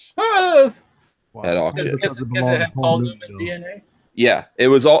Wow. at auction. Guess it had Paul Newman DNA. Yeah, it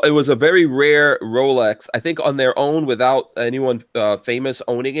was a very rare Rolex. I think on their own, without anyone famous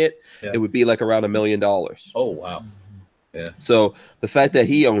owning it, it would be like around $1 million. Oh wow! Yeah. So the fact that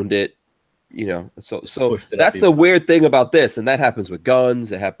he owned it, you know, so that's the weird thing about this, and that happens with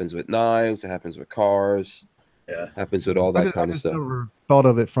guns, it happens with knives, it happens with cars, it happens with all that kind of stuff. I never thought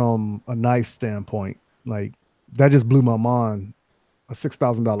of it from a knife standpoint. Like that just blew my mind. A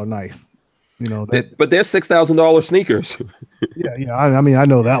 $6,000 knife. You know, but they're $6,000 sneakers. yeah. I mean, I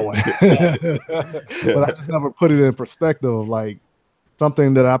know that one, but I just never put it in perspective of like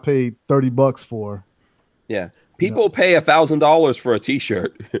something that I paid $30 for. Yeah, people pay $1,000 for a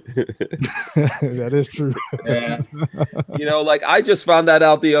T-shirt. That is true. Yeah. You know, like I just found that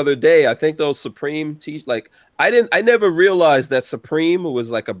out the other day. I think those Supreme like I never realized that Supreme was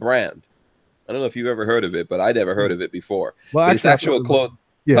like a brand. I don't know if you've ever heard of it, but I never heard of it before. Well, but it's actual clothes.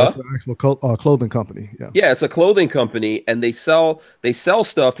 Yeah, it's an actual clothing company. Yeah, it's a clothing company, and they sell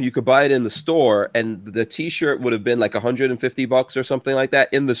stuff. You could buy it in the store, and the T-shirt would have been like $150 or something like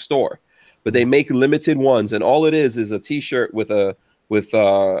that in the store. But they make limited ones, and all it is a T-shirt with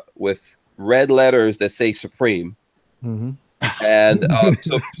red letters that say Supreme. Mm-hmm. And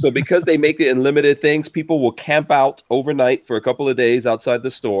so because they make it in limited things, people will camp out overnight for a couple of days outside the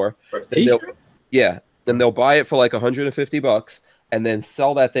store. Then they'll buy it for like $150. And then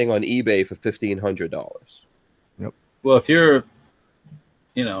sell that thing on eBay for $1,500. Yep. Well, if you're,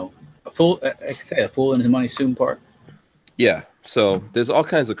 you know, a fool in his money soon part. Yeah. So there's all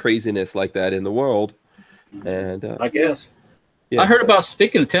kinds of craziness like that in the world, and I guess. Yeah. I heard about,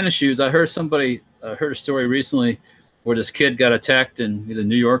 speaking of tennis shoes, I heard a story recently where this kid got attacked in either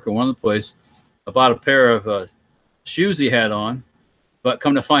New York or one of the places about a pair of shoes he had on, but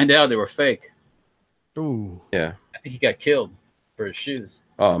come to find out they were fake. Ooh. Yeah. I think he got killed for his shoes.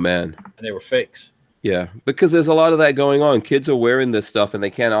 Oh man. And they were fakes. Yeah, because there's a lot of that going on. Kids are wearing this stuff and they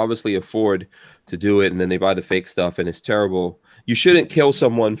can't obviously afford to do it, and then they buy the fake stuff, and it's terrible. You shouldn't kill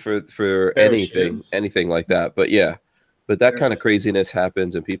someone for anything like that. But yeah, but that kind of craziness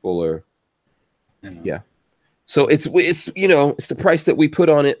happens, and people are So it's you know, it's the price that we put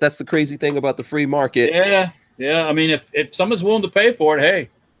on it. That's the crazy thing about the free market. Yeah. I mean, if someone's willing to pay for it, hey.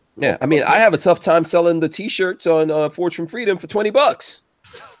 Yeah, I mean, I have a tough time selling the T-shirts on Forge from Freedom for $20.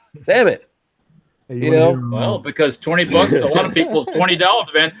 Damn it! You know, well, because $20, a lot of people,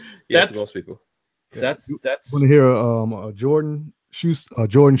 $20, man. That's most people. That's. Want to hear a Jordan shoe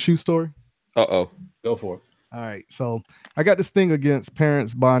story? Go for it. All right, so I got this thing against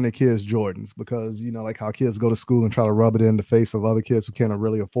parents buying their kids Jordans because, you know, like how kids go to school and try to rub it in the face of other kids who can't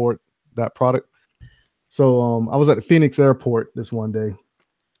really afford that product. So I was at the Phoenix airport this one day,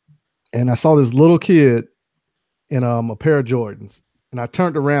 and I saw this little kid in a pair of Jordans. And I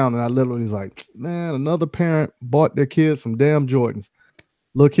turned around and I literally was like, man, another parent bought their kids some damn Jordans.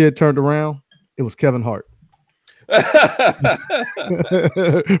 Little kid turned around. It was Kevin Hart.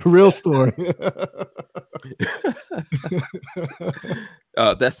 Real story.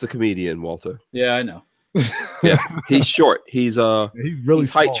 That's the comedian, Walter. Yeah, I know. Yeah, he's short. He's really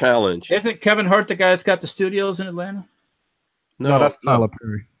he's height challenged. Isn't Kevin Hart the guy that's got the studios in Atlanta? No, that's Tyler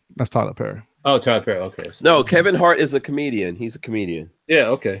Perry. That's Tyler Perry. Oh, Tyler Perry. Okay. So no, Kevin Hart is a comedian. He's a comedian. Yeah.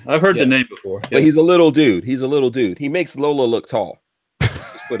 Okay. I've heard the name before. But he's a little dude. He makes Lola look tall.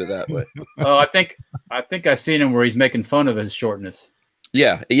 Let's put it that way. Oh, I think I've seen him where he's making fun of his shortness.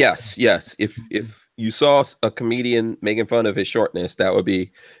 Yeah. Yes. If you saw a comedian making fun of his shortness, that would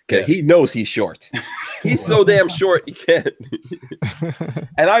be. He knows he's short. He's so damn short you can't.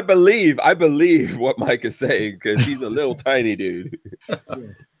 And I believe what Mike is saying because he's a little tiny dude.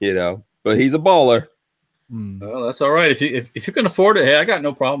 You know. But he's a baller. Well, that's all right. If you can afford it, hey, I got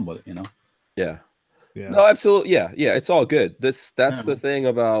no problem with it. You know. Yeah. No, absolutely. Yeah. It's all good. That's the thing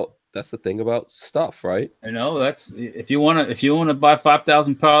about stuff, right? You know, that's if you want to buy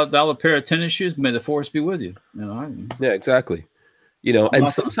 $5,000 pair of tennis shoes, may the force be with you. You know. Yeah, exactly. You know, and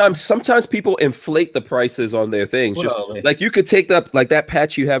sometimes people inflate the prices on their things. Just like you could take that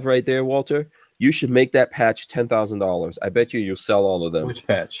patch you have right there, Walter. You should make that patch $10,000. I bet you'll sell all of them. Which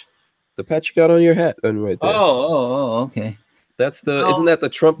patch? The patch you got on your hat, and right there. Oh, okay. That's isn't that the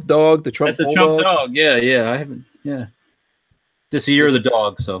Trump dog? The Trump. That's the Trump dog. Yeah. I haven't. Yeah. This year of the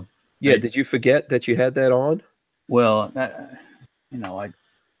dog. So. Yeah. Did you forget that you had that on? Well,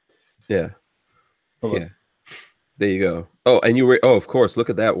 Yeah. Yeah. There you go. Oh, and you were. Oh, of course.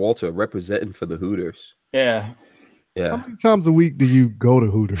 Look at that, Walter, representing for the Hooters. Yeah. How many times a week do you go to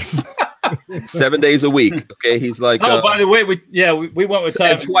Hooters? 7 days a week. Okay, he's like. Oh, by the way, we went with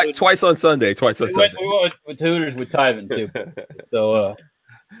Tyven twice on Sunday. We went with Hooters with Tyven too. So.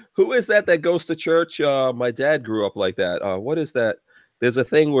 Who is that goes to church? My dad grew up like that. What is that? There's a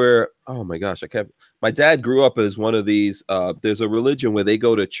thing where, oh my gosh, I can't. My dad grew up as one of these. There's a religion where they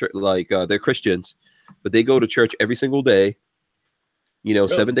go to church, like they're Christians, but they go to church every single day. You know,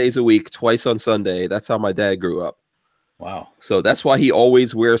 7 days a week, twice on Sunday. That's how my dad grew up. Wow. So that's why he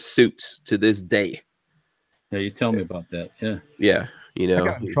always wears suits to this day. Yeah, you tell me about that. Yeah. Yeah. You know, I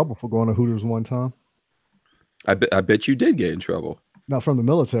got in trouble for going to Hooters one time. I bet you did get in trouble. Not from the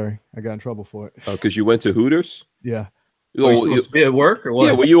military. I got in trouble for it. Oh, because you went to Hooters? Yeah. Were you supposed to be at work or what?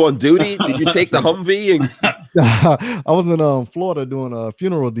 Yeah, were you on duty? Did you take the Humvee? And I was in Florida doing a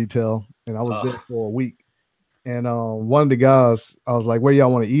funeral detail, and I was there for a week. And one of the guys, I was like, "Where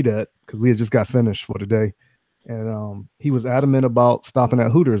y'all want to eat at?" Because we had just got finished for the day. And he was adamant about stopping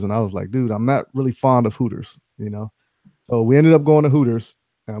at Hooters, and I was like, "Dude, I'm not really fond of Hooters, you know." So we ended up going to Hooters,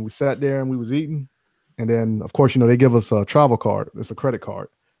 and we sat there and we was eating. And then, of course, you know, they give us a travel card. It's a credit card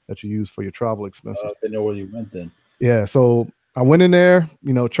that you use for your travel expenses. I didn't know where you went then. Yeah, so I went in there,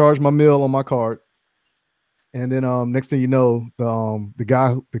 you know, charged my meal on my card, and then next thing you know,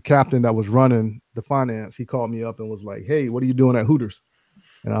 the captain that was running the finance, he called me up and was like, "Hey, what are you doing at Hooters?"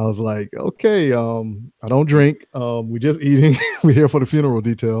 And I was like, "Okay, I don't drink. We're just eating. We're here for the funeral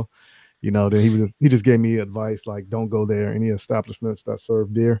detail." You know, then he just gave me advice like, "Don't go there. Any establishments that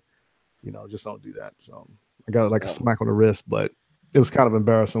serve beer, you know, just don't do that." So I got like a smack on the wrist, but it was kind of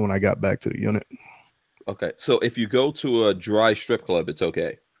embarrassing when I got back to the unit. Okay, so if you go to a dry strip club, it's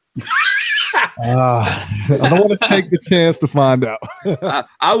okay. I don't want to take the chance to find out.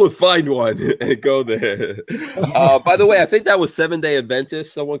 I would find one and go there. By the way, I think that was 7 Day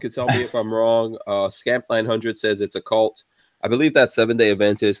Adventist. Someone could tell me if I'm wrong. Scamp 900 says it's a cult. I believe that's 7 Day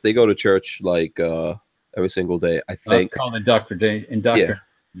Adventist. They go to church like every single day. I think. It's called inductor.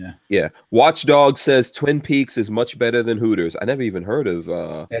 Yeah. Watchdog says Twin Peaks is much better than Hooters. I never even heard of.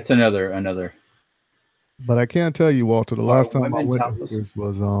 That's another. But I can tell you, Walter, the last time I went to Hooters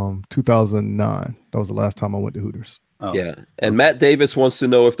was 2009. That was the last time I went to Hooters. Oh. Yeah. And Matt Davis wants to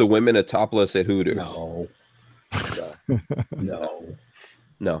know if the women are topless at Hooters. No.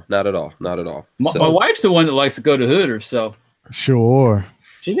 No, not at all. Not at all. My wife's the one that likes to go to Hooters, so. Sure.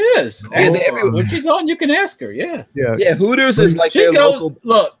 She is. When she's on, you can ask her. Yeah. Hooters is like their local.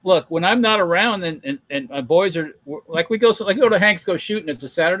 Look. When I'm not around, and my boys are like, we go to Hank's go shooting. It's a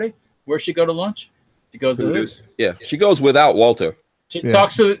Saturday. Where she go to lunch? She goes to Hooters. Yeah, she goes without Walter. She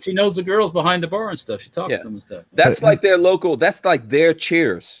talks to. She knows the girls behind the bar and stuff. She talks to them and stuff. That's like their local. That's like their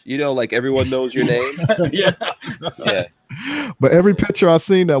Cheers. You know, like everyone knows your name. Yeah. But every picture I've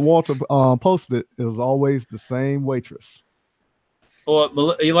seen that Walter posted is always the same waitress.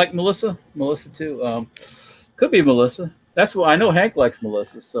 Well, you like Melissa? Melissa too. Could be Melissa. That's why I know Hank likes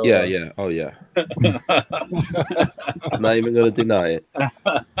Melissa. So yeah. Oh yeah. I'm not even gonna deny it.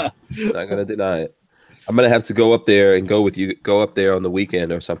 Not gonna deny it. I'm gonna have to go up there and go with you. Go up there on the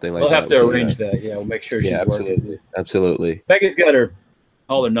weekend or something like that. We'll have to arrange that. Yeah, we'll make sure she's working. Absolutely. Peggy's got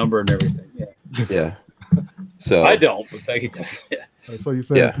all her number and everything. Yeah. Yeah. So I don't, but Peggy does. Yeah. So you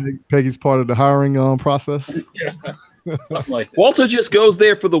saying Peggy's part of the hiring process? Yeah. Something like that. Walter just goes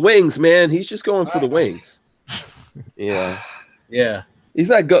there for the wings, man. He's just going for the wings. Yeah. Yeah. He's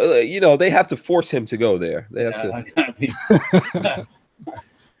not they have to force him to go there. They have to.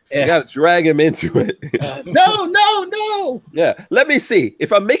 You got to drag him into it. No. Yeah. Let me see.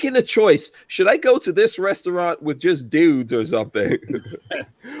 If I'm making a choice, should I go to this restaurant with just dudes or something?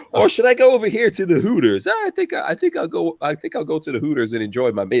 Or should I go over here to the Hooters? I think I'll go to the Hooters and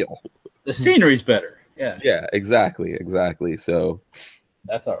enjoy my meal. The scenery's better. Yeah. Yeah, exactly. So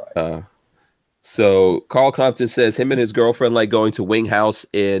that's all right. So Carl Compton says him and his girlfriend like going to Wing House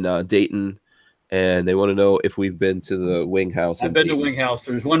in Dayton. And they want to know if we've been to the Wing House. I've been to Wing House.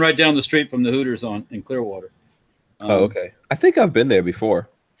 There's one right down the street from the Hooters in Clearwater. Okay. I think I've been there before.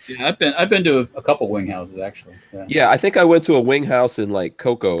 Yeah, I've been to a couple Wing Houses actually. Yeah, I think I went to a Wing House in like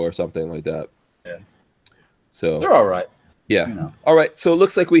Cocoa or something like that. Yeah. So they're all right. Yeah. You know. All right. So it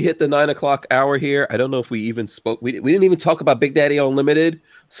looks like we hit the 9 o'clock hour here. I don't know if we even spoke. We didn't even talk about Big Daddy Unlimited.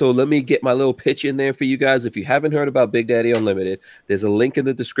 So let me get my little pitch in there for you guys. If you haven't heard about Big Daddy Unlimited, there's a link in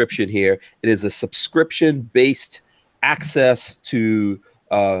the description here. It is a subscription-based access to,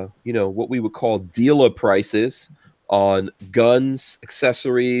 what we would call dealer prices on guns,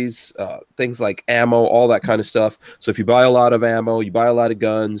 accessories, things like ammo, all that kind of stuff. So if you buy a lot of ammo, you buy a lot of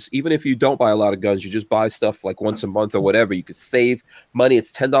guns, even if you don't buy a lot of guns, you just buy stuff like once a month or whatever, you could save money.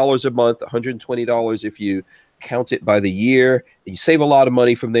 It's $10 a month, $120 if you count it by the year. You save a lot of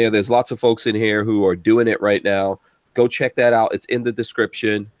money from there. There's lots of folks in here who are doing it right now. Go check that out. It's in the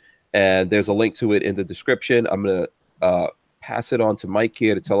description, and there's a link to it in the description. I'm going to pass it on to Mike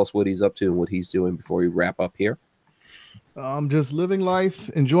here to tell us what he's up to and what he's doing before we wrap up here. I'm just living life,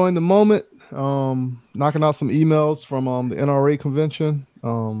 enjoying the moment, knocking out some emails from the NRA convention.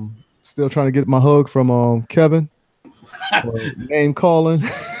 Still trying to get my hug from Kevin. Name calling.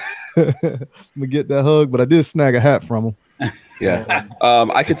 I'm gonna get that hug, but I did snag a hat from him. Yeah.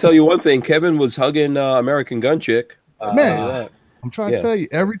 I can tell you one thing. Kevin was hugging American Gun Chick. Man, I'm trying to tell you,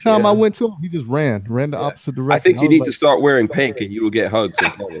 every time I went to him, he just ran the opposite direction. I think you need to start wearing pink and you will get hugs.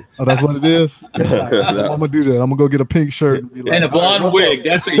 Oh, that's what it is? I'm going to do that. I'm going to go get a pink shirt. And, and a blonde wig.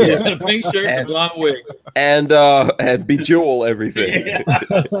 That's what you get. A pink shirt and a blonde wig. And bejewel everything.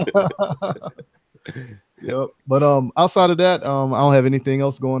 Yep. But outside of that, I don't have anything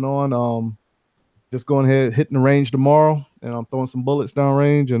else going on. Just going ahead, hitting the range tomorrow, and I'm throwing some bullets down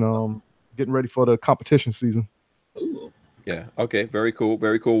range, and getting ready for the competition season. Ooh. Yeah. Okay. Very cool.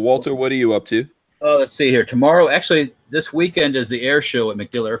 Very cool. Walter, what are you up to? Oh, let's see here. Tomorrow, actually, this weekend is the air show at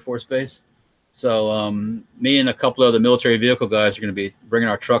MacDill Air Force Base. So me and a couple of the military vehicle guys are going to be bringing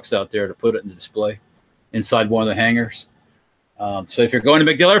our trucks out there to put it in the display inside one of the hangars. So if you're going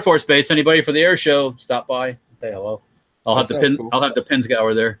to MacDill Air Force Base, anybody for the air show, stop by, say hello. I'll have the pin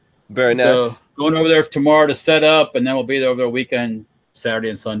scour there. Very nice. So going over there tomorrow to set up, and then we'll be there over the weekend, Saturday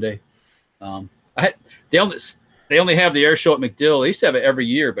and Sunday. They only have the air show at MacDill. They used to have it every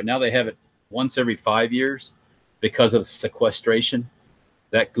year, but now they have it once every 5 years because of sequestration,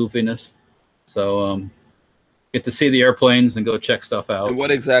 that goofiness. So get to see the airplanes and go check stuff out. And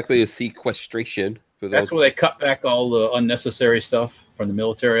what exactly is sequestration? That's where they cut back all the unnecessary stuff from the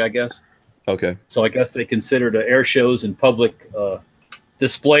military, I guess. Okay. So I guess they consider the air shows and public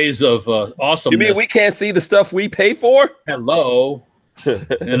displays of awesomeness. You mean we can't see the stuff we pay for? Hello.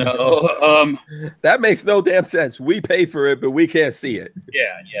 That makes no damn sense. We pay for it, but we can't see it.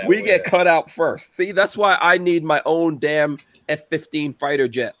 Yeah. We get cut out first. See, that's why I need my own damn F-15 fighter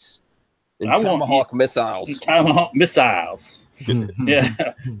jets and Tomahawk missiles. Tomahawk missiles.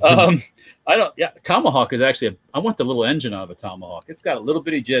 Yeah. Tomahawk is actually I want the little engine out of a Tomahawk. It's got a little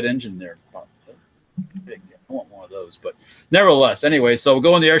bitty jet engine there. Big. I want one of those, but nevertheless, anyway, so we'll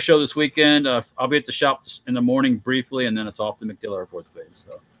go on the air show this weekend. I'll be at the shop in the morning briefly, and then it's off to MacDill Air Force Base.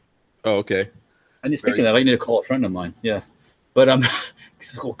 So. Oh, okay. And speaking of that, I need to call a friend of mine. Yeah, but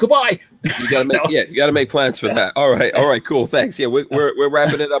goodbye. You gotta make plans for that. All right, cool. Thanks. Yeah, we're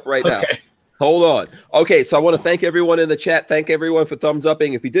wrapping it up right now. Hold on. Okay, so I want to thank everyone in the chat. Thank everyone for thumbs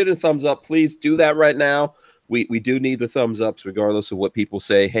upping. If you didn't thumbs up, please do that right now. We do need the thumbs ups, regardless of what people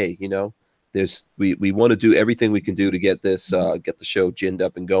say. Hey, we want to do everything we can do to get this get the show ginned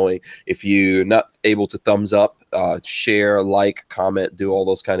up and going. If you're not able to thumbs up, share, like, comment, do all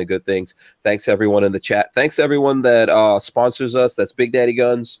those kind of good things. Thanks everyone in the chat. Thanks everyone that sponsors us. That's Big Daddy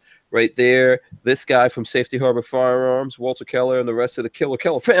Guns right there. This guy from Safety Harbor Firearms, Walter Keller, and the rest of the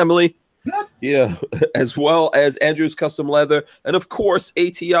Killer family. Yeah, as well as Andrew's Custom Leather, and of course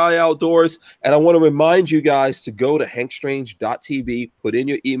ATI Outdoors. And I want to remind you guys to go to hankstrange.tv, put in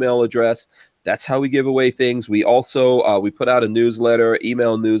your email address. That's how we give away things. We also we put out a newsletter,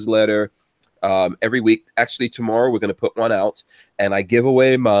 email newsletter every week. Actually, tomorrow we're going to put one out, and I give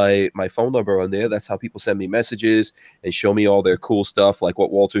away my phone number on there. That's how people send me messages and show me all their cool stuff, like what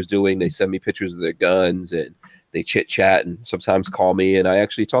Walter's doing. They send me pictures of their guns, and they chit chat and sometimes call me, and I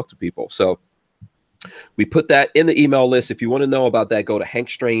actually talk to people. So we put that in the email list. If you want to know about that, go to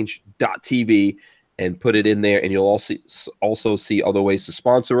hankstrange.tv and put it in there, and you'll also see other ways to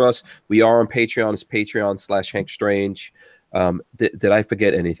sponsor us. We are on Patreon. It's patreon.com/hankstrange. Did I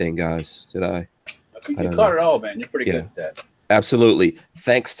forget anything, guys? Did I? I think you caught it all, man. You're pretty good at that. Absolutely.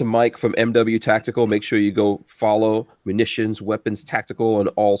 Thanks to Mike from MW Tactical. Make sure you go follow Munitions Weapons Tactical on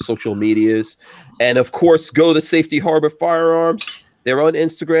all social medias. And of course, go to Safety Harbor Firearms. They're on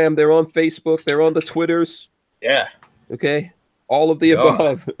Instagram. They're on Facebook. They're on the Twitters. Yeah. Okay. All of the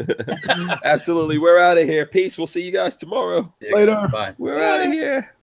above. Absolutely. We're out of here. Peace. We'll see you guys tomorrow. Later. Bye. We're out of here.